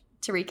to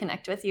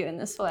reconnect with you in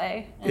this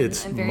way. And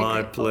it's I'm very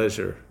my grateful.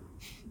 pleasure.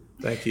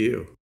 Thank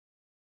you.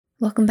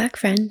 Welcome back,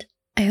 friend.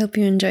 I hope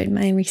you enjoyed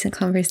my recent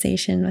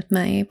conversation with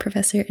my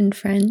professor and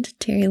friend,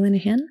 Terry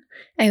Linehan.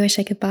 I wish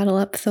I could bottle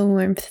up the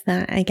warmth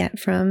that I get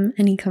from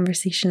any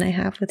conversation I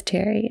have with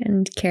Terry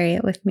and carry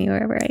it with me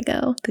wherever I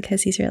go,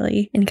 because he's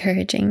really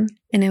encouraging.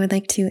 And I would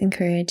like to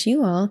encourage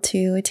you all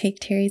to take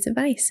Terry's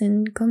advice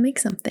and go make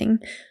something.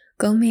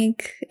 Go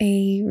make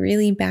a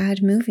really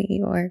bad movie,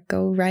 or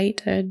go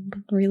write a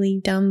really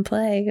dumb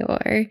play,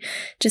 or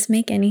just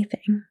make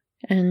anything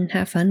and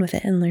have fun with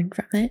it and learn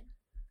from it.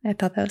 I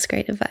thought that was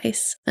great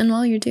advice. And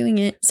while you're doing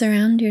it,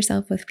 surround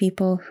yourself with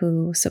people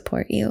who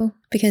support you,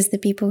 because the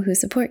people who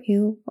support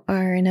you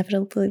are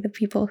inevitably the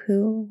people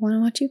who want to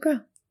watch you grow.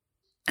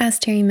 As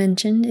Terry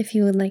mentioned, if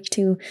you would like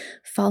to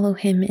follow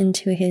him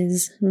into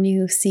his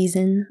new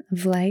season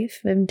of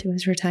life, into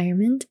his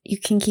retirement, you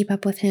can keep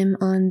up with him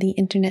on the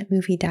Internet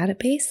Movie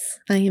Database,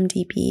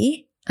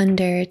 IMDb,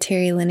 under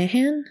Terry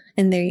Linehan,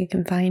 and there you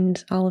can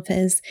find all of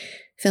his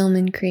film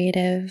and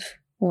creative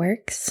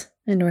works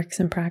and works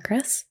in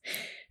progress.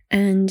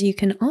 And you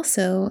can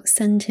also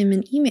send him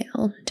an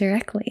email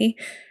directly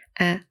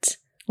at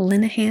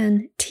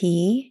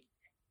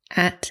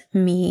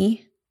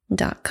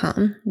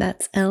linehant@me.com.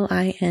 That's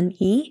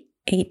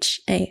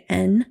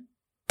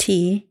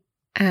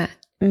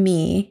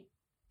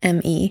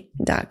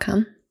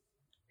LINEHANT@me.com.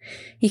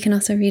 You can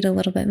also read a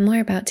little bit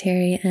more about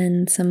Terry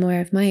and some more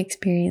of my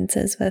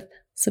experiences with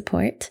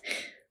support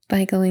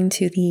by going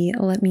to the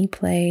Let Me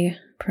Play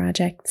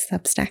Project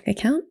Substack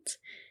account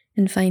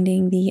and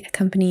finding the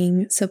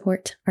accompanying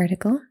support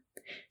article.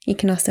 You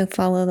can also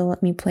follow the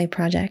Let Me Play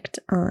project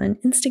on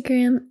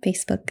Instagram,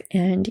 Facebook,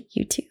 and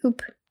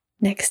YouTube.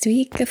 Next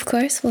week, of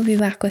course, we'll be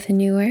back with a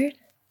new word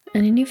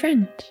and a new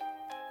friend.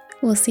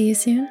 We'll see you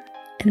soon,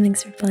 and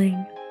thanks for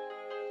playing.